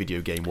abilities in a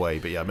video game way.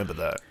 But yeah, I remember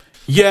that.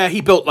 Yeah,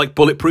 he built like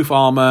bulletproof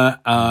armor,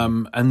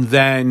 and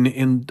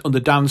then on the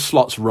Dan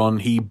Slott's run,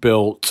 he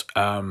built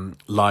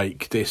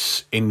like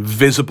this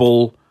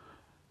invisible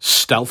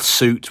stealth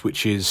suit,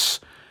 which is,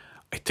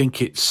 I think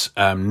it's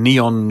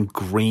neon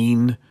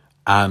green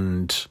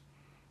and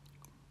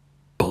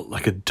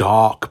like a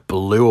dark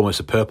blue, almost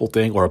a purple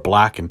thing, or a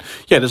black. And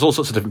yeah, there's all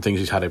sorts of different things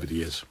he's had over the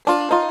years.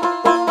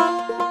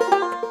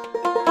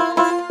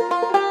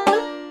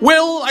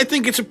 Will, I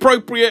think it's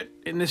appropriate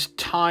in this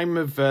time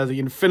of the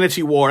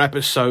Infinity War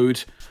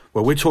episode,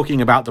 where we're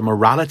talking about the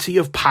morality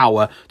of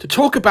power, to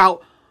talk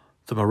about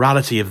the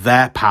morality of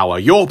their power.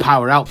 Your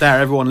power out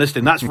there, everyone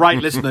listening. That's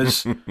right,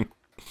 listeners.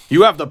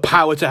 You have the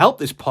power to help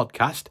this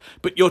podcast,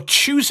 but you're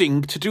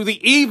choosing to do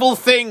the evil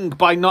thing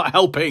by not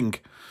helping.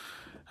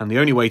 And the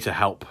only way to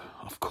help,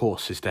 of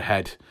course, is to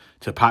head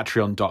to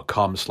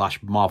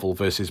patreon.com/Marvel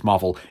vs.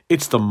 Marvel.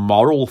 It's the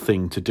moral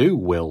thing to do,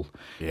 Will.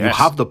 Yes. You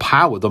have the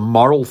power. The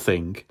moral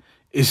thing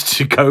is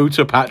to go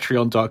to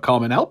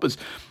patreon.com and help us.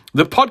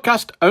 The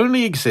podcast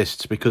only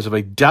exists because of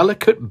a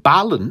delicate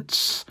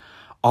balance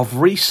of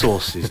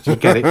resources. Do you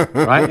get it?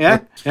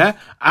 Right? Yeah?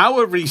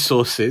 Our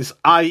resources,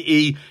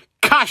 i.e.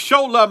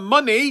 cashola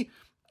money,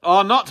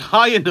 are not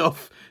high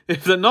enough.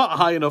 If they're not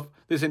high enough,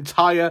 this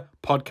entire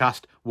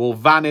podcast will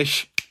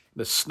vanish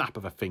the snap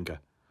of a finger.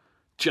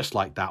 Just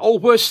like that. Or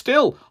worse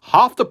still,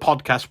 half the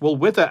podcast will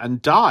wither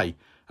and die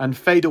and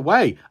fade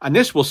away. And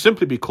this will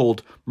simply be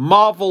called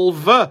Marvel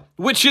The,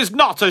 which is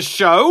not a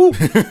show.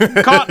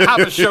 Can't have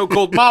a show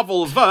called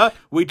Marvel The.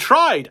 We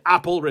tried.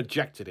 Apple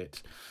rejected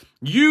it.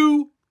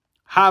 You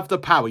have the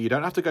power. You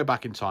don't have to go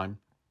back in time.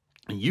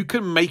 You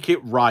can make it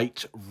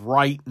right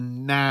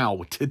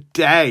now,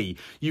 today.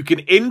 You can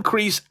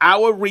increase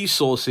our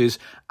resources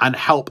and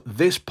help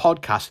this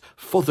podcast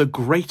for the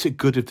greater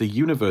good of the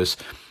universe.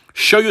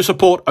 Show your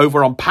support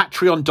over on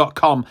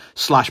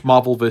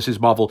patreon.com/Marvel vs.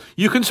 Marvel.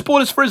 You can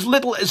support us for as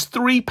little as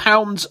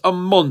 £3 a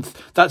month.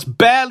 That's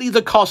barely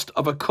the cost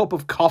of a cup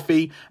of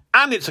coffee,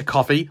 and it's a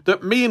coffee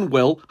that me and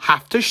Will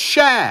have to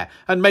share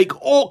and make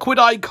awkward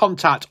eye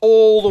contact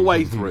all the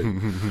way through.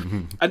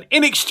 And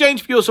in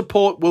exchange for your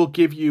support, we'll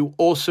give you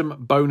awesome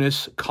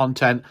bonus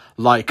content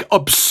like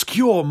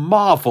Obscure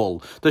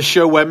Marvel, the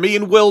show where me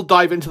and Will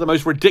dive into the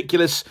most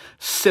ridiculous,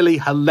 silly,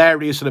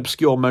 hilarious, and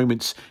obscure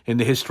moments in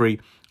the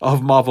history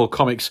of Marvel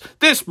Comics.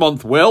 This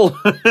month, Will,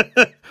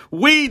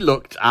 we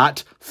looked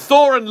at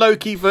Thor and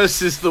Loki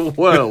versus the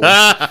world.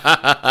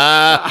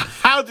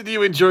 How did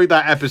you enjoy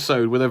that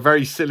episode with a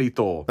very silly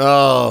Thor?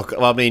 Oh,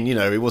 well, I mean,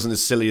 it wasn't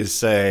as silly as,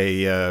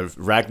 say,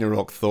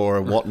 Ragnarok Thor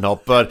and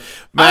whatnot, but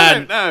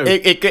man,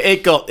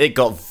 it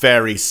got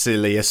very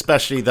silly,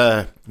 especially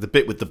the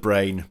bit with the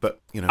brain. But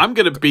I'm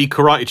going to be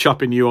karate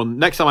chopping you on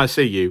next time I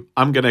see you.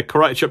 I'm going to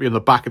karate chop you on the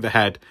back of the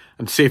head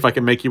and see if I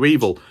can make you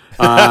evil,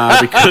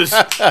 because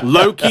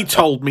Loki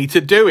told me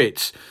to do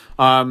it.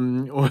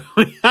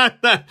 I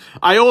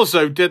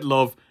also did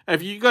love,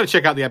 if you got to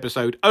check out the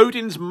episode,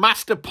 Odin's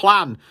master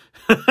plan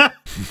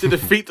to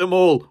defeat them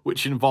all,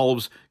 which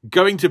involves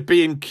going to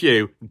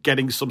B&Q,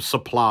 getting some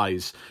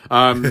supplies.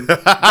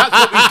 That's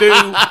what we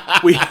do.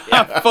 We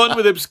have fun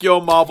with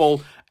Obscure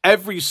Marvel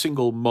every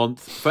single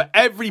month for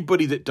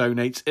everybody that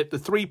donates. At the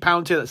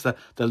 £3 tier, that's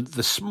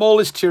the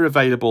smallest tier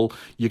available,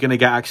 you're going to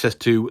get access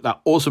to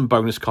that awesome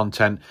bonus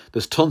content.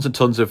 There's tons and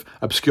tons of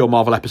obscure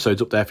Marvel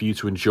episodes up there for you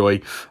to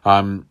enjoy.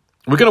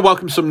 We're going to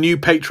welcome some new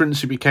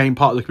patrons who became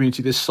part of the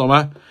community this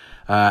summer.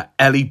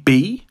 Ellie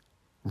B,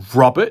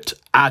 Robert,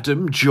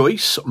 Adam,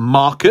 Joyce,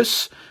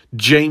 Marcus,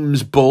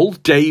 James Bull,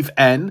 Dave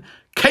N,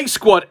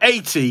 K-Squad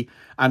 80,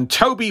 and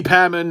Toby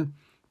Pearman.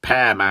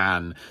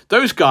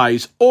 Those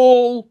guys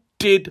all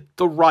did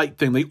the right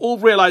thing. They all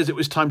realised it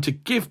was time to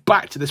give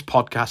back to this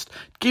podcast,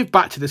 give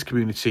back to this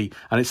community,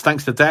 and it's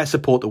thanks to their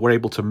support that we're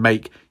able to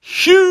make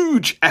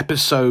huge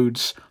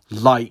episodes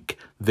like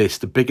this,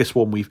 the biggest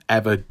one we've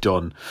ever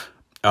done.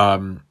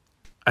 And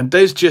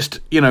there's just,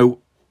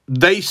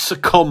 they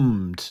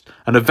succumbed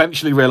and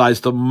eventually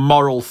realised the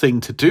moral thing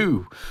to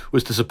do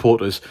was to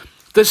support us.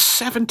 There's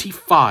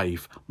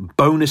 75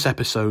 bonus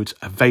episodes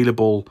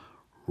available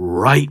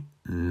right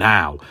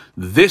now.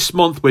 This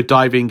month we're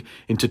diving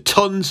into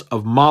tons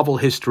of Marvel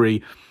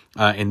history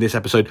in this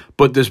episode,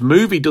 but this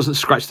movie doesn't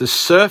scratch the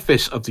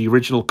surface of the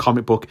original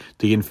comic book,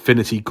 The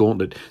Infinity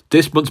Gauntlet.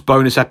 This month's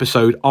bonus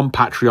episode on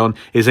Patreon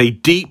is a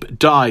deep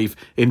dive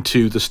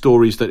into the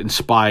stories that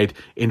inspired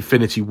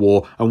Infinity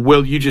War. And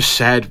Will, you just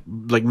said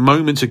like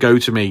moments ago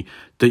to me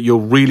that you're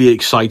really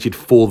excited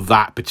for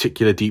that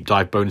particular deep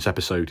dive bonus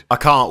episode. I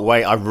can't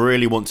wait. I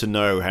really want to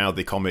know how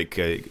the comic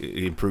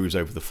improves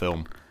over the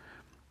film.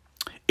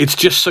 It's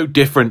just so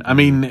different. I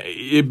mean,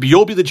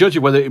 you'll be the judge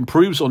of whether it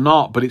improves or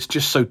not, but it's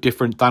just so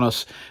different.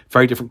 Thanos,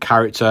 very different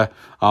character,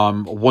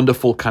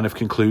 wonderful kind of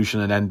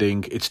conclusion and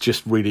ending. It's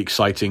just really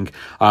exciting.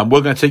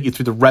 We're going to take you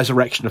through the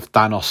resurrection of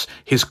Thanos,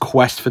 his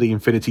quest for the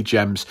Infinity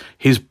Gems,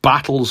 his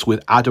battles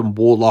with Adam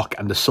Warlock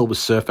and the Silver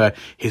Surfer,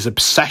 his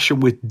obsession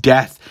with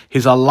death,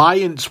 his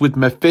alliance with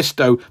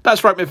Mephisto.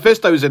 That's right,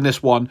 Mephisto's in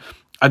this one.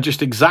 And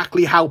just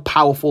exactly how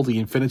powerful the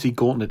Infinity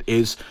Gauntlet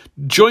is.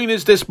 Join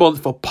us this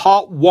month for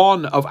part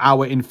 1 of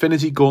our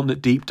Infinity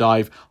Gauntlet deep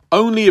dive,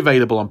 only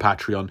available on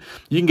Patreon.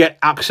 You can get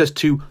access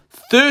to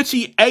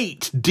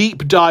 38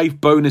 deep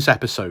dive bonus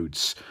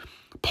episodes,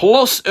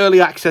 plus early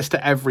access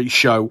to every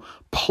show,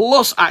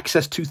 plus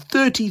access to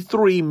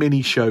 33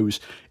 mini shows.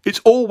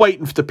 It's all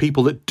waiting for the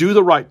people that do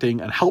the right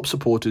thing and help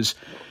support us.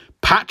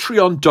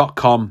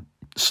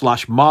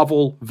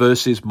 Patreon.com/Marvel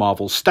versus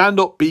Marvel. Stand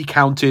up, be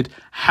counted,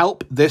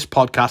 help this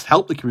podcast,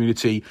 help the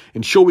community,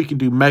 ensure we can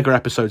do mega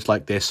episodes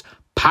like this.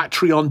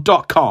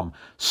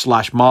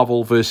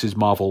 Patreon.com/Marvel versus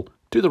Marvel.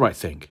 Do the right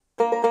thing.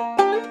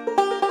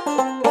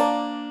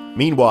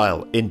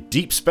 Meanwhile, in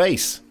deep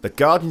space, the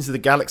Guardians of the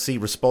Galaxy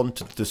respond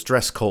to the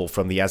distress call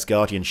from the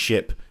Asgardian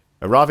ship.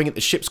 Arriving at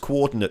the ship's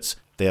coordinates,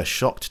 they are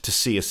shocked to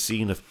see a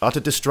scene of utter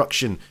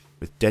destruction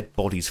with dead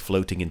bodies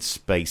floating in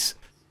space.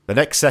 The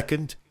next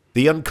second,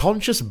 the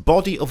unconscious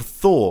body of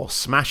Thor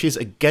smashes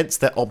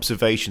against their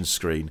observation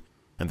screen,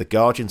 and the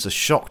Guardians are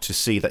shocked to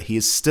see that he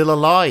is still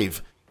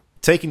alive.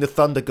 Taking the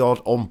Thunder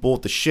God on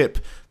board the ship,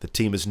 the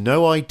team has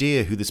no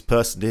idea who this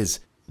person is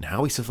and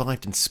how he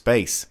survived in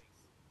space.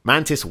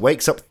 Mantis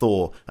wakes up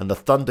Thor, and the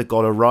Thunder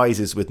God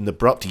arises with an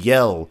abrupt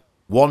yell,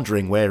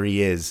 wondering where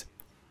he is.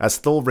 As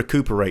Thor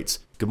recuperates,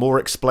 Gamora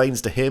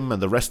explains to him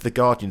and the rest of the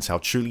Guardians how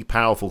truly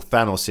powerful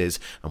Thanos is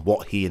and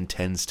what he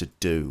intends to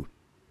do.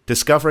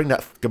 Discovering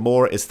that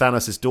Gamora is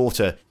Thanos'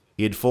 daughter,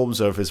 he informs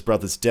her of his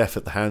brother's death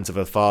at the hands of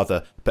her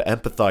father, but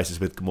empathizes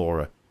with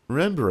Gamora,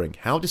 remembering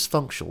how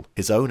dysfunctional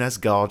his own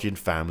Asgardian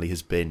family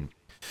has been.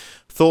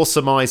 Thor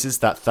surmises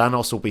that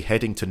Thanos will be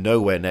heading to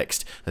nowhere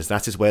next, as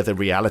that is where the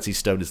Reality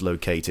Stone is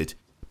located.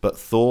 But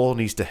Thor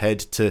needs to head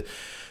to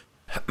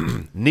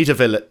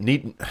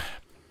Nidavellir.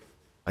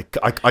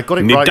 I got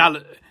it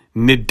right.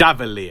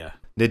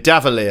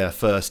 Nidavellir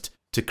first,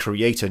 to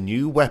create a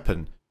new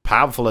weapon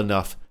powerful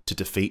enough to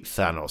defeat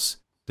Thanos.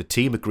 The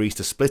team agrees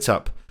to split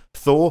up.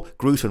 Thor,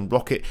 Groot and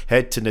Rocket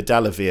head to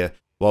Nidavellir,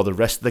 while the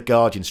rest of the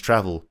Guardians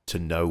travel to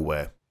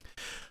nowhere.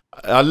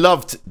 I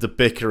loved the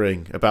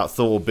bickering about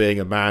Thor being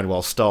a man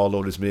while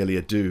Star-Lord is merely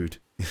a dude.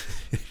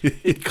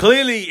 It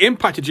clearly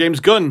impacted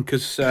James Gunn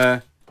because...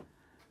 that's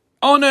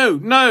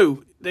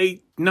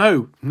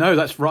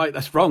right,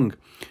 that's wrong.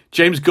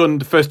 James Gunn,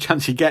 the first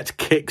chance he gets,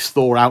 kicks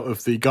Thor out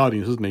of the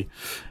Guardians, doesn't he?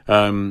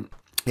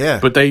 Yeah.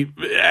 But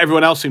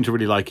everyone else seemed to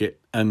really like it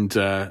and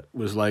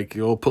was like,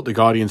 "You'll put the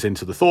Guardians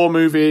into the Thor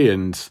movie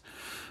and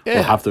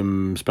we'll have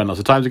them spend lots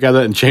of time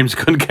together." And James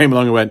Gunn came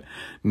along and went,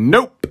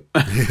 "Nope,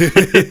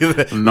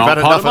 not part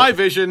of my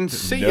vision.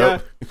 See ya."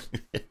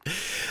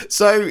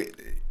 So,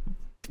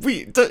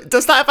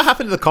 does that ever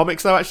happen in the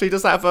comics? Though, actually,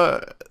 does that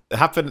ever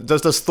happen?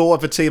 Does Thor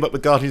ever team up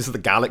with Guardians of the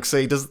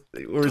Galaxy? Does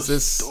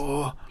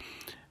Thor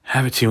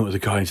have a team up with the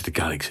Guardians of the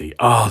Galaxy?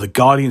 Oh, the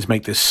Guardians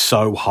make this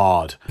so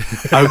hard.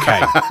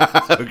 Okay.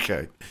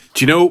 Okay.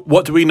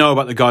 What do we know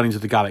about the Guardians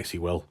of the Galaxy,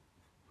 Will?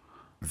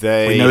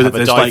 They have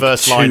a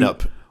diverse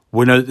lineup.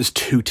 We know that there's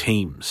 2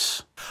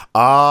 teams.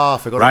 I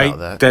forgot about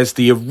that. There's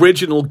the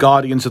original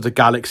Guardians of the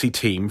Galaxy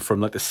team from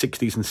like the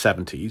 60s and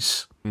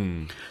 70s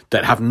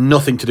that have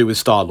nothing to do with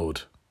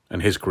Star-Lord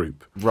and his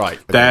group. Right.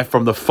 Okay. They're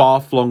from the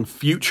far-flung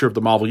future of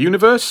the Marvel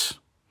Universe.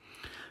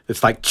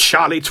 It's like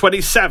Charlie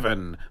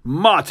 27,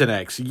 Martin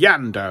X,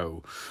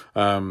 Yando.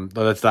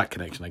 That's that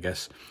connection, I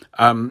guess.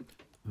 The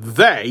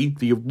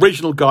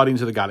original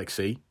Guardians of the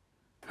Galaxy,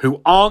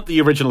 who aren't the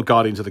original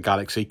Guardians of the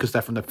Galaxy because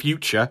they're from the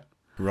future.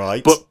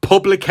 Right. But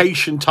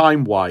publication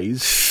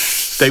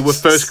time-wise, they were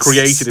first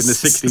created in the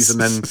 60s and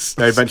then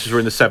their adventures were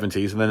in the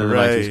 70s and then in the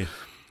 90s.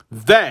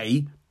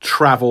 They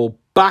travel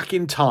back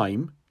in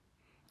time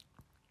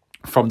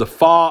from the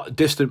far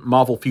distant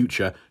Marvel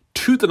future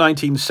to the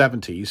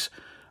 1970s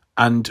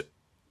and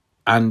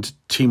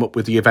team up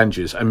with the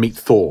Avengers and meet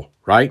Thor,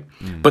 right?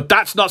 But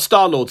that's not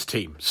Star-Lord's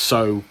team,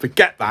 so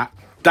forget that.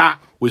 That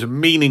was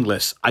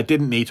meaningless. I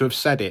didn't need to have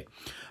said it.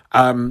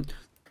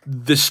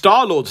 The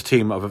Star-Lord's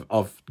team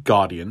of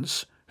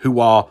Guardians, who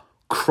are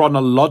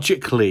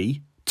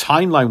chronologically,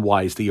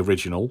 timeline-wise, the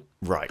original,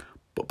 right,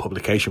 but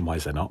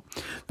publication-wise they're not,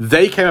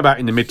 they came about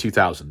in the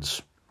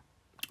mid-2000s.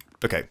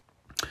 Okay.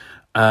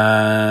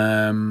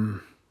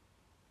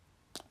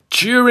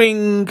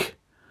 During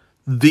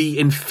the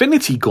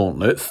Infinity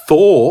Gauntlet,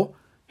 Thor,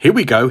 here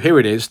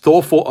it is,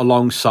 Thor fought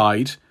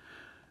alongside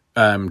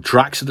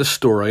Drax the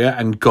Destroyer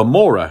and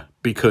Gamora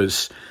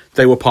because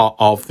they were part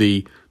of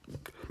they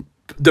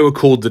were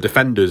called the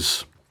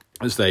Defenders,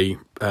 as they,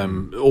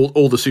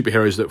 all the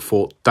superheroes that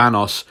fought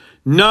Thanos.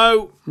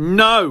 No.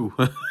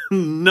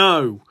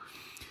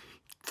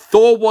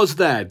 Thor was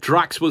there,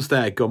 Drax was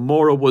there,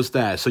 Gamora was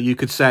there. So you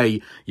could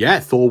say, yeah,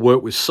 Thor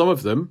worked with some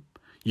of them.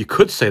 You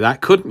could say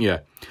that, couldn't you?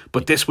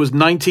 But this was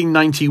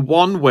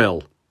 1991,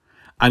 Will.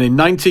 And in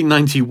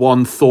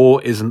 1991,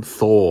 Thor isn't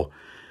Thor.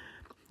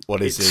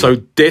 What is it?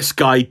 So this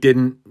guy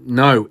didn't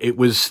know. It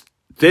was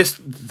this.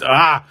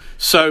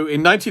 So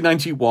in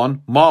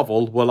 1991,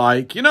 Marvel were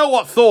like, you know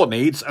what Thor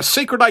needs? A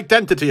secret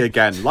identity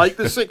again, like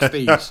the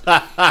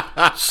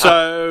 60s.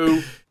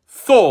 So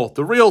Thor,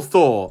 the real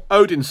Thor,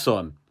 Odin's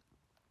son,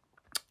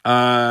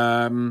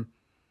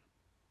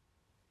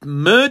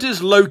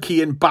 murders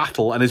Loki in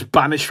battle and is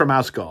banished from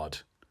Asgard.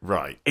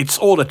 Right. It's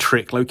all a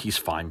trick. Loki's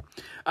fine.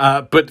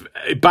 But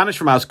banished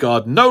from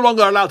Asgard, no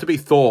longer allowed to be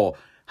Thor.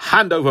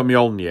 Hand over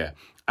Mjolnir.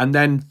 And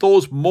then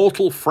Thor's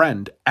mortal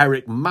friend,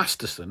 Eric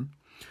Masterson,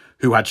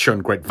 who had shown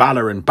great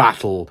valor in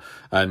battle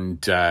and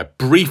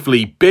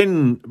briefly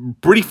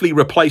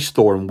replaced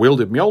Thor and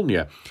wielded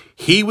Mjolnir,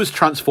 he was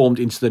transformed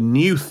into the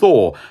new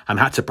Thor and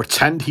had to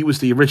pretend he was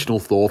the original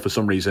Thor for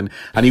some reason.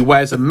 And he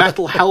wears a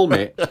metal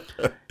helmet.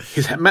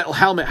 His metal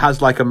helmet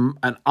has like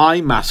an eye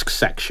mask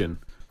section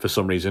for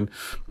some reason,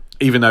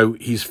 even though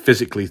he's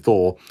physically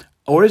Thor.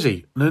 Or is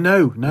he?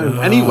 No.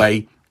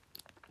 Anyway,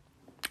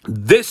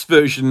 this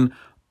version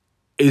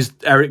is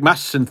Eric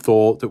Masterson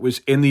Thor that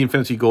was in the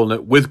Infinity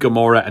Gauntlet with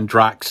Gamora and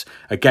Drax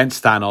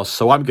against Thanos.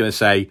 So I'm going to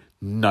say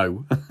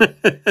no.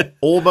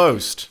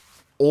 Almost.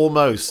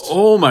 Twice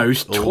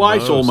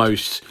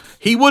almost.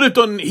 He would have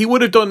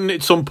done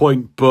at some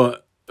point,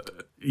 but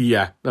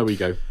yeah, there we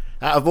go.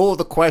 Out of all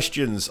the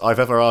questions I've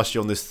ever asked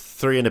you on this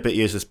 3 and a bit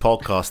years of this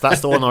podcast,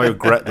 that's the one I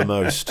regret the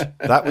most.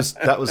 That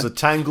was a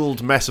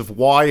tangled mess of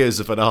wires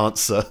of an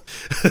answer.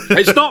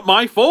 It's not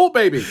my fault,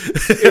 baby.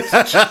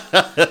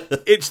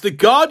 It's the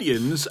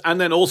Guardians,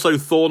 and then also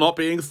Thor not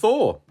being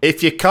Thor.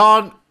 If you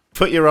can't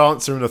put your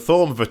answer in the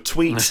form of a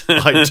tweet,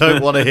 I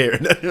don't want to hear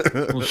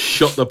it. We'll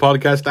shut the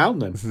podcast down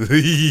then.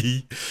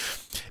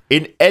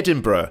 In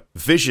Edinburgh,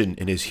 Vision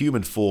in his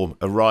human form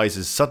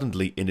arises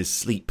suddenly in his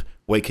sleep,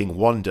 waking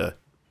Wanda.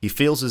 He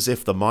feels as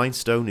if the Mind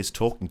Stone is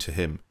talking to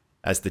him,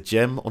 as the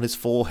gem on his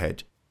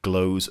forehead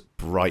glows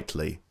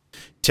brightly.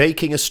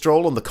 Taking a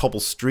stroll on the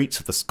cobbled streets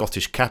of the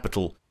Scottish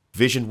capital,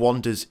 Vision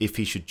wonders if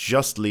he should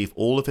just leave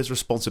all of his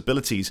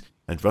responsibilities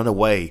and run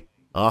away,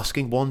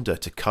 asking Wanda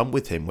to come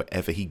with him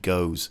wherever he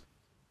goes.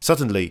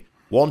 Suddenly,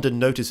 Wanda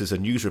notices a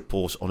news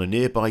report on a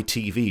nearby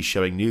TV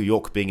showing New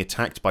York being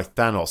attacked by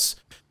Thanos.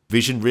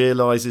 Vision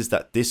realizes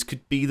that this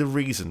could be the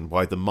reason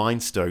why the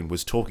Mind Stone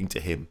was talking to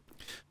him.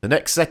 The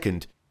next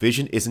second,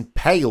 Vision is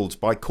impaled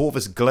by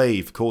Corvus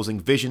Glaive,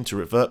 causing Vision to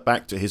revert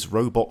back to his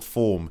robot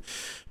form.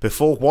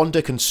 Before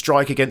Wanda can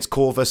strike against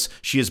Corvus,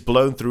 she is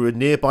blown through a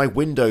nearby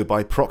window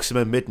by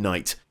Proxima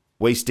Midnight.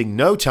 Wasting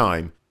no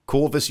time,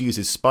 Corvus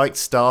uses Spike's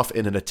staff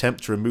in an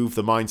attempt to remove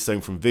the Mind Stone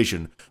from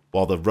Vision,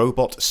 while the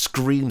robot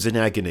screams in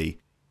agony.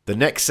 The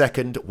next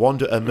second,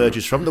 Wanda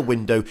emerges from the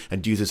window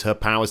and uses her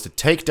powers to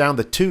take down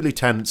the 2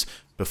 lieutenants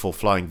before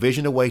flying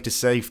Vision away to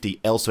safety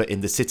elsewhere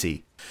in the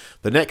city.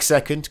 The next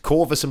second,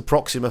 Corvus and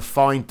Proxima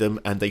find them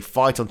and they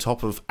fight on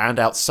top of and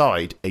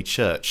outside a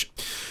church.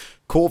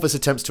 Corvus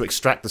attempts to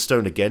extract the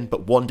stone again,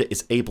 but Wanda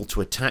is able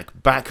to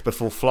attack back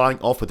before flying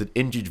off with an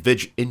injured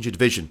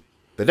Vision.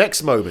 The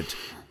next moment,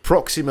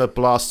 Proxima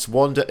blasts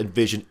Wanda and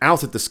Vision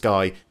out of the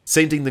sky,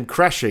 sending them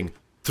crashing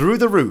through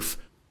the roof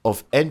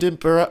of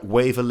Edinburgh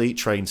Waverley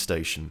train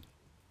station.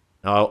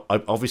 Now, I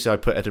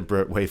put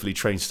Edinburgh Waverley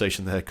train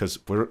station there because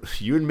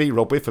you and me,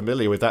 Rob, we're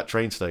familiar with that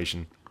train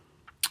station.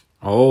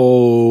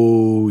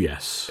 Oh,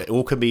 yes.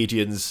 All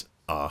comedians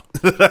are.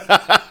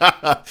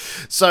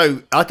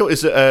 So I thought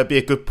this would be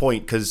a good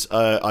point because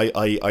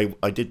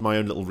I did my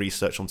own little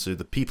research onto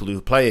the people who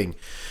are playing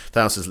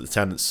Thanos'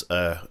 lieutenants,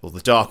 or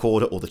the Dark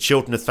Order, or the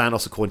Children of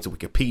Thanos, according to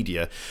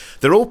Wikipedia.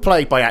 They're all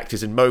played by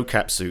actors in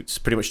mocap suits,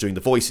 pretty much doing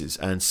the voices,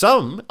 and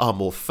some are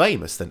more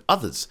famous than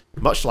others.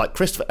 Much like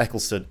Christopher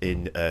Eccleston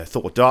in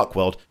Thor: Dark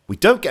World, we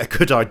don't get a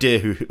good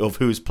idea of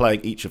who's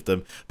playing each of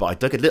them, but I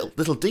dug a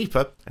little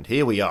deeper, and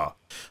here we are.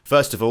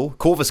 First of all,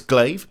 Corvus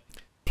Glaive,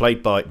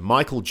 played by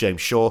Michael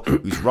James Shaw,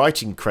 whose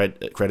writing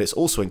credits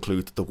also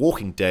include The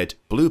Walking Dead,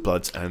 Blue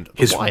Bloods, and The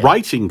His Wire.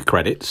 writing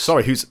credits?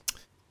 Sorry, whose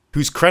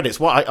credits?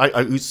 What?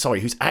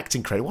 Whose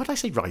acting credit? Why did I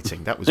say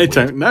writing? That was I weird.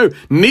 don't know.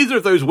 Neither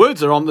of those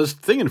words are on this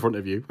thing in front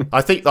of you.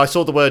 I think I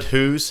saw the word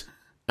whose,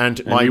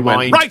 and my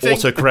mind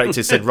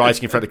auto-corrected, said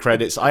writing in front of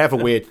credits. I have a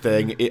weird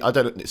thing.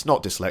 It's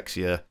not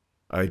dyslexia.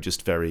 I'm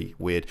just very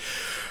weird.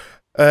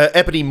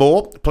 Ebony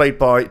Moore, played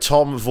by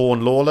Tom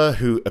Vaughan Lawler,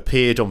 who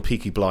appeared on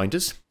Peaky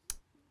Blinders.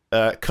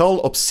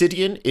 Cole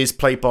Obsidian is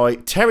played by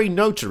Terry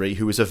Notary,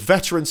 who is a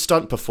veteran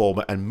stunt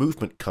performer and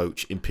movement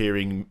coach,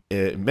 appearing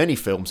in many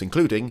films,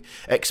 including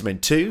X-Men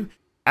 2,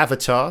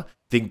 Avatar,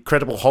 The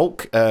Incredible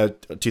Hulk,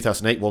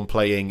 2008 one,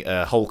 playing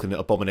Hulk and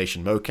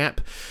Abomination mocap,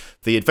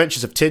 The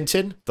Adventures of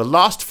Tintin, the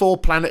last 4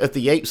 Planet of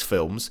the Apes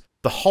films,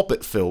 the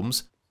Hobbit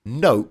films,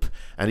 Nope,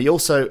 and he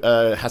also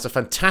has a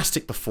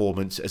fantastic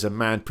performance as a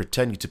man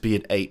pretending to be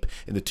an ape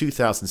in the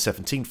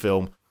 2017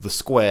 film The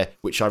Square,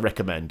 which I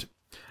recommend.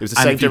 It was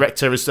the same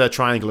director as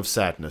Triangle of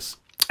Sadness.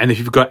 And if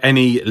you've got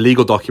any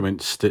legal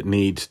documents that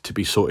need to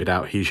be sorted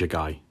out, he's your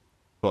guy.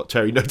 What,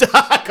 Terry? No,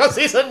 because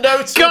he's a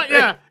notary. Got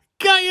ya!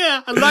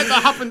 And like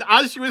that happened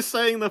as you were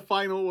saying the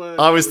final word.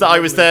 I was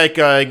there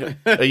going,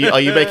 are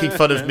you making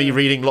fun of me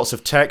reading lots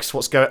of text?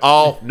 What's going?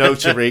 Oh,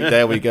 notary.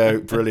 There we go.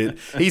 Brilliant.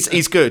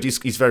 He's good.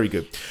 He's very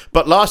good.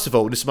 But last of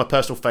all, this is my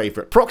personal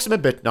favourite. Proxima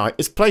Midnight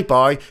is played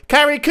by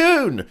Carrie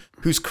Coon,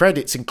 whose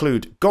credits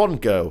include Gone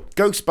Girl,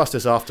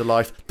 Ghostbusters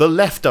Afterlife, The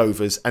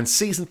Leftovers, and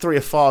season 3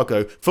 of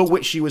Fargo, for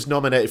which she was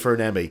nominated for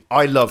an Emmy.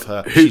 I love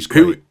her. She's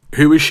great.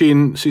 Who is she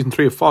in season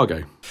 3 of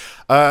Fargo?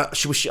 I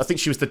think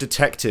she was the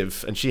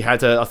detective, and she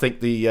had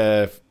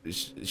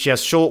she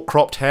has short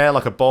cropped hair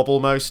like a bob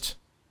almost.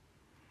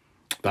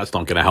 That's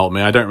not going to help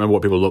me. I don't remember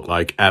what people look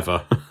like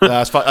ever.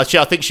 That's fine. I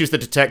think she was the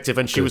detective,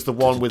 and she was the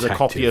one with a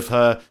copy of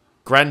her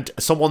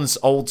someone's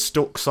old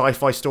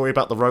sci-fi story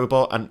about the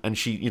robot, and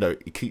she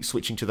keeps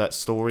switching to that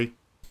story.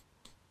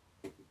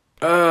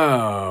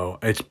 Oh,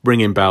 it's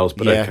ringing bells,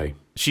 but yeah, okay.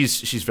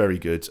 She's very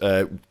good.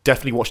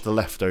 Definitely watch The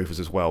Leftovers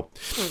as well.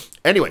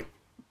 Anyway.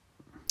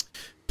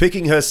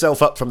 Picking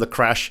herself up from the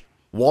crash,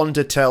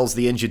 Wanda tells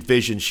the injured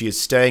Vision she is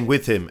staying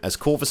with him as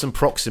Corvus and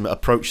Proxima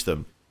approach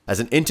them.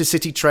 As an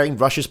intercity train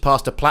rushes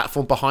past a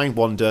platform behind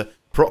Wanda,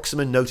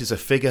 Proxima notices a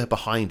figure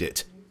behind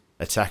it.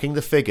 Attacking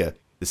the figure,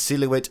 the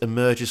silhouette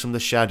emerges from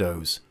the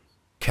shadows.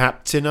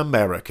 Captain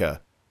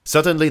America.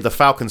 Suddenly, the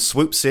Falcon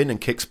swoops in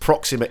and kicks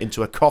Proxima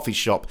into a coffee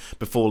shop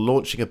before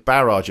launching a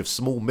barrage of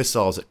small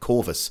missiles at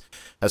Corvus.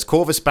 As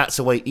Corvus bats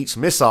away each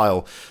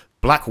missile,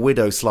 Black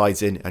Widow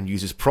slides in and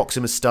uses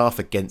Proxima's staff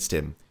against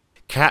him.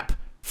 Cap,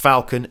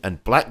 Falcon,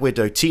 and Black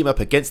Widow team up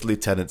against the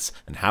lieutenants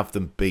and have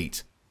them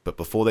beat. But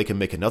before they can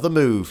make another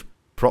move,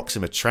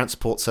 Proxima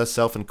transports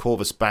herself and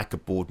Corvus back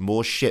aboard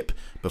Moore's ship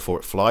before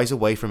it flies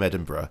away from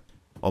Edinburgh.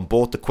 On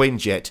board the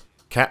Quinjet,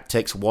 Cap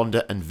takes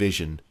Wanda and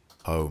Vision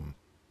home.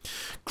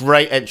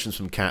 Great entrance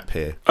from Cap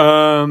here.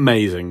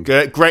 Amazing.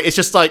 Great.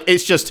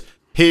 It's just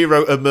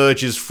hero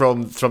emerges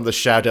from the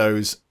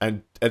shadows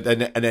and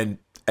then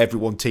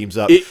everyone teams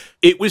up.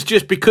 It was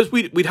just because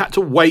we'd had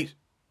to wait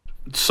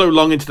so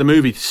long into the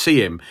movie to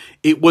see him.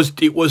 It was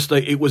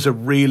a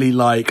really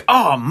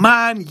oh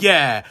man,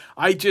 yeah.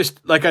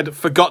 I'd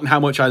forgotten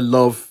how much I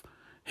love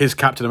his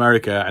Captain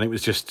America, and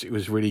it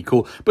was really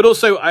cool. But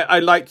also I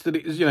liked that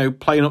it was,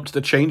 playing up to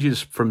the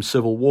changes from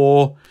Civil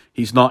War.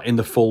 He's not in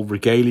the full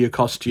regalia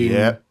costume.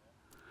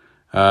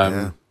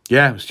 Yeah.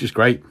 It was just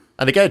great.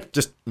 And again,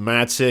 just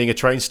mad seeing a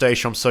train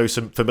station I'm so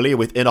familiar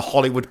with in a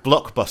Hollywood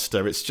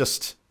blockbuster. It's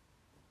just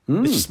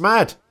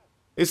mad.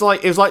 It was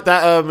like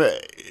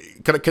that.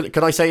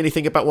 Can I say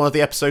anything about one of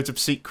the episodes of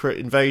Secret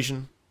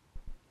Invasion?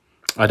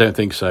 I don't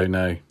think so.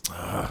 No.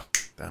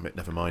 Damn it.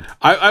 Never mind.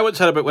 I once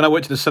had a bit when I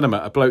went to the cinema.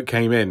 A bloke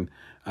came in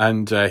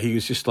and he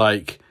was just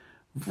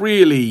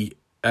really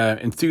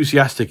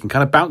enthusiastic and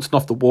kind of bouncing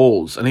off the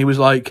walls. And he was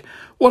like,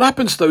 "What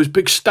happens to those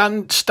big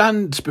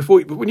stands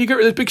when you get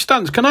rid of those big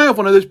stands? Can I have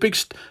one of those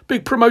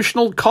big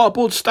promotional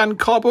cardboard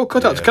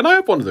cutouts? Yeah. Can I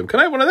have one of them? Can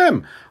I have one of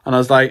them?" And I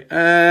was like,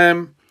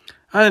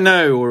 I don't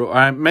know,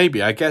 or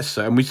maybe, I guess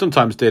so. And we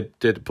sometimes did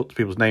put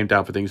people's name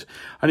down for things.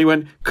 And he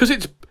went, "Because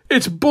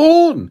it's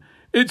Bourne.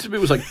 It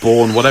was like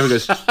Bourne, whatever." He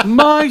goes,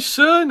 "My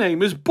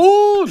surname is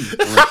Bourne."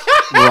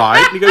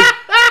 Right. And he goes,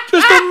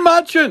 "Just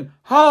imagine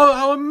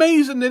how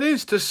amazing it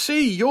is to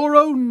see your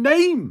own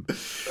name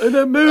in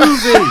a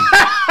movie."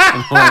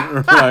 I'm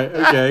like, right,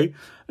 okay. And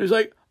he's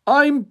like,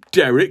 "I'm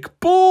Derek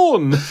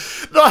Bourne."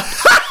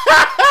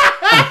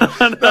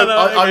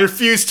 I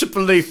refuse to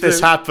believe this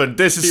happened.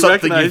 This is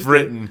something you've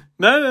written.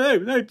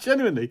 No,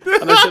 genuinely.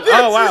 And I said,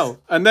 oh, wow.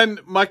 And then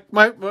my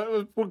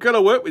girl I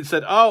work with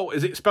said, oh,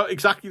 is it spelled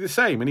exactly the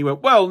same? And he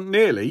went, well,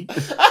 nearly.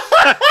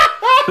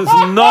 There's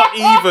not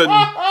even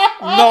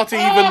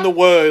the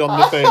word on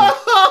the thing.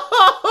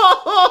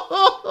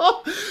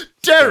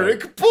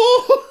 Derek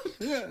Bourne.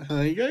 Yeah,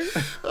 there you go.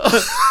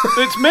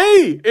 It's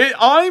me.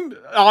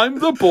 I'm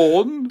the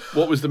Bourne.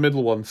 What was the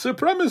middle one?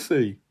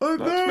 Supremacy. Oh,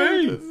 That's no,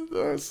 me.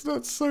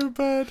 That's so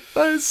bad.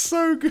 That is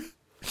so good.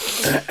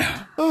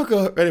 Oh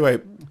god. Anyway.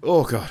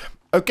 Oh god.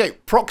 Okay.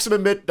 Proxima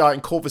Midnight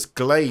and Corvus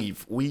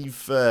Glaive.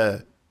 We've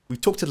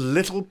talked a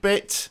little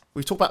bit.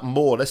 We've talked about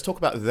more. Let's talk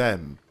about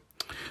them.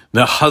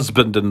 The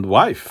husband and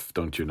wife,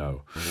 don't you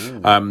know?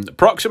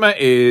 Proxima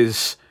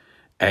is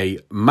a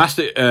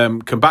master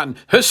combatant.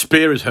 Her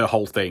spear is her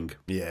whole thing.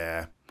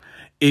 Yeah.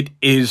 It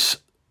is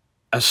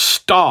a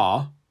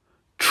star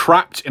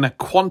trapped in a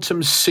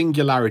quantum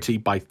singularity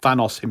by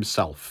Thanos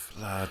himself.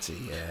 Bloody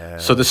yeah.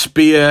 So the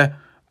spear,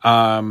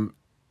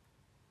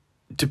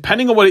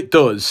 depending on what it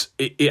does,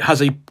 it has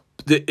an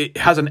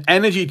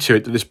energy to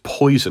it that is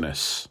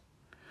poisonous,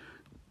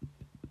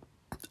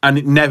 and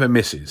it never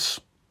misses.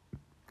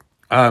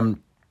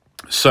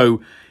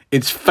 So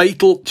it's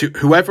fatal to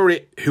whoever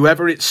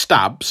it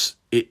stabs.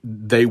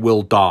 They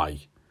will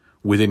die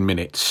within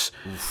minutes,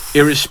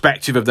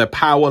 irrespective of their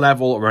power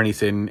level or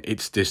anything.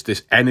 It's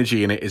this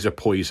energy in it is a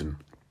poison.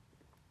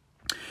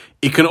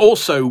 It can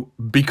also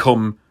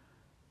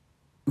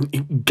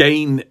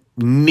gain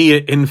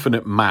near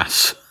infinite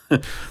mass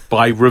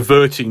by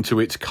reverting to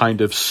its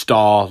kind of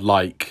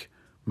star-like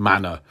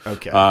manner.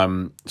 Okay.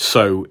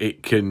 So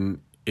it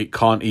can't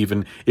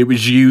even. It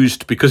was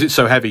used because it's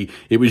so heavy.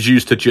 It was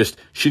used to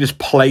she just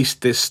placed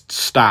this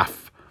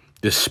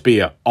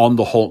spear on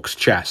the Hulk's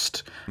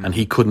chest, and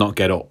he could not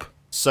get up.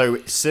 So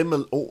it's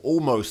similar,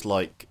 almost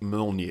like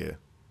Mjolnir,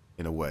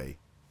 in a way.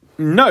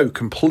 No,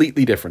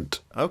 completely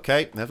different.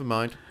 Okay, never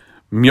mind.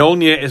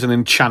 Mjolnir is an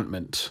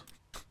enchantment.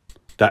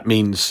 That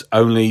means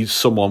only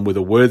someone with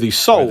a worthy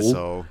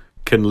soul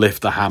can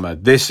lift the hammer.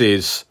 This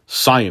is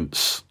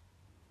science.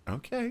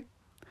 Okay.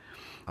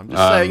 I'm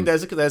just saying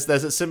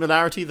there's a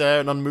similarity there,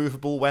 an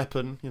unmovable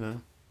weapon, you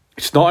know.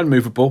 It's not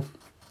unmovable.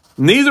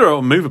 Neither are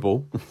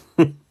unmovable.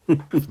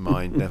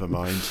 Never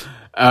mind.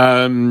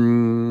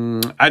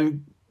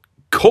 And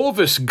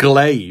Corvus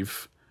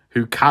Glaive,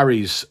 who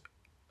carries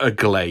a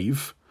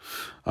glaive,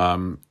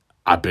 a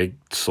big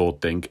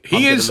sword thing.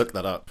 I'm going to look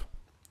that up.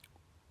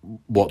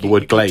 What, the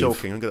word glaive?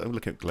 Talking. I'm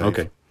looking at glaive.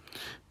 Okay.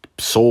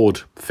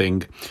 Sword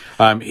thing.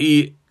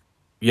 You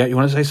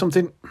want to say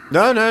something?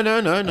 No.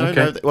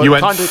 Okay. Well, you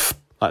went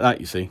like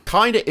that, you see.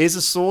 Kind of is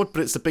a sword,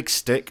 but it's a big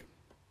stick.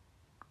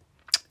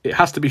 It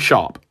has to be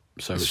sharp,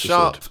 so it's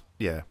sharp. A sword.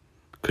 Yeah.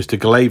 Because to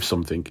glaive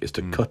something is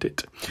to cut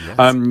it.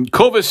 Yes.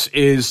 Corvus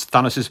is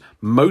Thanos'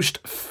 most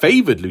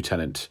favoured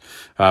lieutenant,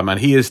 and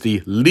he is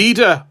the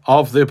leader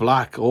of the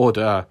Black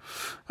Order.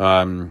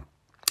 When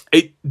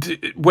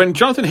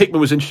Jonathan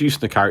Hickman was introducing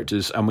the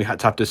characters, and we had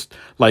to have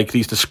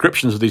these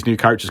descriptions of these new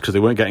characters because they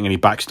weren't getting any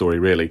backstory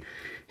really.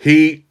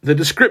 The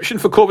description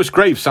for Corvus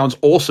Glaive sounds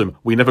awesome.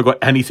 We never got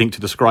anything to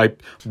describe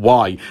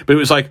why. But it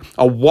was like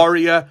a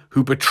warrior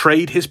who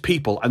betrayed his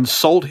people and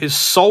sold his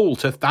soul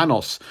to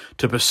Thanos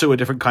to pursue a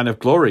different kind of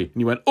glory. And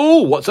you went,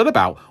 oh, what's that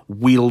about?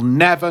 We'll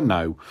never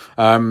know.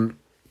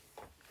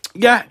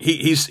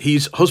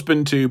 He's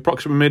husband to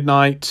Proxima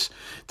Midnight.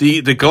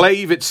 The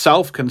glaive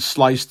itself can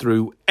slice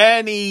through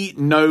any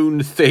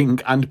known thing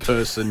and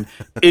person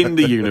in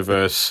the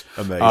universe.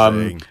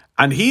 Amazing.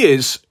 And he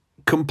is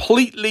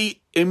completely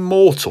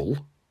immortal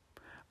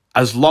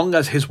as long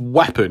as his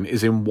weapon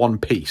is in one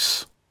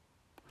piece.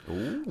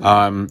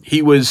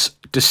 He was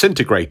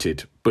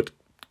disintegrated, but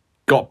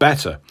got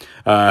better.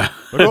 And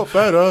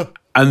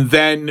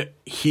then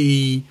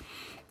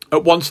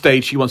at one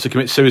stage, he wants to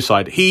commit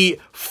suicide.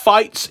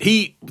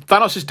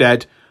 Thanos is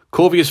dead.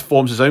 Corvus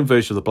forms his own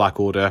version of the Black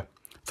Order.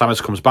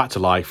 Thanos comes back to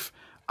life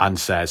and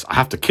says, I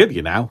have to kill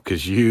you now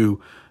because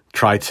you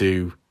tried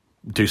to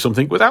do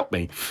something without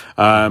me.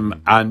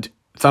 And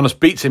Thanos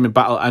beats him in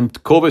battle,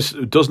 and Corvus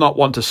does not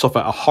want to suffer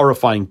a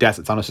horrifying death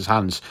at Thanos'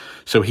 hands,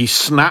 so he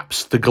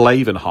snaps the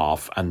glaive in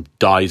half and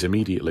dies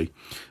immediately.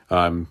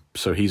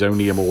 So he's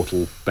only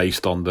immortal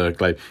based on the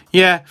glaive.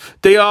 Yeah,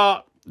 they've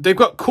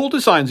got cool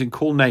designs and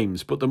cool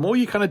names, but the more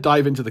you kind of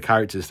dive into the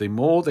characters, the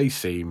more they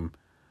seem,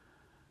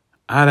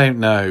 I don't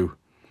know,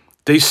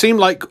 they seem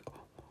like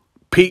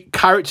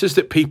characters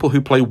that people who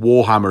play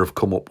Warhammer have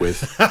come up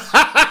with.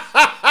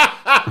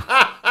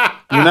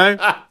 You know?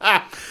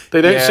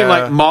 They don't seem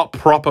like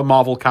proper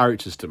Marvel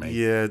characters to me.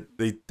 Yeah,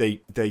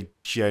 they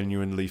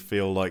genuinely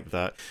feel like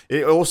that.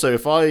 Also,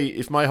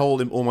 if my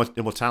whole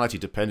immortality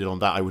depended on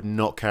that, I would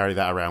not carry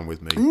that around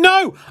with me.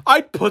 No,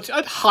 I'd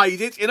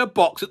hide it in a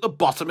box at the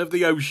bottom of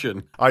the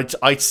ocean.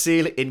 I'd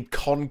seal it in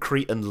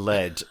concrete and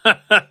lead.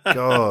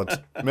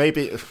 God,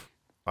 maybe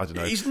I don't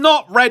know. He's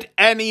not read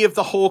any of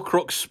the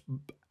Horcrux,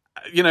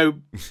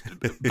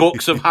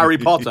 books of Harry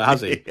Potter,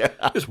 has he? Yeah.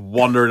 Just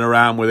wandering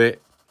around with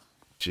it.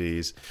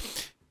 Jeez.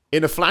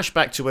 In a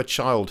flashback to her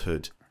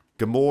childhood,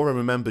 Gamora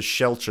remembers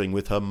sheltering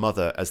with her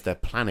mother as their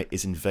planet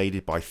is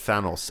invaded by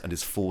Thanos and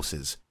his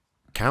forces.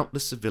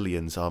 Countless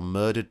civilians are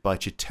murdered by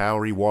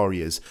Chitauri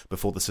warriors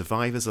before the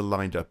survivors are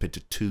lined up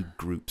into two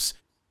groups.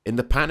 In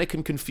the panic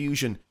and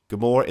confusion,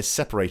 Gamora is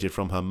separated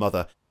from her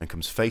mother and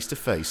comes face to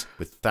face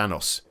with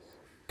Thanos.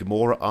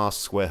 Gamora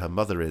asks where her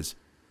mother is,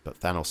 but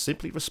Thanos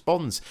simply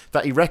responds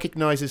that he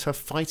recognizes her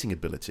fighting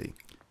ability.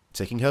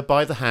 Taking her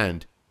by the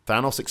hand,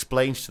 Thanos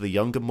explains to the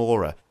young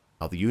Gamora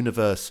how the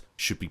universe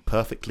should be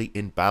perfectly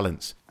in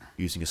balance,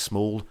 using a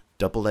small,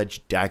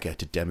 double-edged dagger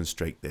to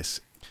demonstrate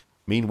this.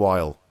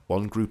 Meanwhile,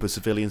 one group of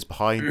civilians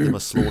behind them are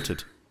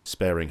slaughtered,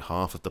 sparing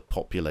half of the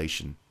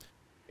population.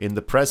 In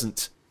the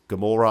present,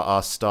 Gamora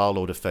asks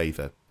Star-Lord a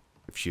favour.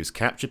 If she is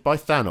captured by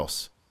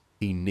Thanos,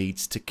 he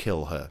needs to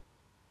kill her.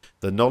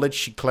 The knowledge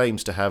she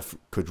claims to have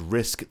could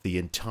risk the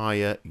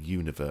entire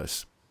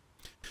universe.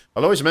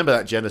 I'll always remember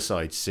that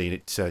genocide scene.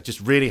 It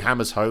just really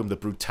hammers home the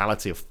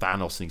brutality of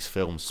Thanos in these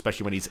films,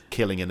 especially when he's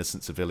killing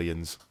innocent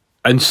civilians.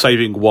 And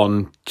saving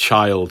one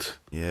child.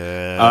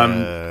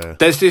 Yeah.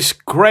 There's this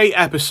great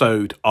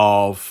episode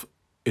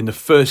in the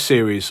first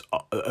series,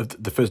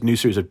 of the first new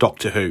series of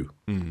Doctor Who,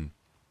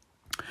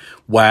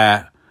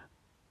 where...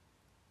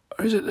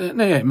 Or is it?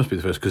 No, yeah, it must be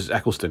the first because it's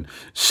Eccleston.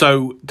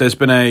 So there's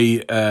been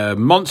a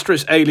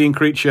monstrous alien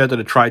creature that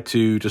had tried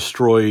to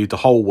destroy the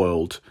whole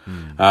world,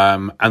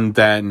 and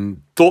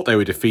then thought they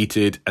were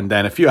defeated. And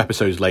then a few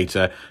episodes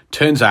later,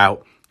 turns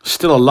out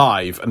still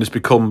alive and has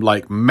become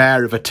like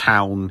mayor of a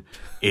town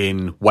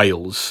in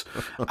Wales.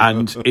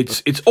 And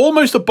it's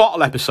almost a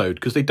bottle episode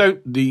because they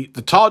don't. The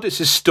TARDIS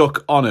is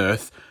stuck on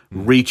Earth,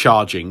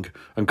 recharging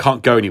and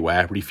can't go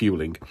anywhere,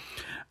 refueling.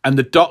 And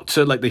the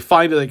Doctor, like, they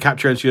find her, they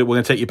capture her, and she's like, we're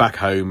going to take you back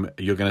home.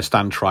 You're going to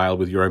stand trial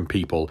with your own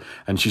people.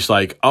 And she's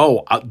like,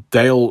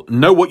 they'll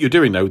know what you're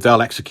doing, though.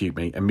 They'll execute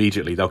me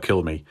immediately. They'll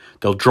kill me.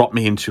 They'll drop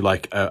me into,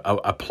 like,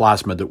 a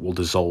plasma that will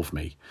dissolve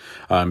me.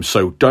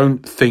 So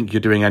don't think you're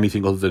doing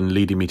anything other than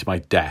leading me to my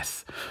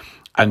death.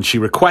 And she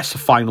requests a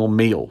final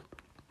meal.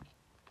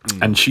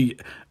 And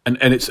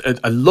it's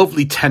a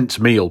lovely tense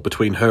meal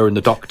between her and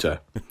the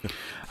Doctor.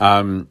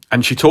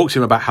 And she talks to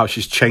him about how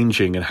she's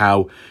changing and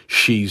how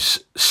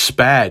she's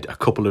spared a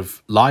couple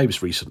of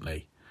lives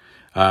recently.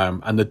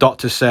 And the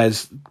Doctor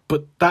says,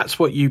 but that's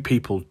what you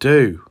people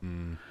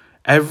do.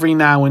 Every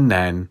now and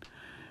then,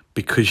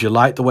 because you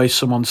like the way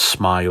someone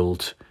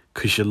smiled,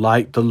 because you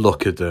like the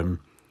look of them,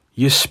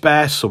 you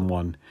spare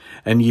someone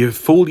and you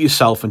fool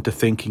yourself into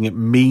thinking it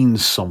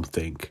means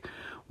something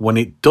when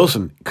it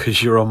doesn't,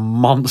 because you're a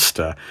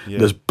monster. Yeah.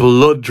 There's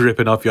blood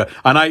dripping off you.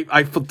 And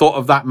I thought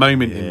of that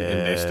moment in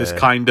this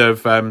kind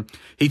of,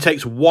 he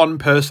takes one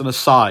person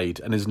aside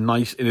and is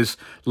nice and is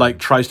like,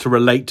 tries to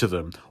relate to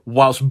them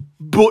whilst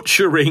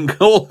butchering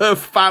all her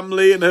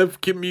family and her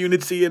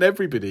community and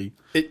everybody.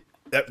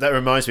 That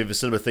reminds me of a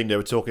similar thing they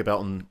were talking about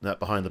on that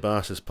Behind the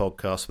Basters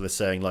podcast, where they're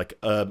saying like,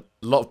 a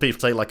lot of people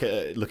say like,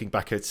 looking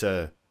back at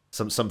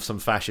some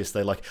fascists,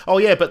 they're like, oh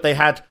yeah, but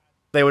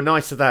they were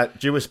nice to that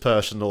Jewish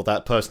person or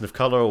that person of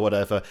colour or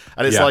whatever.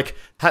 And it's like,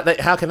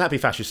 how can that be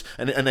fascist?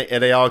 And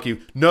they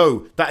argue,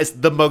 no, that is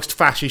the most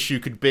fascist you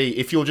could be.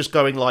 If you're just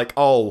going like,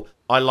 oh,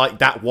 I like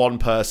that one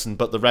person,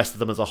 but the rest of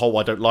them as a whole,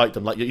 I don't like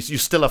them. Like, you're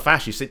still a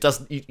fascist. It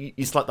doesn't.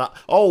 It's like that.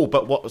 Oh,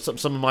 but what?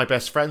 Some of my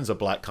best friends are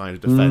black kind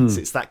of defence.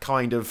 It's that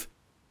kind of.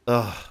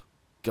 Oh,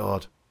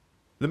 God.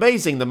 It's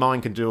amazing the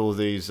mind can do all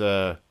these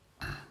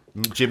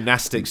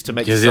gymnastics to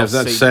make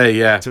itself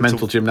seem...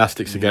 mental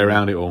gymnastics to get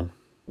around it all.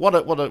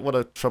 What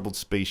a troubled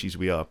species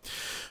we are.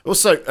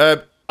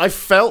 Also, I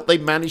felt they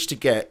managed to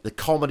get the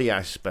comedy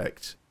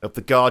aspect of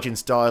the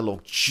Guardians'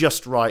 dialogue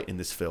just right in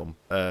this film.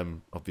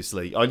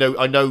 Obviously, I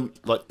know,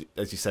 like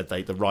as you said,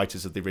 the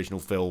writers of the original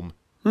film,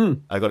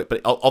 I got it,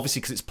 but obviously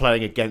because it's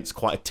playing against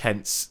quite a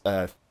tense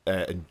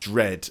and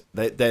dread.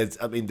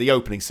 The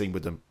opening scene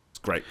with them.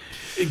 Great.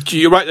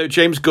 You're right, though.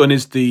 James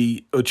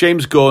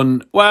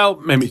Gunn. Well,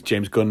 maybe it's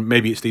James Gunn.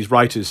 Maybe it's these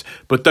writers.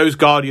 But those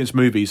Guardians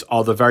movies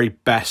are the very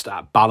best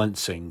at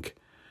balancing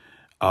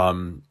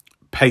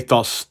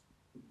pathos,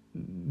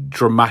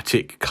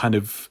 dramatic kind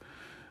of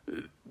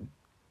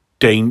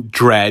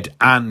dread,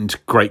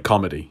 and great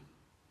comedy.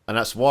 And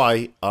that's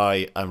why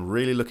I am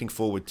really looking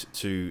forward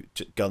to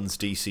Gunn's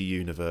DC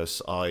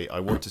universe. I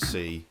want to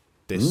see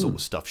this sort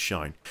of stuff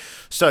shine.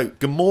 So,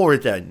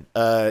 Gamora then.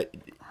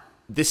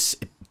 This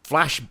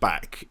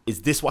flashback,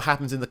 is this what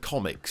happens in the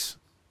comics?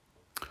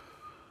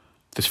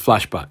 This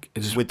flashback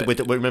is with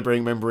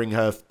remembering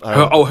her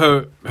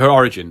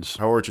origins,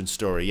 her origin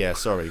story. Yeah,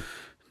 sorry.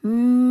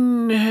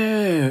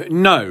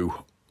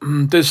 No,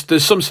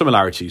 there's some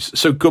similarities.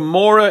 So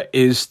Gamora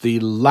is the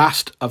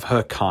last of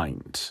her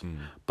kind,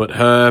 but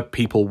her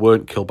people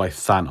weren't killed by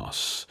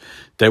Thanos.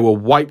 They were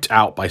wiped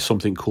out by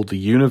something called the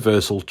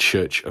Universal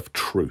Church of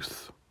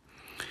Truth,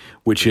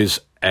 which is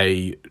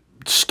a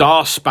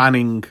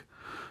star-spanning,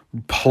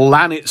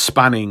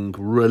 planet-spanning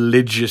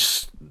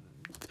religious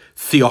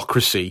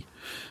theocracy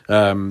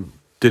that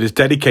is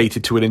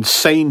dedicated to an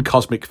insane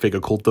cosmic figure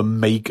called the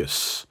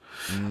Magus.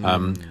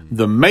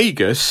 The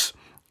Magus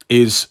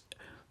is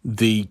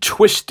the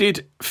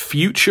twisted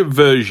future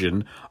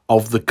version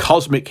of the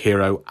cosmic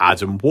hero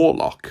Adam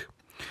Warlock.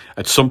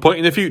 At some point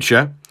in the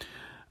future,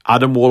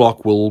 Adam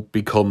Warlock will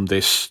become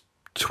this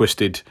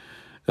twisted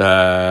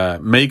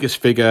Magus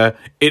figure.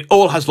 It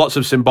all has lots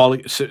of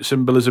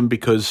symbolism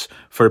because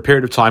for a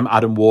period of time,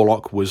 Adam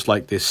Warlock was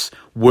like this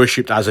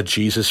worshipped as a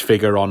Jesus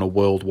figure on a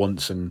world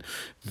once, and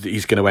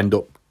he's going to end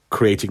up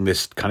creating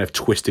this kind of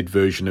twisted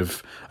version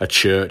of a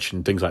church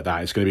and things like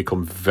that. It's going to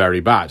become very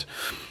bad.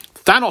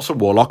 Thanos and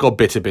Warlock are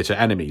bitter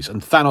enemies,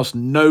 and Thanos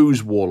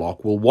knows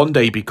Warlock will one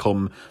day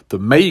become the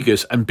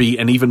Magus and be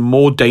an even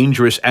more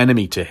dangerous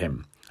enemy to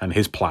him and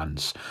his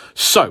plans.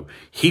 So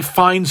he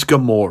finds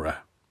Gamora,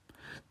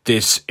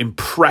 this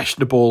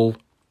impressionable,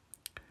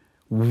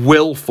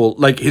 willful,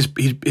 like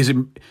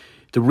the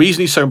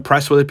reason he's so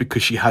impressed with it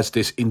because she has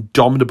this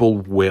indomitable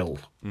will,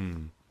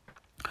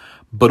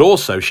 but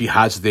also she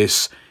has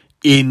this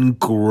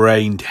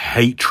ingrained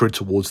hatred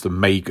towards the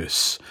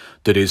Magus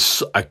that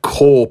is a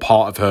core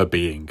part of her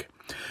being.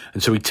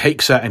 And so he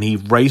takes her and he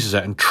raises her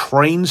and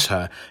trains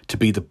her to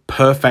be the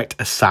perfect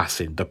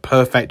assassin, the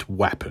perfect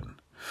weapon.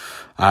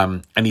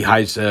 And he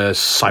has her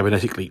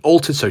cybernetically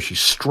altered, so she's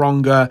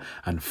stronger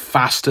and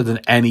faster than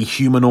any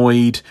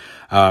humanoid.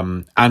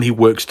 And he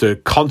works to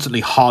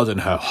constantly harden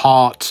her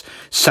heart,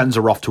 sends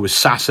her off to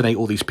assassinate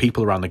all these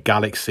people around the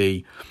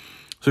galaxy.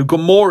 So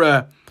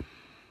Gamora,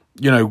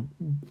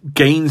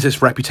 gains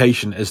this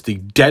reputation as the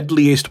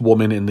deadliest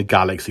woman in the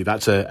galaxy.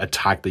 That's a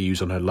tag they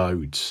use on her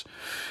loads.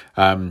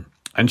 And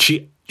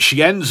she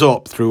ends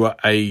up through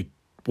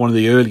one of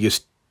the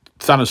earliest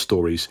Thanos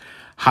stories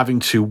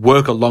having to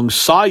work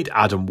alongside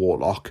Adam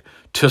Warlock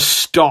to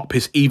stop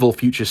his evil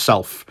future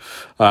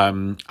self,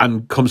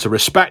 and comes to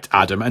respect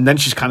Adam. And then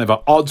she's kind of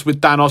at odds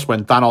with Thanos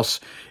when Thanos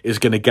is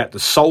going to get the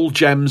soul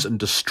gems and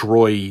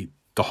destroy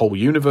the whole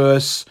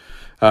universe.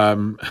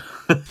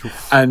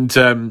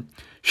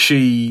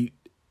 She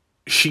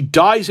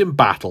dies in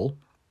battle,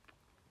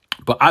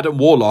 but Adam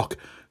Warlock,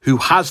 who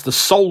has the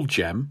soul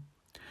gem,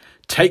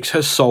 takes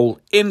her soul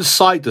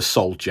inside the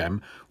soul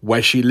gem,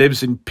 where she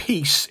lives in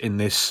peace in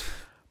this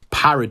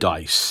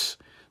paradise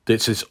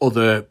that's this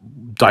other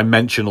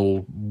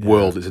dimensional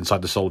world that's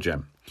inside the soul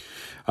gem.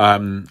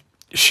 During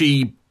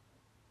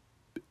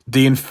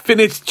the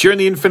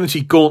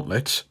Infinity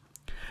Gauntlet,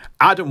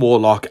 Adam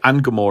Warlock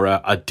and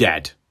Gamora are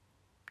dead.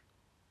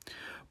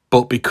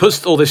 But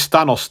because all this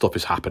Thanos stuff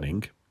is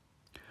happening,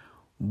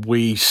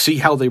 we see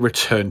how they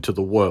return to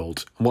the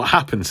world. And what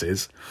happens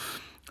is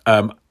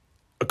a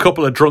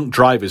couple of drunk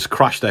drivers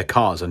crash their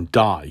cars and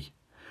die.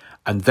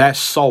 And their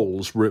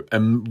souls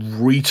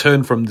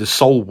return from the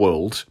soul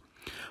world,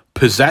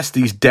 possess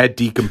these dead,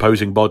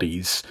 decomposing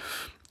bodies,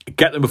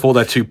 get them before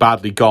they're too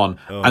badly gone,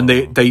 and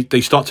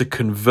they start to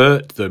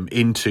convert them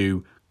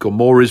into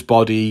Gamora's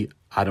body,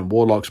 Adam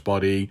Warlock's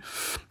body.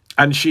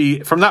 And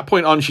from that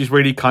point on, she's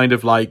really kind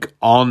of like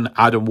on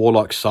Adam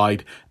Warlock's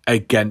side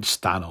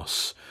against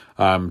Thanos,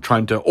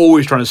 trying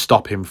to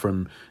stop him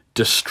from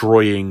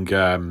destroying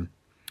the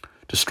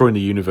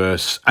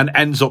universe, and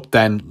ends up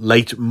then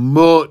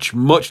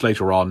much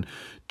later on,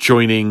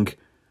 joining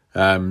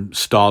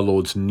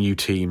Star-Lord's new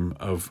team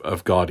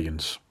of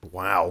Guardians.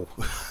 Wow.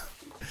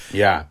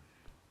 Yeah.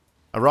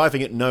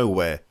 Arriving at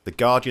nowhere, the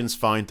Guardians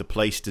find the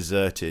place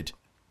deserted.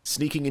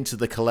 Sneaking into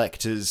the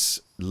Collector's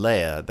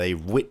lair, they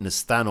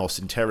witness Thanos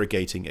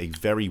interrogating a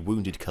very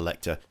wounded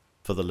Collector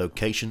for the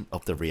location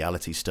of the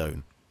Reality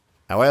Stone.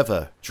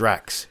 However,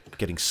 Drax,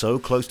 getting so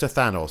close to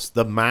Thanos,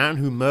 the man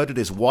who murdered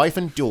his wife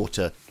and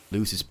daughter,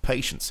 loses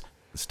patience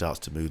and starts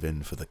to move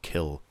in for the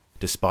kill,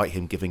 despite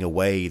him giving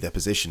away their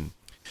position.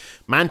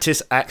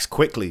 Mantis acts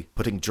quickly,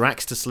 putting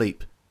Drax to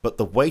sleep, but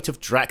the weight of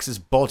Drax's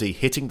body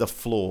hitting the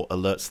floor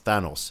alerts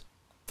Thanos.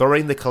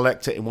 Throwing the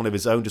Collector in one of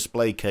his own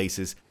display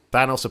cases,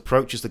 Thanos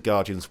approaches the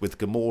Guardians with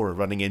Gamora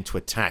running in to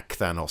attack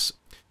Thanos,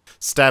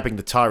 stabbing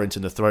the tyrant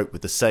in the throat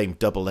with the same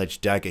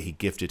double-edged dagger he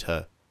gifted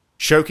her.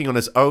 Choking on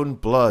his own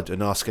blood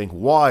and asking,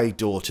 "Why,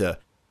 daughter?"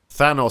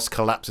 Thanos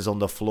collapses on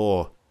the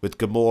floor, with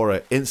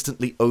Gamora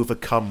instantly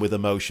overcome with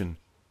emotion.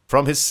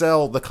 From his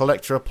cell, the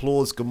Collector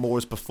applauds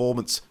Gamora's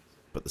performance,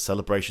 but the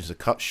celebrations are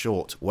cut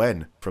short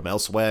when, from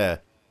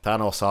elsewhere,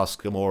 Thanos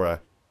asks Gamora,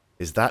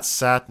 "Is that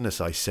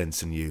sadness I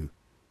sense in you?"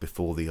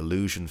 before the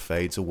illusion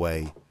fades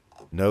away.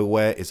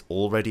 Nowhere is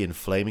already in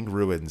flaming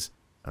ruins,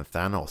 and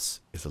Thanos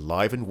is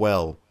alive and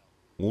well,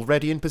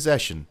 already in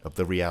possession of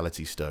the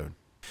Reality Stone.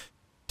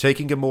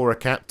 Taking Gamora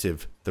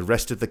captive, the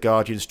rest of the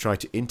Guardians try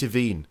to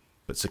intervene,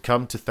 but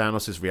succumb to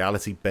Thanos'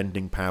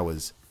 reality-bending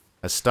powers.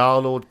 As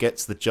Star-Lord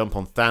gets the jump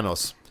on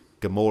Thanos,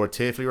 Gamora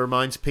tearfully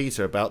reminds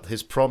Peter about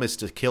his promise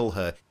to kill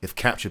her if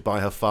captured by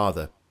her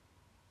father.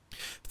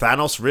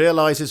 Thanos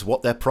realizes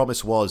what their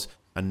promise was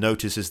and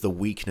notices the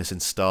weakness in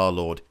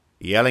Star-Lord,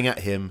 yelling at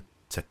him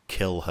to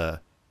kill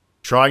her.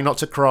 Trying not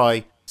to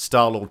cry,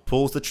 Star-Lord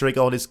pulls the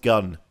trigger on his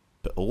gun,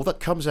 but all that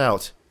comes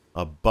out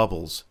are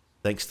bubbles,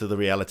 thanks to the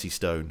Reality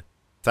Stone.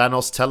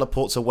 Thanos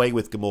teleports away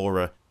with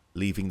Gamora,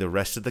 leaving the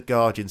rest of the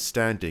Guardians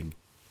standing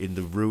in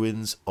the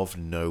ruins of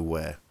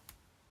nowhere.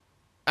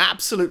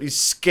 absolutely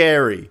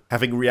scary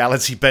having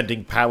reality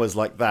bending powers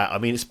like that. I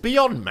mean, it's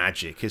beyond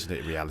magic, isn't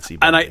it? Reality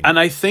bending. And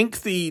I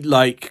think the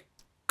like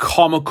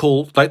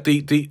comical, like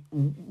the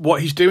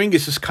what he's doing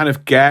is this kind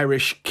of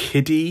garish,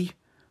 kiddie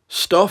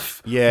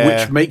stuff,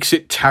 which makes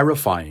it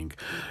terrifying.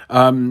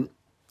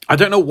 I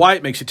don't know why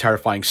it makes it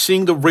terrifying.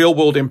 Seeing the real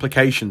world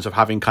implications of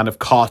having kind of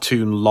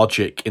cartoon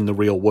logic in the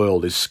real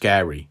world is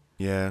scary.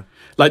 Yeah.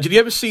 Like, did you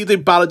ever see the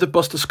Ballad of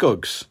Buster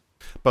Scruggs?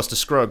 Buster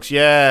Scruggs,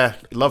 yeah.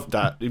 Loved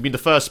that. You mean the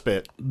first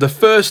bit? The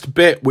first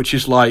bit, which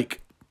is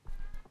like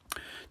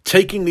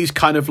taking these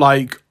kind of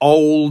like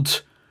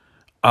old,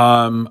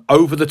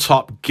 over the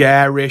top,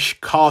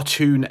 garish,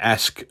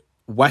 cartoon-esque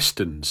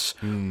westerns,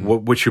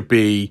 which would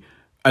be...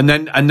 And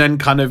then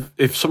kind of,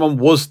 if someone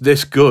was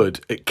this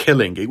good at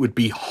killing, it would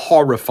be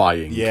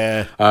horrifying.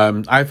 Yeah.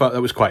 I thought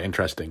that was quite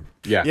interesting.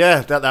 Yeah.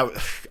 Yeah, that I'm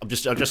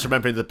just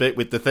remembering the bit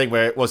with the thing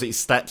where he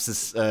slaps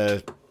his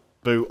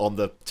boot on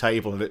the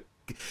table and it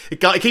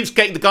keeps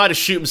getting the guy to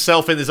shoot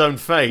himself in his own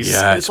face.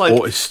 Yeah,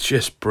 it's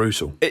just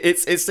brutal.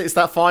 It's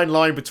that fine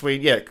line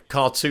between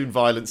cartoon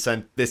violence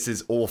and this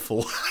is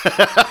awful.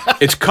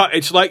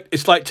 It's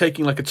like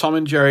taking like a Tom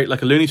and Jerry,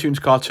 like a Looney Tunes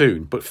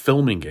cartoon, but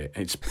filming it.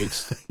 It's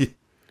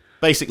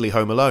basically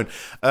Home Alone.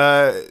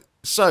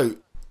 So,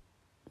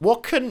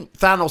 what can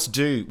Thanos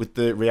do with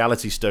the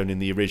Reality Stone in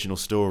the original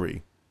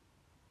story?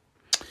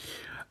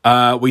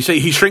 We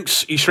see he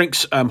shrinks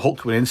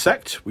Hulk to an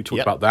insect. We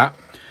talked about that.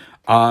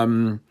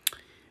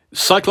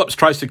 Cyclops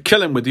tries to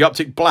kill him with the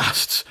optic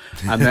blasts,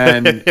 and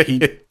then he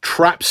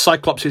traps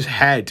Cyclops'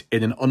 head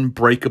in an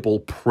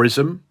unbreakable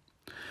prism.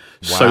 Wow.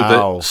 So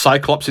that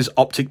Cyclops'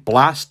 optic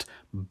blast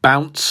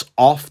bounce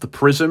off the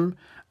prism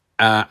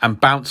and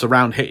bounce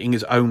around, hitting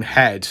his own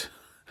head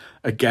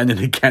again and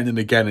again and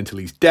again until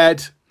he's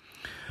dead.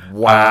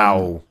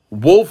 Wow.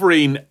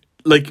 Wolverine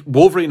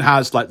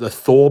has like the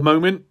Thor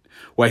moment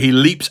where he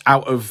leaps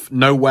out of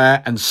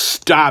nowhere and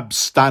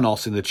stabs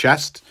Thanos in the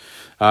chest.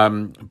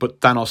 But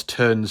Thanos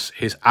turns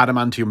his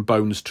adamantium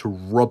bones to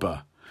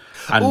rubber.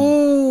 And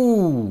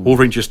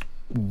Wolverine just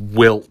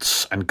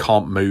wilts and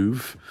can't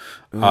move.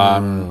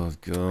 Oh,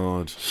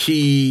 God.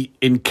 He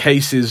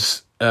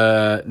encases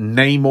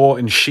Namor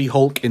and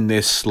She-Hulk in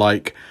this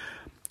like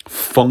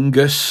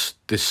fungus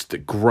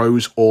that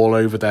grows all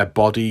over their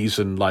bodies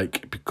and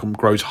like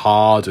grows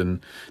hard,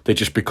 and they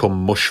just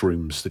become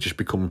mushrooms. They just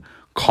become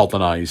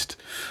colonized.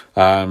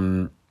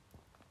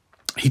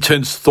 He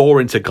turns Thor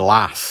into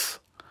glass,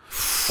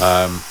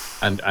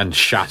 and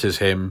shatters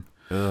him.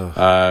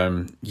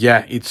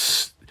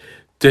 It's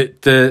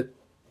the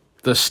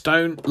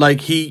stone.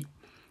 Like he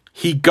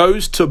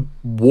goes to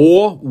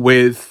war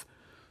with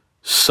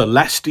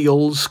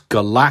Celestials,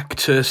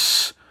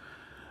 Galactus,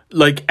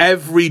 like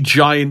every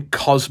giant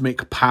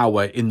cosmic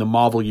power in the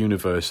Marvel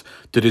universe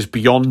that is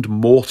beyond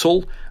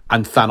mortal,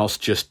 and Thanos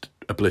just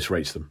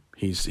obliterates them.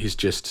 He's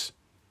just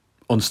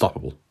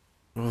unstoppable.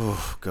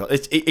 Oh God!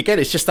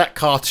 It's just that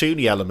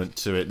cartoony element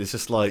to it. It's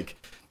just like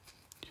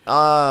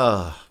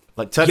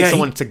turning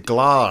someone into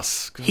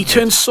glass. God. He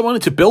turns someone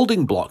into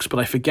building blocks, but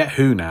I forget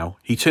who now.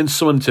 He turns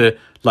someone into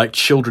like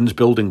children's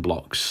building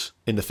blocks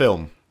in the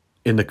film.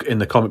 In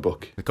the comic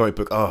book. The comic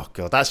book. Oh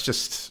God, that's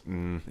just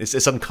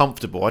it's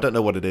uncomfortable. I don't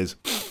know what it is.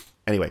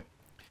 Anyway,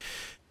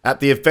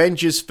 at the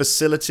Avengers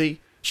facility,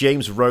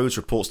 James Rhodes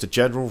reports to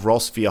General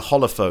Ross via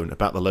holophone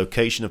about the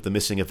location of the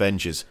missing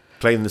Avengers,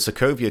 claiming the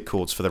Sokovia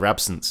Accords for their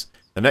absence.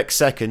 The next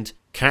second,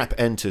 Cap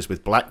enters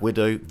with Black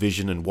Widow,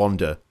 Vision, and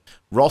Wanda.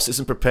 Ross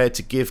isn't prepared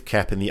to give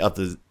Cap and the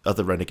other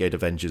Renegade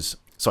Avengers.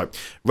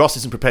 Ross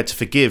isn't prepared to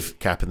forgive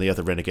Cap and the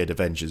other Renegade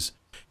Avengers.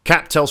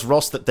 Cap tells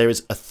Ross that there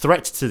is a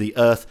threat to the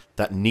Earth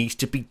that needs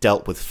to be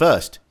dealt with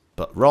first,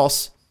 but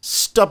Ross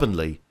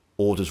stubbornly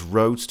orders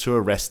Rhodes to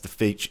arrest the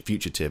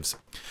fugitives.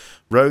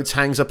 Rhodes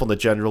hangs up on the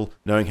General,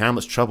 knowing how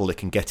much trouble it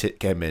can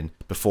get him in,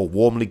 before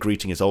warmly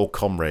greeting his old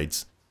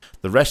comrades.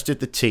 The rest of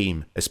the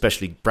team,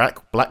 especially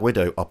Black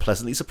Widow, are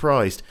pleasantly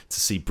surprised to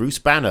see Bruce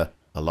Banner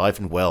alive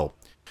and well.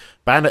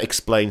 Banner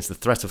explains the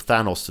threat of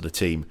Thanos to the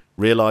team,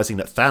 realizing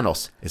that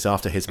Thanos is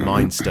after his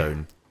Mind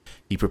Stone.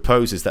 He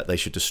proposes that they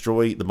should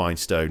destroy the Mind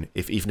Stone,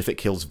 even if it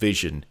kills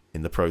Vision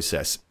in the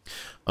process.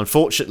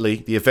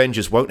 Unfortunately, the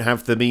Avengers won't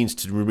have the means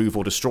to remove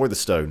or destroy the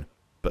stone,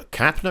 but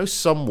Cap knows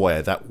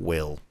somewhere that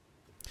will.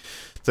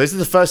 So this is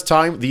the first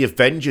time the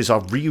Avengers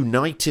are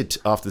reunited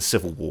after the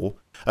Civil War.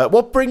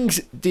 What brings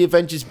the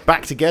Avengers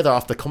back together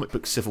after the comic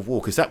book Civil War?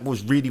 Because that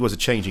was a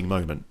changing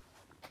moment.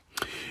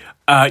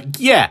 Cap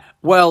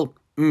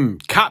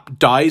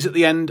dies at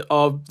the end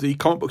of the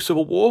comic book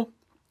Civil War,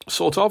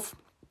 sort of.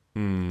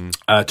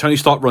 Tony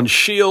Stark runs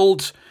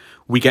S.H.I.E.L.D.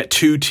 We get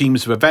two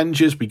teams of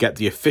Avengers. We get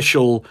the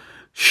official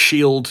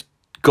S.H.I.E.L.D.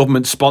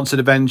 government-sponsored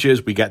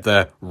Avengers. We get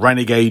the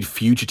Renegade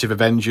Fugitive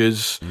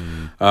Avengers.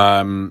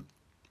 Norman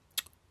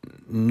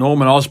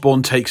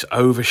Osborn takes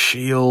over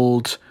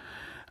S.H.I.E.L.D.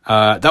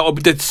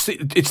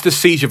 It's the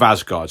Siege of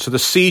Asgard. So the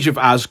Siege of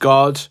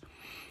Asgard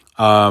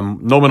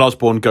Norman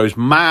Osborn goes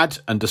mad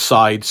and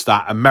decides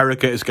that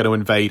America is going to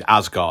invade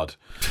Asgard.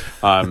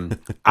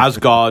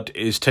 Asgard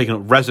is taking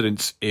up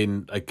residence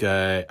in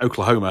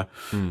Oklahoma,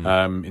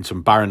 in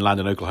some barren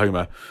land in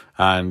Oklahoma,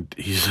 and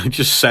he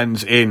just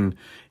sends in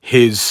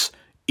his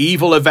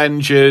evil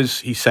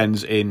Avengers. He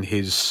sends in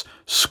his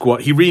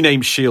squad. He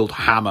renames Shield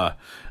Hammer,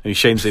 and he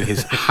sends in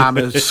his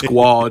Hammer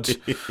squad,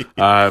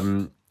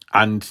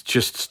 and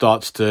just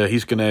starts to.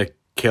 He's going to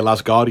kill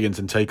Asgardians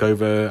and take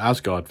over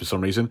Asgard for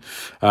some reason.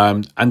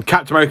 And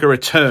Captain America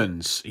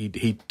returns.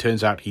 He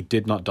turns out he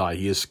did not die.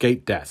 He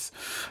escaped death.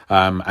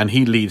 And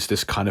he leads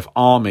this kind of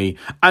army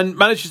and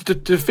manages to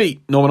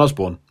defeat Norman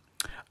Osborn.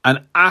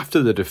 And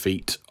after the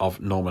defeat of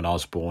Norman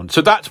Osborn,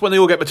 so that's when they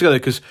all get back together,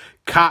 because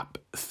Cap,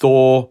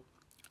 Thor,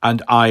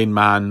 and Iron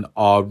Man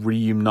are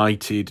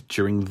reunited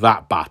during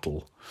that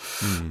battle.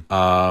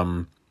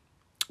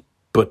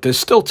 But there's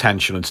still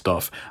tension and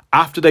stuff.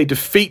 After they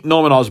defeat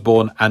Norman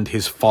Osborn and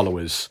his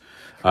followers,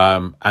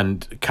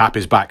 and Cap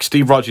is back,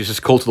 Steve Rogers is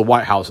called to the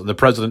White House, and the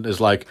president is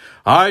like,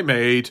 I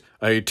made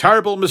a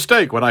terrible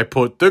mistake when I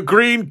put the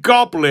Green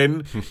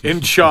Goblin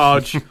in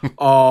charge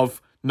of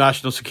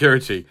national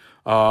security.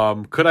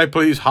 Could I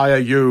please hire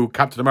you,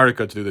 Captain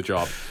America, to do the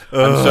job?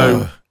 And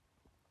so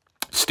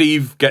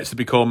Steve gets to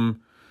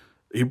become...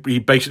 He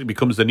basically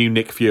becomes the new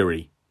Nick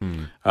Fury.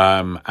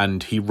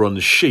 And he runs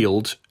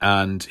S.H.I.E.L.D.,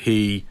 and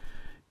he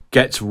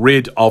gets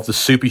rid of the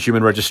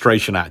Superhuman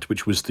Registration Act,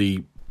 which was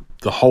the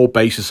whole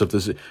basis of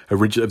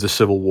the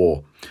Civil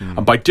War.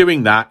 And by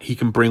doing that, he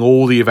can bring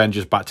all the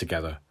Avengers back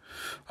together.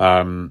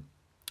 And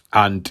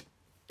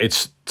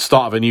it's the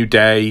start of a new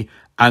day,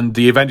 and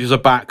the Avengers are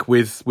back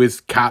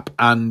with Cap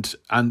and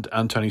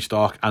Tony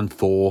Stark and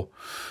Thor.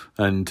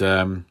 And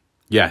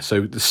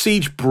so the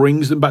Siege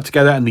brings them back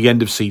together, and the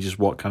end of Siege is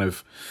what kind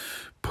of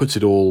puts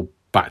it all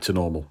back to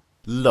normal.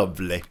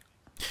 Lovely.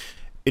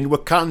 In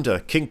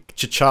Wakanda, King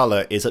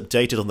T'Challa is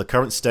updated on the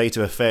current state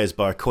of affairs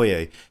by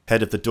Okoye,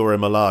 head of the Dora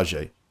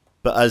Milaje.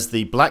 But as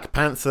the Black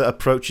Panther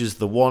approaches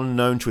the one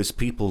known to his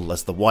people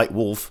as the White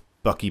Wolf,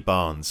 Bucky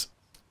Barnes.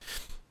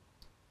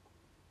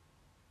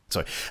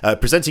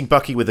 Presenting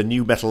Bucky with a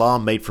new metal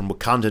arm made from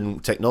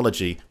Wakandan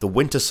technology, the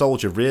Winter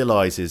Soldier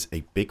realizes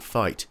a big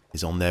fight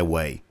is on their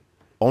way.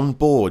 On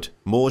board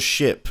Moore's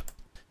ship,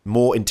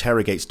 Moore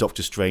interrogates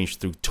Doctor Strange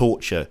through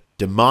torture,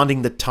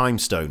 demanding the Time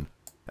Stone.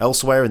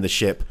 Elsewhere in the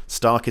ship,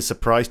 Stark is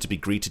surprised to be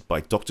greeted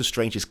by Doctor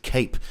Strange's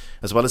cape,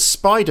 as well as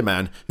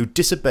Spider-Man, who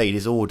disobeyed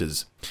his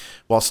orders.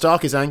 While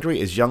Stark is angry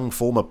at his young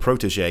former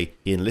protege,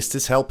 he enlists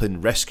his help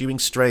in rescuing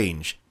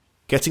Strange.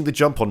 Getting the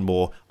jump on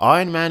Moore,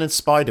 Iron Man and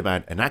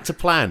Spider-Man enact a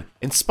plan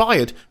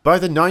inspired by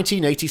the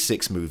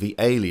 1986 movie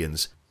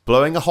Aliens,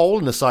 blowing a hole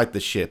in the side of the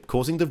ship,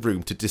 causing the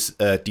room to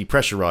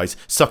depressurize,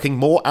 sucking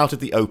more out of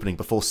the opening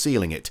before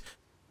sealing it.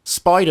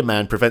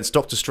 Spider-Man prevents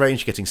Doctor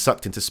Strange getting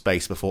sucked into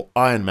space before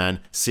Iron Man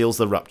seals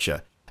the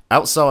rupture.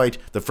 Outside,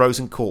 the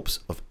frozen corpse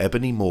of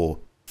Ebony Moore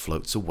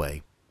floats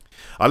away.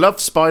 I love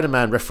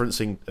Spider-Man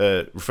referring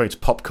to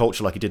pop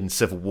culture like he did in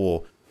Civil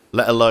War,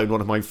 let alone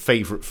one of my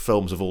favourite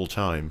films of all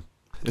time.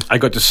 I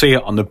got to see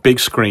it on the big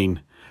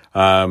screen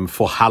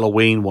for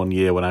Halloween one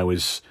year when I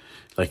was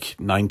like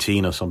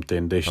 19 or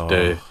something.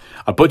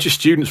 A bunch of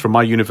students from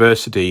my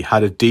university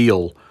had a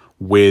deal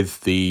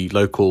with the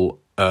local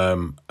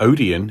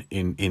Odeon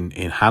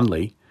in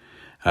Hanley,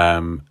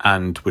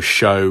 and was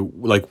show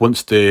like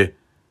once the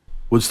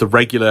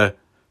regular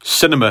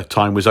cinema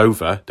time was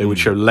over, they would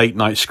show late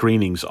night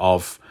screenings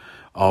of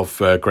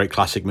great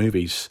classic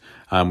movies.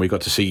 We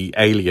got to see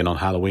Alien on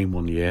Halloween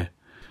one year.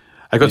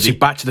 I got to see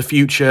Back to the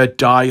Future,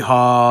 Die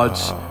Hard,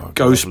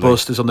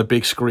 Ghostbusters lovely. On the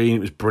big screen. It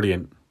was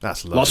brilliant.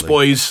 That's lovely. Lost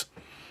Boys.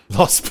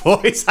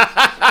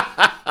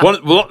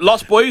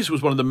 Lost Boys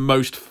was one of the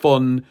most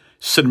fun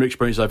cinema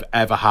experiences I've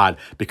ever had,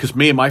 because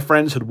me and my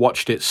friends had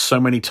watched it so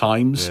many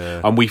times,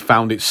 and we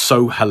found it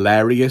so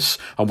hilarious,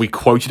 and we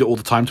quoted it all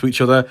the time to each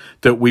other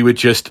that we were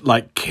just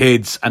like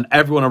kids, and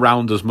everyone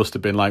around us must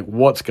have been like,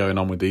 what's going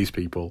on with these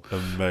people?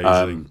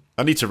 Amazing.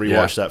 I need to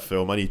rewatch that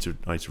film. I need to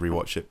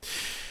rewatch it.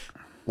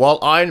 While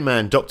Iron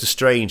Man, Doctor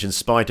Strange and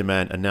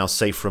Spider-Man are now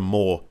safe from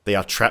Moore, they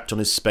are trapped on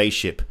his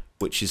spaceship,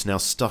 which is now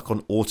stuck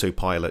on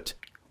autopilot.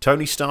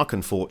 Tony Stark,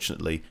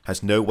 unfortunately,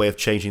 has no way of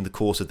changing the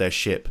course of their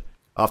ship.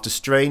 After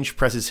Strange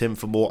presses him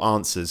for more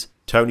answers,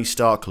 Tony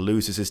Stark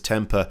loses his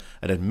temper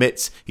and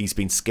admits he's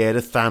been scared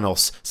of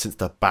Thanos since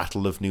the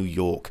Battle of New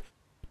York.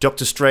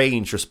 Doctor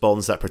Strange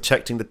responds that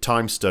protecting the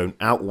Time Stone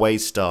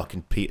outweighs Stark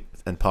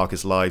and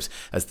Parker's lives,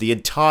 as the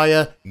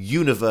entire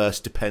universe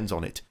depends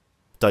on it.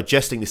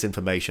 Digesting this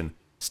information,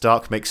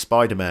 Stark makes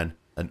Spider-Man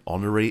an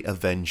honorary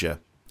Avenger.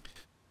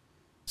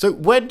 So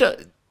when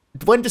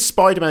does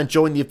Spider-Man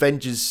join the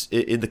Avengers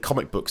in the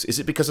comic books? Is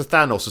it because of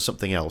Thanos or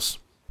something else?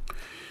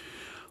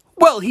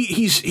 Well,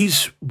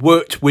 he's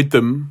worked with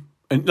them,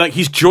 and like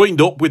he's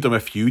joined up with them a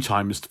few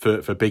times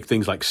for big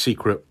things like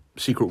Secret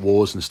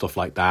Wars and stuff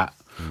like that.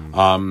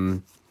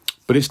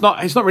 But it's not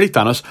really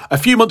Thanos. A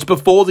few months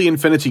before the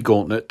Infinity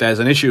Gauntlet, there's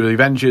an issue of the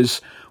Avengers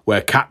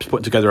where Cap's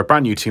putting together a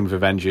brand new team of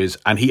Avengers,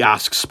 and he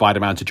asks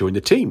Spider-Man to join the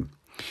team.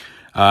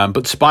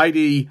 But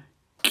Spidey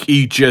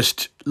he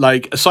just,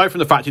 like, aside from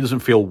the fact he doesn't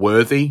feel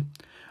worthy,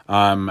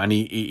 and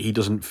he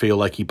doesn't feel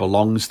like he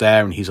belongs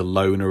there, and he's a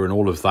loner and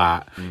all of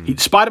that.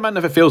 Spider-Man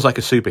never feels like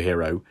a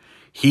superhero.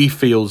 He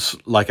feels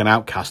like an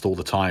outcast all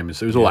the time.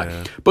 So it was all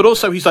that. But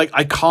also he's like,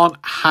 I can't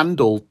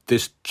handle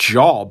this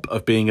job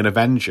of being an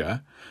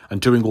Avenger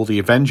and doing all the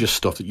Avengers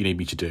stuff that you need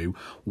me to do,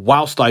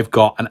 whilst I've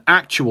got an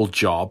actual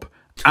job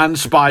and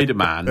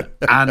Spider-Man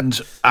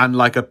and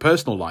like a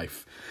personal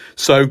life.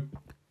 So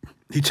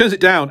he turns it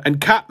down,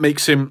 and Cap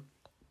makes him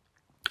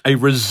a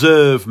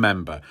reserve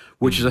member,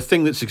 which is a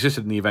thing that's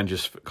existed in the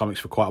Avengers comics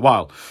for quite a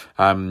while.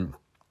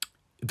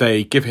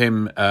 They give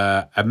him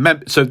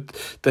so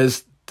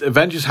there's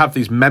Avengers have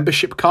these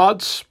membership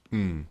cards.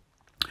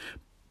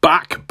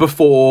 Back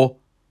before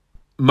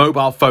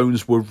mobile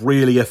phones were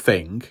really a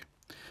thing,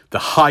 the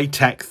high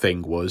tech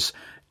thing was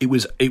it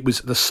was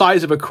the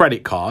size of a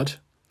credit card.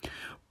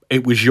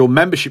 It was your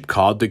membership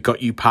card that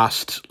got you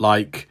past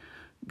like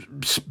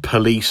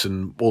police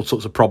and all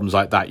sorts of problems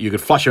like that. You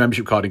could flash your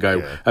membership card and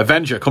go,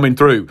 Avenger coming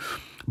through.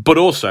 But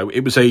also,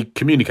 it was a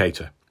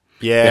communicator.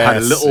 Yeah, it had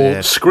a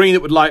little screen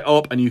that would light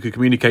up, and you could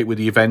communicate with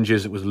the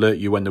Avengers. It would alert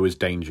you when there was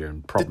danger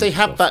and problems. Did they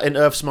have that in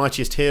Earth's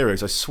Mightiest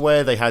Heroes? I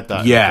swear they had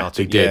that. Yeah,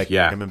 they did.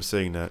 Yeah, I remember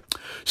seeing that.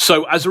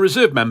 So, as a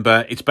reserve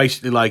member, it's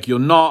basically like you're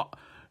not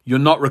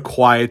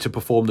required to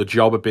perform the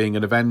job of being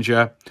an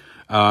Avenger.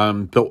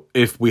 But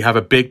if we have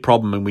a big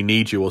problem and we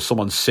need you, or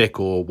someone's sick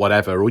or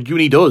whatever, or you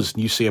need us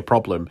and you see a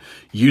problem,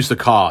 use the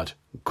card,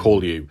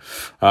 call you.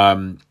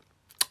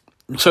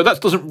 So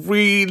that doesn't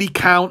really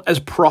count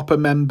as proper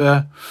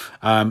member.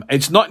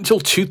 It's not until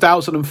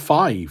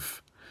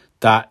 2005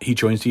 that he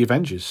joins the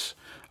Avengers.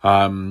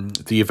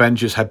 The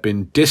Avengers had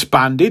been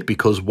disbanded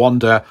because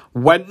Wanda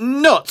went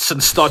nuts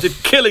and started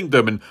killing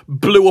them and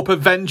blew up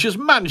Avengers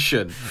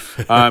Mansion.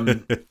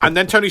 And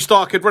then Tony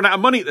Stark had run out of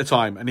money at the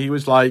time, and he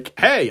was like,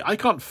 hey, I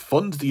can't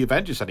fund the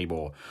Avengers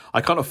anymore.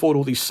 I can't afford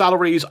all these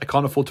salaries. I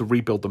can't afford to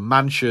rebuild the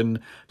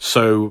mansion.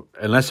 So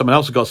unless someone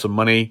else has got some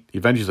money, the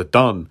Avengers are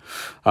done.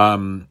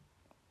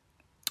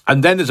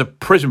 And then there's a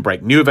prison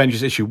break, New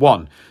Avengers issue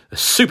 1, a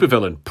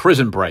supervillain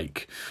prison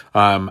break,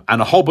 and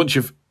a whole bunch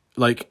of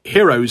like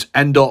heroes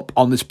end up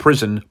on this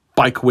prison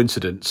by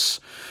coincidence.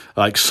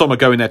 Like some are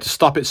going there to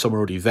stop it, some are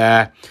already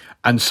there,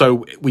 and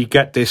so we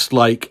get this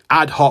like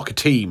ad hoc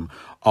team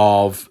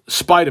of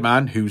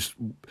Spider-Man, who's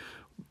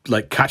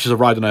like catches a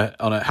ride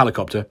on a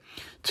helicopter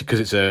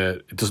because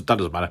that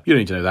doesn't matter. You don't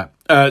need to know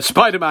that.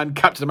 Spider-Man,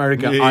 Captain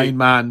America, Iron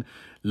Man,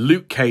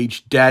 Luke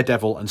Cage,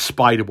 Daredevil, and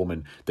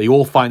Spider-Woman. They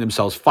all find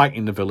themselves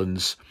fighting the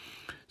villains,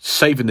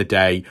 saving the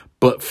day,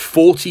 but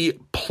 40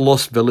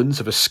 plus villains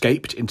have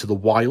escaped into the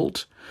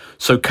wild.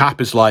 So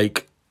Cap is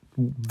like,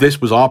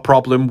 this was our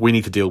problem, we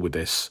need to deal with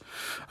this.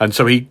 And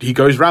so he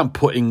goes around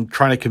trying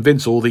to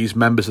convince all these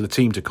members of the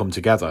team to come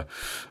together.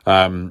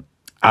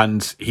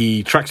 And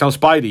he tracks down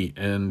Spidey,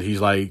 and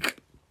he's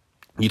like,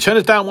 you turned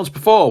us down once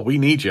before, we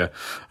need you.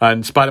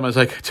 And Spider-Man's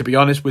like, to be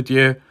honest with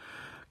you,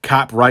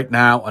 Cap, right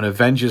now, an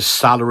Avengers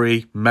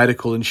salary,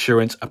 medical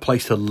insurance, a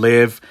place to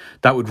live,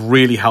 that would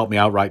really help me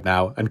out right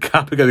now. And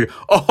Cap would go,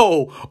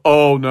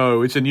 oh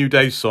no, it's a new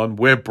day, son.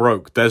 We're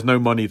broke. There's no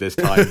money this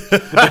time.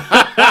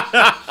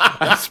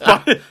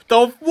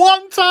 The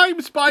one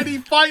time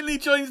Spidey finally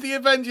joins the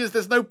Avengers,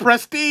 there's no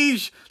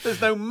prestige,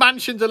 there's no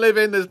mansion to live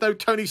in, there's no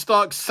Tony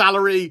Stark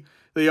salary.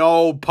 The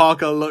old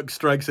Parker look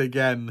strikes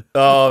again.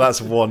 Oh,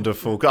 that's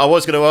wonderful. I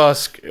was going to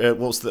ask,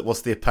 what's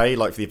the pay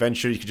like for the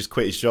Avenger? You could just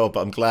quit his job,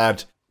 but I'm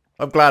glad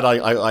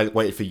I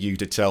waited for you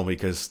to tell me,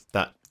 because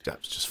that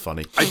was just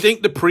funny. I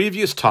think the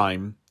previous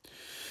time,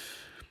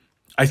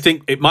 I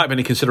think it might have been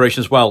a consideration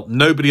as well.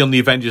 Nobody on the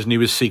Avengers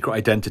knew his secret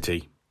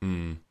identity.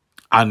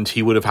 And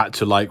he would have had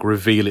to like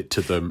reveal it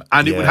to them.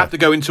 And it would have to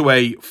go into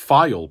a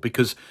file,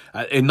 because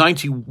in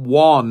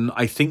 91,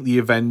 I think the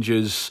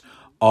Avengers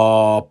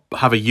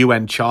have a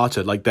UN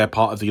charter, like they're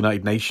part of the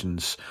United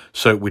Nations.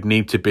 So it would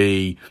need to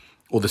be,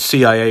 or the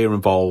CIA are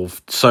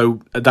involved. So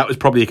that was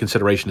probably a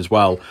consideration as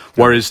well.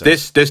 Whereas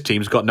this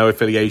team's got no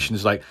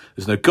affiliations. Like,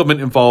 there's no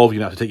government involved. You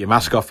don't have to take your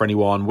mask off for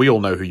anyone. We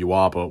all know who you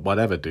are, but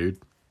whatever, dude.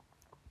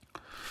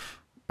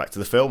 Back to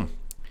the film.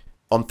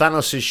 On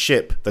Thanos'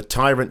 ship, the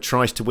tyrant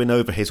tries to win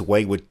over his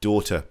wayward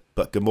daughter,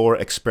 but Gamora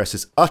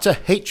expresses utter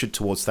hatred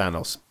towards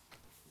Thanos,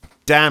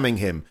 damning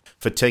him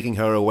for taking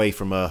her away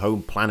from her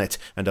home planet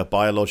and her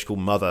biological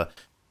mother.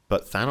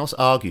 But Thanos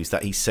argues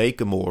that he saved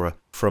Gamora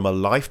from a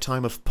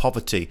lifetime of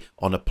poverty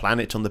on a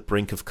planet on the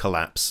brink of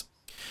collapse.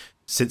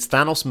 Since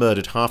Thanos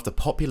murdered half the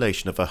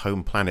population of her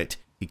home planet,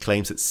 he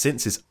claims that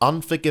since his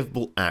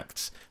unforgivable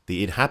acts,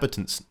 the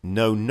inhabitants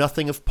know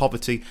nothing of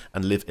poverty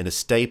and live in a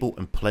stable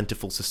and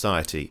plentiful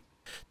society.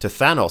 To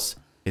Thanos,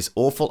 his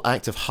awful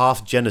act of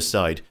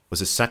half-genocide was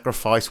a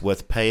sacrifice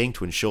worth paying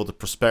to ensure the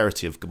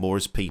prosperity of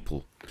Gamora's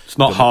people. It's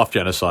not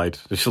half-genocide,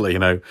 just to let you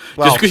know.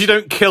 Well, just because you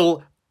don't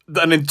kill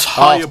an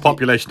entire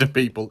population of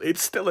people,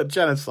 it's still a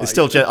genocide. It's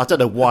still I don't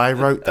know why I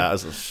wrote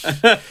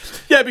that.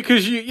 Yeah,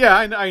 because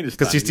I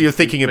understand. Because you're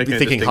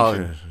thinking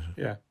hard.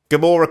 Yeah.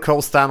 Gamora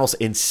calls Thanos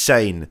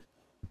insane,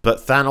 but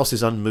Thanos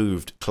is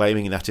unmoved,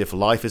 claiming that if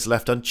life is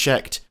left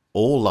unchecked,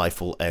 all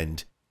life will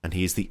end, and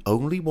he is the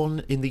only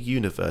one in the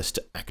universe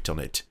to act on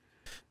it.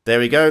 There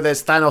we go,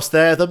 there's Thanos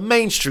there, the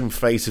mainstream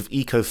face of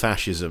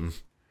eco-fascism.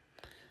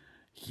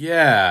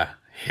 Yeah,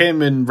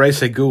 him and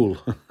Ra's al Ghul.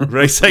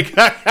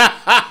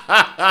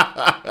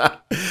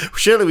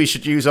 Surely we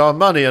should use our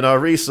money and our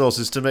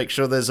resources to make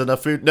sure there's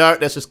enough food. No,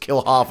 let's just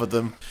kill half of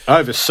them.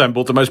 I've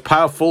assembled the most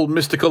powerful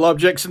mystical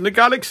objects in the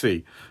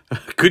galaxy.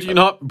 Could you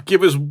not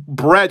give us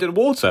bread and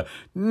water?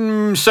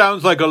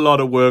 Sounds like a lot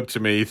of work to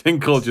me.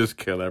 Think I'll just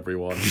kill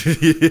everyone.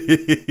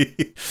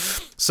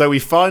 So we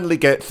finally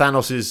get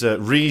Thanos'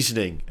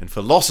 reasoning and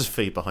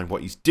philosophy behind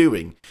what he's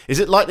doing. Is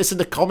it like this in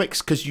the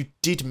comics? Because you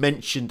did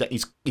mention that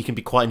he can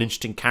be quite an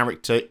interesting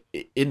character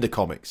in the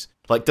comics.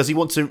 Like, does he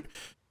want to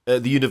do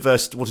the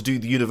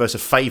universe a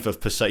favour,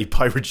 per se,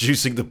 by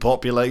reducing the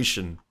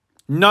population?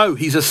 No,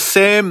 he's a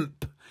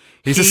simp.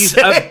 He's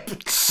a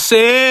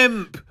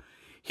simp.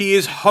 He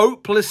is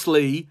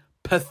hopelessly,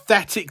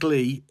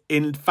 pathetically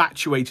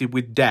infatuated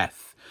with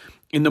death.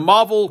 In the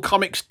Marvel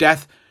comics,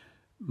 death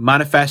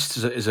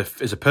manifests as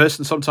a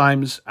person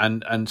sometimes,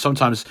 and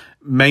sometimes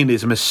mainly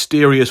as a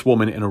mysterious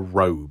woman in a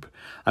robe.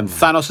 And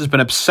Thanos has been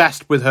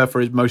obsessed with her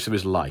for most of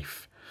his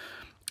life.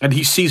 And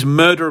he sees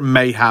murder and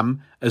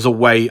mayhem as a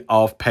way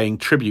of paying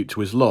tribute to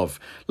his love.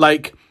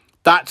 Like,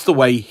 that's the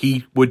way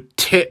he would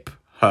tip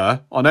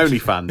her on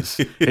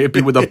OnlyFans. It'd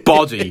be with a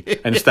body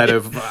instead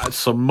of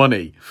some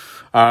money.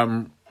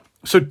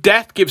 So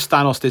Death gives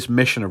Thanos this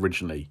mission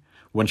originally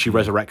when she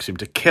resurrects him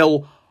to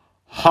kill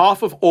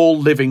half of all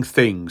living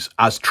things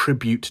as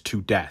tribute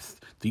to death.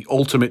 The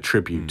ultimate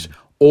tribute.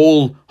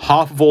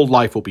 Half of all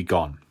life will be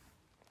gone.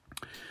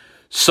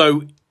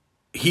 So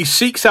he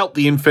seeks out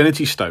the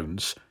Infinity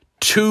Stones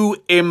to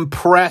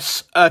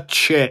impress a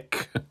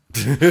chick.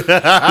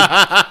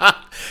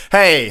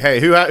 Hey,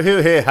 who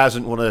here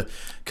hasn't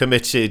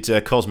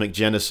committed cosmic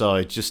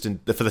genocide just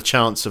for the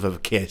chance of a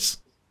kiss?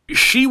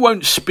 She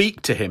won't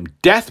speak to him.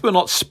 Death will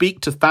not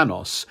speak to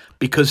Thanos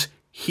because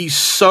he's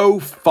so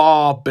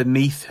far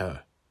beneath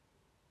her.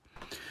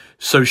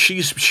 So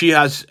she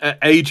has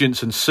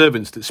agents and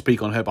servants that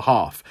speak on her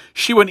behalf.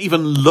 She won't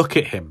even look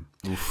at him.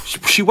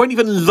 She won't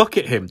even look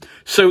at him.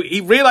 So he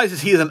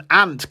realizes he is an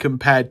ant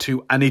compared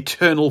to an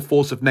eternal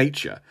force of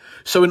nature.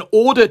 So in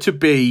order to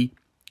be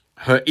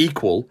her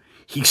equal,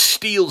 he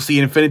steals the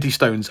Infinity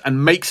Stones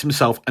and makes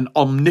himself an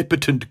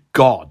omnipotent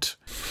god,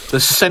 the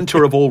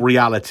center of all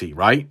reality,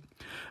 right?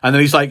 And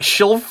then he's like,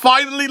 she'll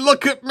finally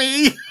look at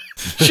me.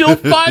 She'll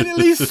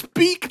finally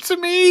speak to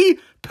me.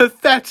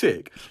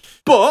 Pathetic.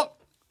 But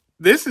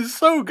this is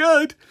so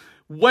good.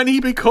 When he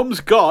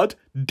becomes God,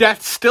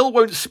 Death still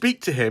won't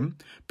speak to him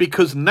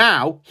because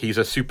now he's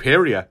a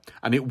superior,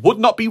 and it would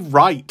not be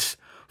right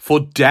for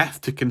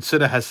Death to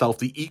consider herself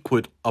the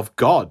equal of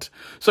God.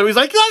 So he's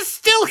like, I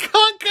still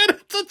can't get her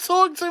to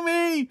talk to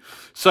me.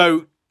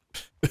 So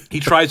he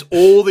tries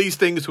all these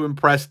things to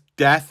impress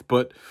Death,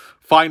 but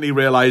finally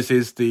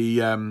realizes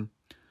that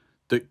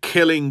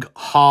killing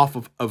half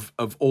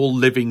of all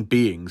living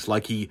beings,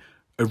 like he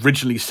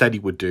originally said he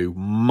would do,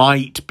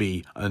 might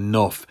be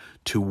enough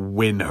to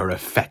win her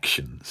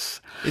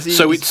affections.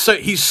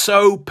 He's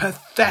so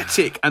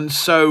pathetic and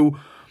so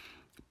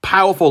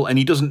powerful, and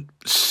he doesn't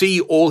see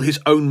all his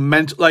own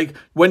mental. Like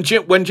when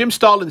Jim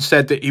Starlin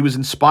said that he was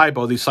inspired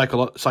by these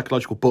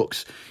psychological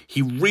books,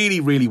 he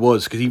really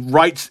was, because he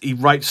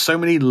writes so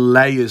many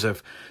layers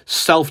of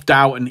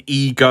self-doubt and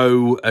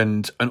ego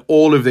and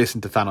all of this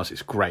into Thanos.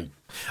 It's great.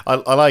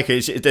 I like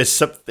it.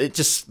 It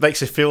just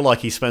makes it feel like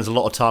he spends a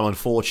lot of time on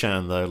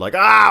 4chan though. Like,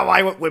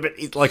 why won't women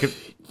eat like a...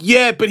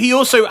 Yeah, but he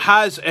also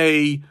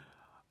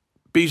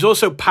but he's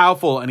also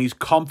powerful and he's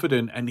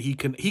confident, and he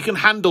can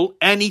handle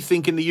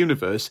anything in the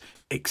universe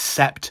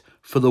except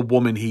for the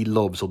woman he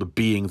loves or the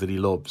being that he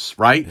loves,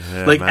 right?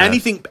 Yeah, like man.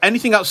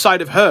 anything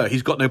outside of her,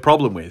 he's got no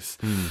problem with.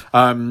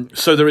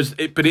 So there is,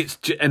 but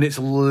it's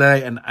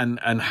late,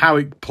 and how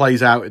it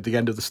plays out at the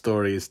end of the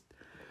story is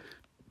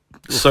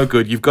so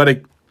good. You've got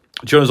to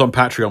join us on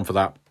Patreon for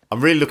that.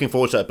 I'm really looking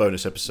forward to that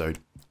bonus episode.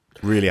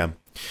 Really am.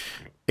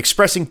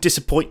 Expressing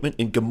disappointment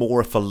in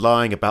Gamora for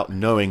lying about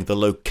knowing the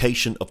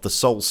location of the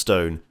Soul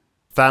Stone,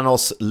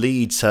 Thanos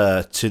leads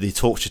her to a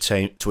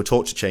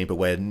torture chamber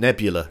where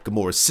Nebula,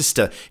 Gamora's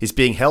sister, is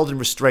being held in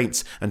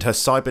restraints and her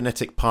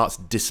cybernetic parts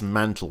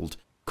dismantled,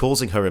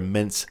 causing her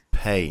immense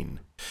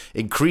pain.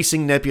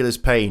 Increasing Nebula's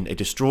pain, a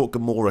distraught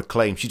Gamora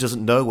claims she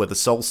doesn't know where the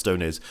Soul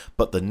Stone is,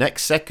 but the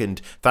next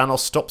second, Thanos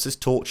stops his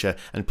torture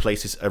and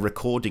places a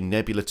recording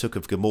Nebula took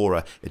of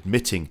Gamora,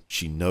 admitting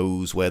she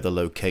knows where the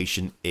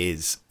location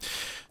is.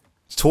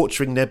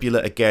 Torturing Nebula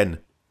again,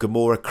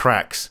 Gamora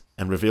cracks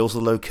and reveals the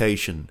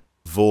location,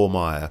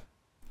 Vormir.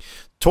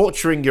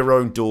 Torturing your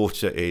own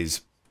daughter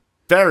is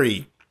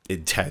very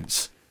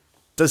intense.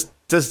 Does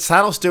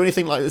Thanos do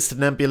anything like this to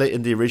Nebula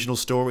in the original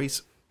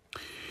stories?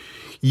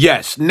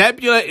 Yes,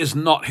 Nebula is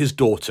not his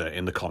daughter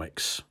in the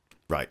comics.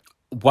 Right.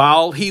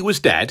 While he was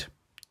dead,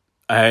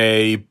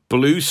 a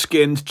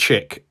blue-skinned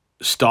chick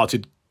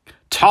started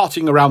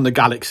tarting around the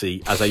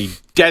galaxy as a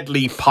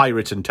deadly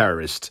pirate and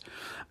terrorist.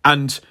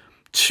 And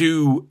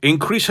to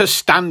increase her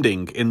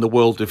standing in the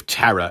world of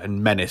terror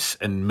and menace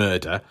and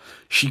murder,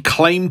 she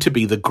claimed to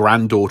be the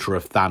granddaughter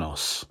of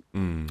Thanos,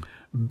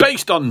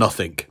 based on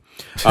nothing.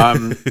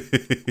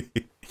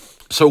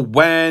 So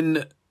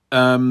when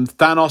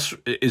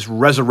Thanos is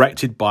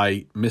resurrected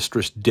by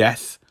Mistress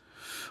Death,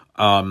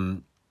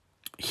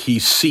 he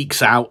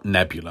seeks out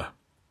Nebula.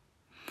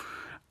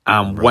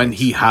 And when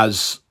he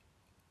has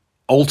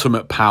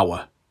ultimate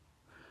power,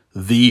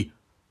 the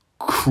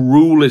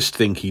cruelest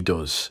thing he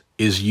does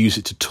is use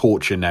it to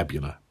torture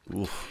Nebula.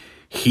 Oof.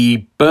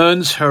 He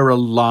burns her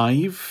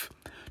alive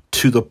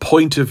to the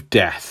point of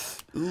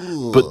death,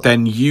 but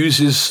then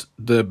uses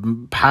the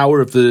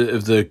power of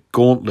the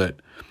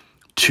gauntlet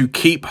to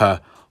keep her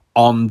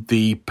on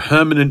the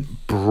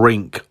permanent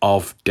brink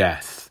of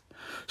death,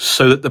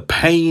 so that the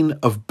pain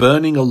of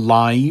burning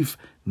alive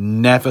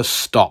never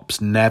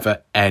stops,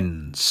 never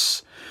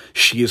ends.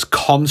 She is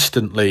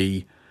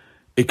constantly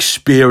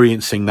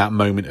experiencing that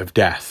moment of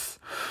death.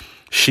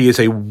 She is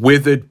a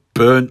withered,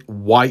 burnt,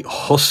 white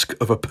husk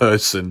of a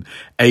person,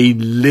 a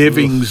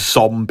living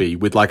zombie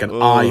with like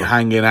an eye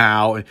hanging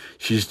out.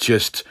 She's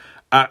just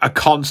a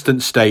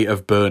constant state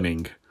of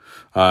burning.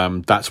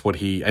 That's what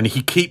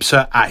he keeps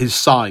her at his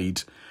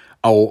side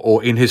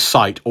or in his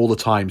sight all the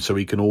time, so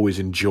he can always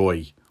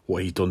enjoy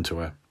what he's done to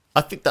her.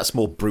 I think that's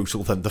more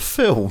brutal than the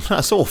film.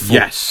 That's awful.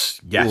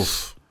 Yes.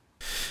 Oof.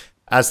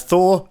 As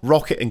Thor,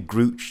 Rocket, and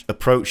Groot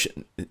approach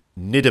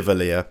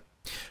Nidavellir,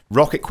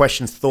 Rocket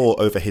questions Thor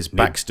over his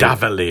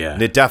backstory.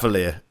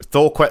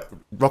 Nidavellir.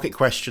 Rocket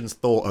questions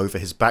Thor over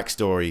his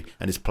backstory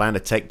and his plan to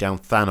take down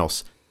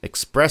Thanos,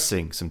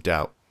 expressing some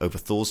doubt over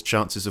Thor's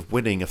chances of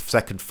winning a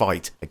second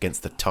fight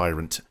against the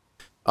tyrant.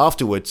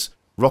 Afterwards,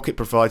 Rocket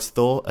provides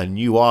Thor a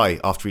new eye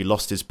after he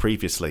lost his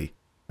previously.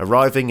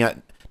 Arriving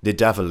at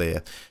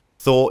Nidavellir,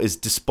 Thor is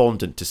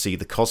despondent to see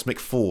the cosmic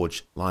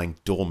forge lying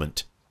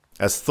dormant.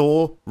 As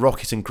Thor,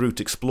 Rocket, and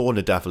Groot explore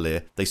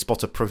Nidavellir, they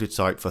spot a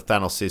prototype for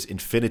Thanos'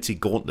 Infinity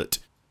Gauntlet.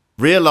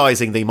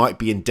 Realizing they might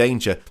be in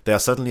danger, they are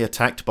suddenly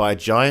attacked by a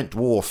giant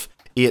dwarf,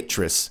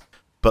 Eatris.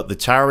 But the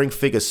towering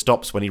figure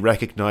stops when he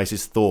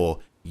recognizes Thor,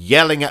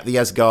 yelling at the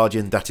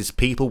Asgardian that his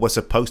people were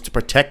supposed to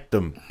protect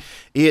them.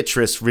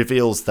 Eatris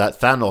reveals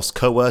that Thanos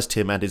coerced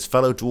him and his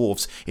fellow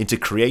dwarves into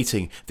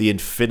creating the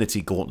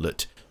Infinity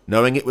Gauntlet.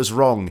 Knowing it was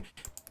wrong,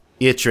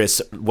 Eatris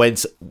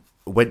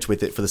went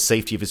with it for the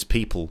safety of his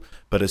people,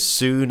 but as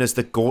soon as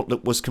the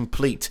gauntlet was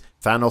complete,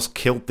 Thanos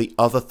killed the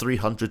other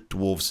 300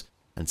 dwarves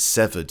and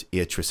severed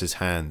Eatris'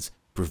 hands,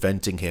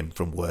 preventing him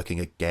from working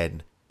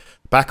again.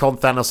 Back on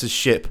Thanos'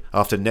 ship,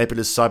 after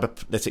Nebula's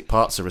cybernetic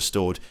parts are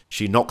restored,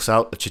 she knocks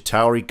out the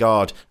Chitauri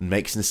guard and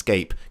makes an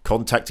escape.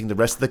 Contacting the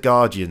rest of the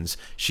Guardians,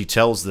 she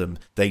tells them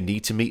they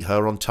need to meet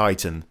her on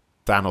Titan,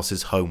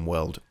 Thanos'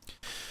 homeworld.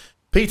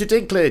 Peter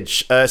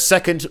Dinklage,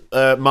 second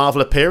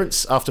Marvel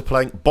appearance after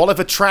playing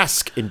Bolivar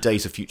Trask in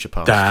Days of Future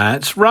Past.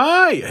 That's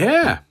right,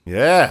 yeah.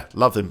 Yeah,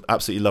 love him.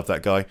 Absolutely love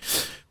that guy.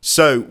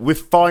 So we're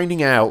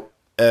finding out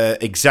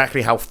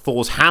exactly how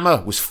Thor's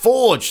hammer was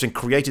forged and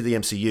created the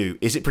MCU.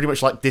 Is it pretty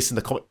much like this in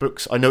the comic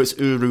books? I know it's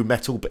Uru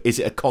metal, but is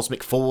it a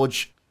cosmic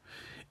forge?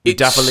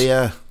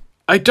 Nidavellir?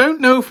 I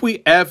don't know if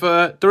we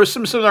ever... There are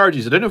some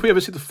similarities. I don't know if we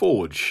ever see the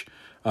forge.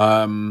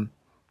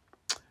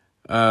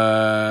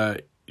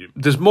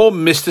 There's more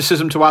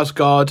mysticism to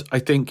Asgard, I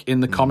think,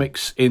 in the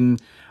comics.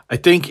 I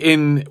think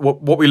in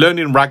what we learned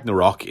in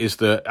Ragnarok is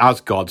that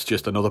Asgard's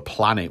just another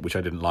planet, which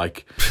I didn't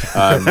like,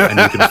 and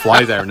you can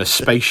fly there in a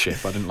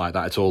spaceship. I didn't like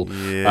that at all.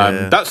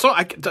 Yeah. That's not.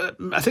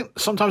 I think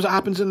sometimes it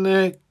happens in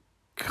the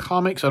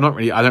comics. I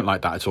don't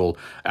like that at all.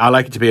 I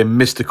like it to be a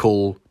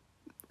mystical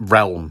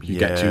realm you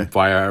get to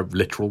via a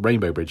literal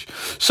rainbow bridge.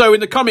 So in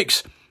the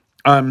comics,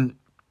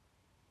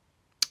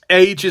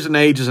 ages and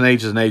ages and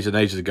ages and ages and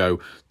ages ago,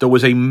 there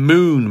was a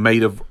moon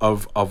made of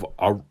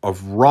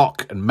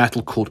rock and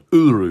metal called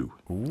Uru.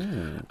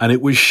 Ooh. And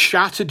it was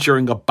shattered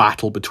during a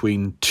battle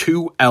between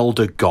two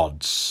elder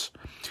gods.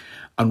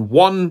 And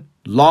one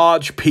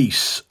large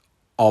piece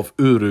of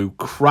Uru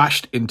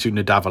crashed into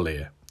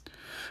Nidavellir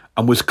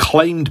and was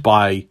claimed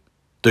by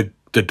the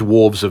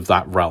dwarves of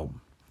that realm.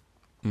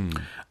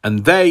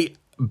 And they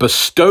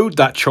bestowed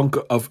that chunk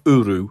of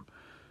Uru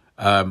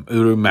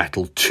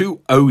metal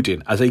to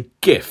Odin as a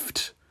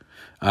gift.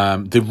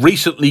 The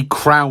recently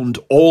crowned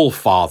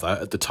All-Father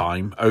at the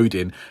time,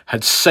 Odin,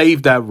 had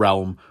saved their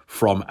realm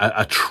from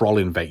a troll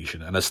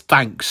invasion. And as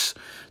thanks,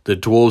 the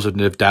dwarves of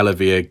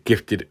Nidavellir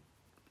gifted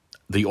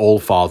the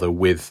All-Father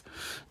with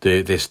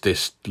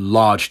this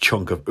large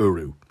chunk of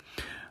Uru.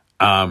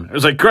 It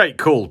was like, great,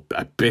 cool,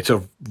 a bit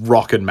of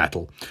rock and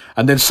metal.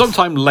 And then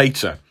sometime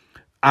later,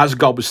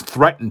 Asgard was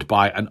threatened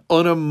by an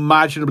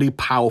unimaginably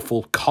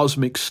powerful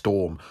cosmic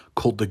storm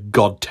called the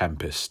God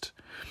Tempest.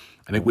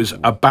 And it was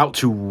about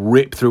to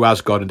rip through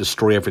Asgard and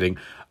destroy everything.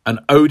 And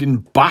Odin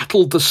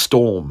battled the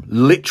storm,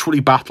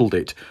 literally battled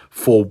it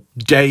for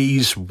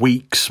days,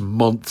 weeks,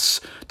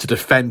 months to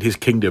defend his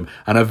kingdom.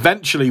 And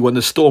eventually, when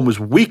the storm was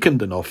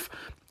weakened enough,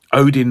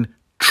 Odin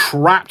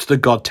trapped the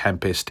God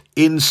Tempest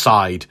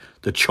inside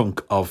the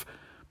chunk of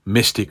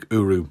mystic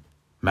Uru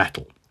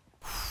metal.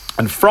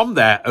 And from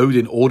there,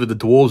 Odin ordered the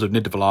dwarves of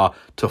Nidavellir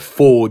to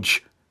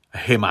forge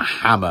him a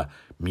hammer,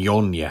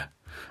 Mjolnir.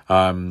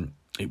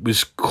 It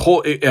was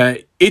called,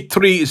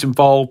 Itri is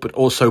involved, but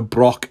also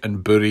Brock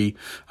and Buri.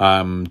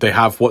 They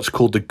have what's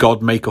called the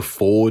Godmaker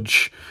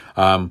Forge.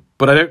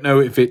 But I don't know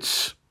if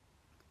it's...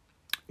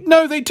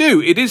 No, they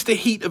do. It is the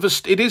heat of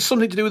it is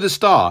something to do with a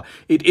star.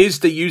 It is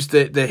they use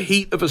the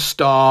heat of a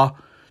star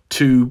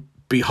to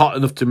be hot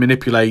enough to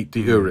manipulate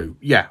the Uru.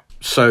 Yeah.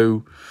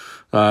 So,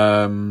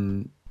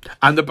 apparently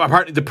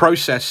the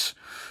process,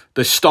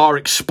 the star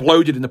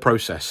exploded in the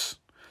process.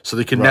 So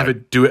they can never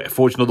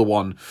forge another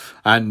one.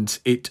 And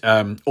it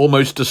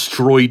almost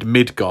destroyed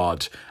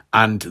Midgard.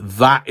 And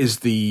that is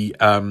the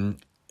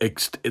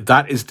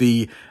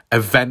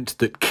event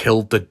that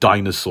killed the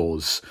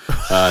dinosaurs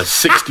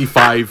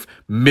 65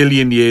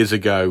 million years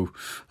ago,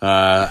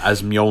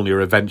 as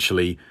Mjolnir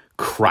eventually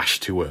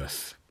crashed to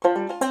Earth.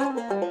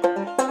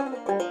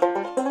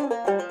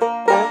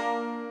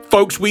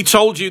 Folks, we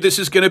told you this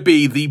is going to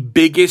be the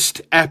biggest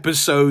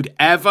episode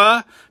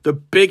ever, the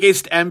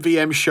biggest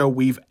MVM show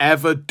we've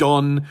ever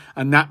done,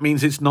 and that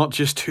means it's not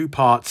just 2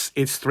 parts,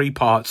 it's 3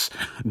 parts.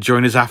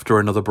 Join us after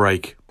another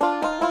break.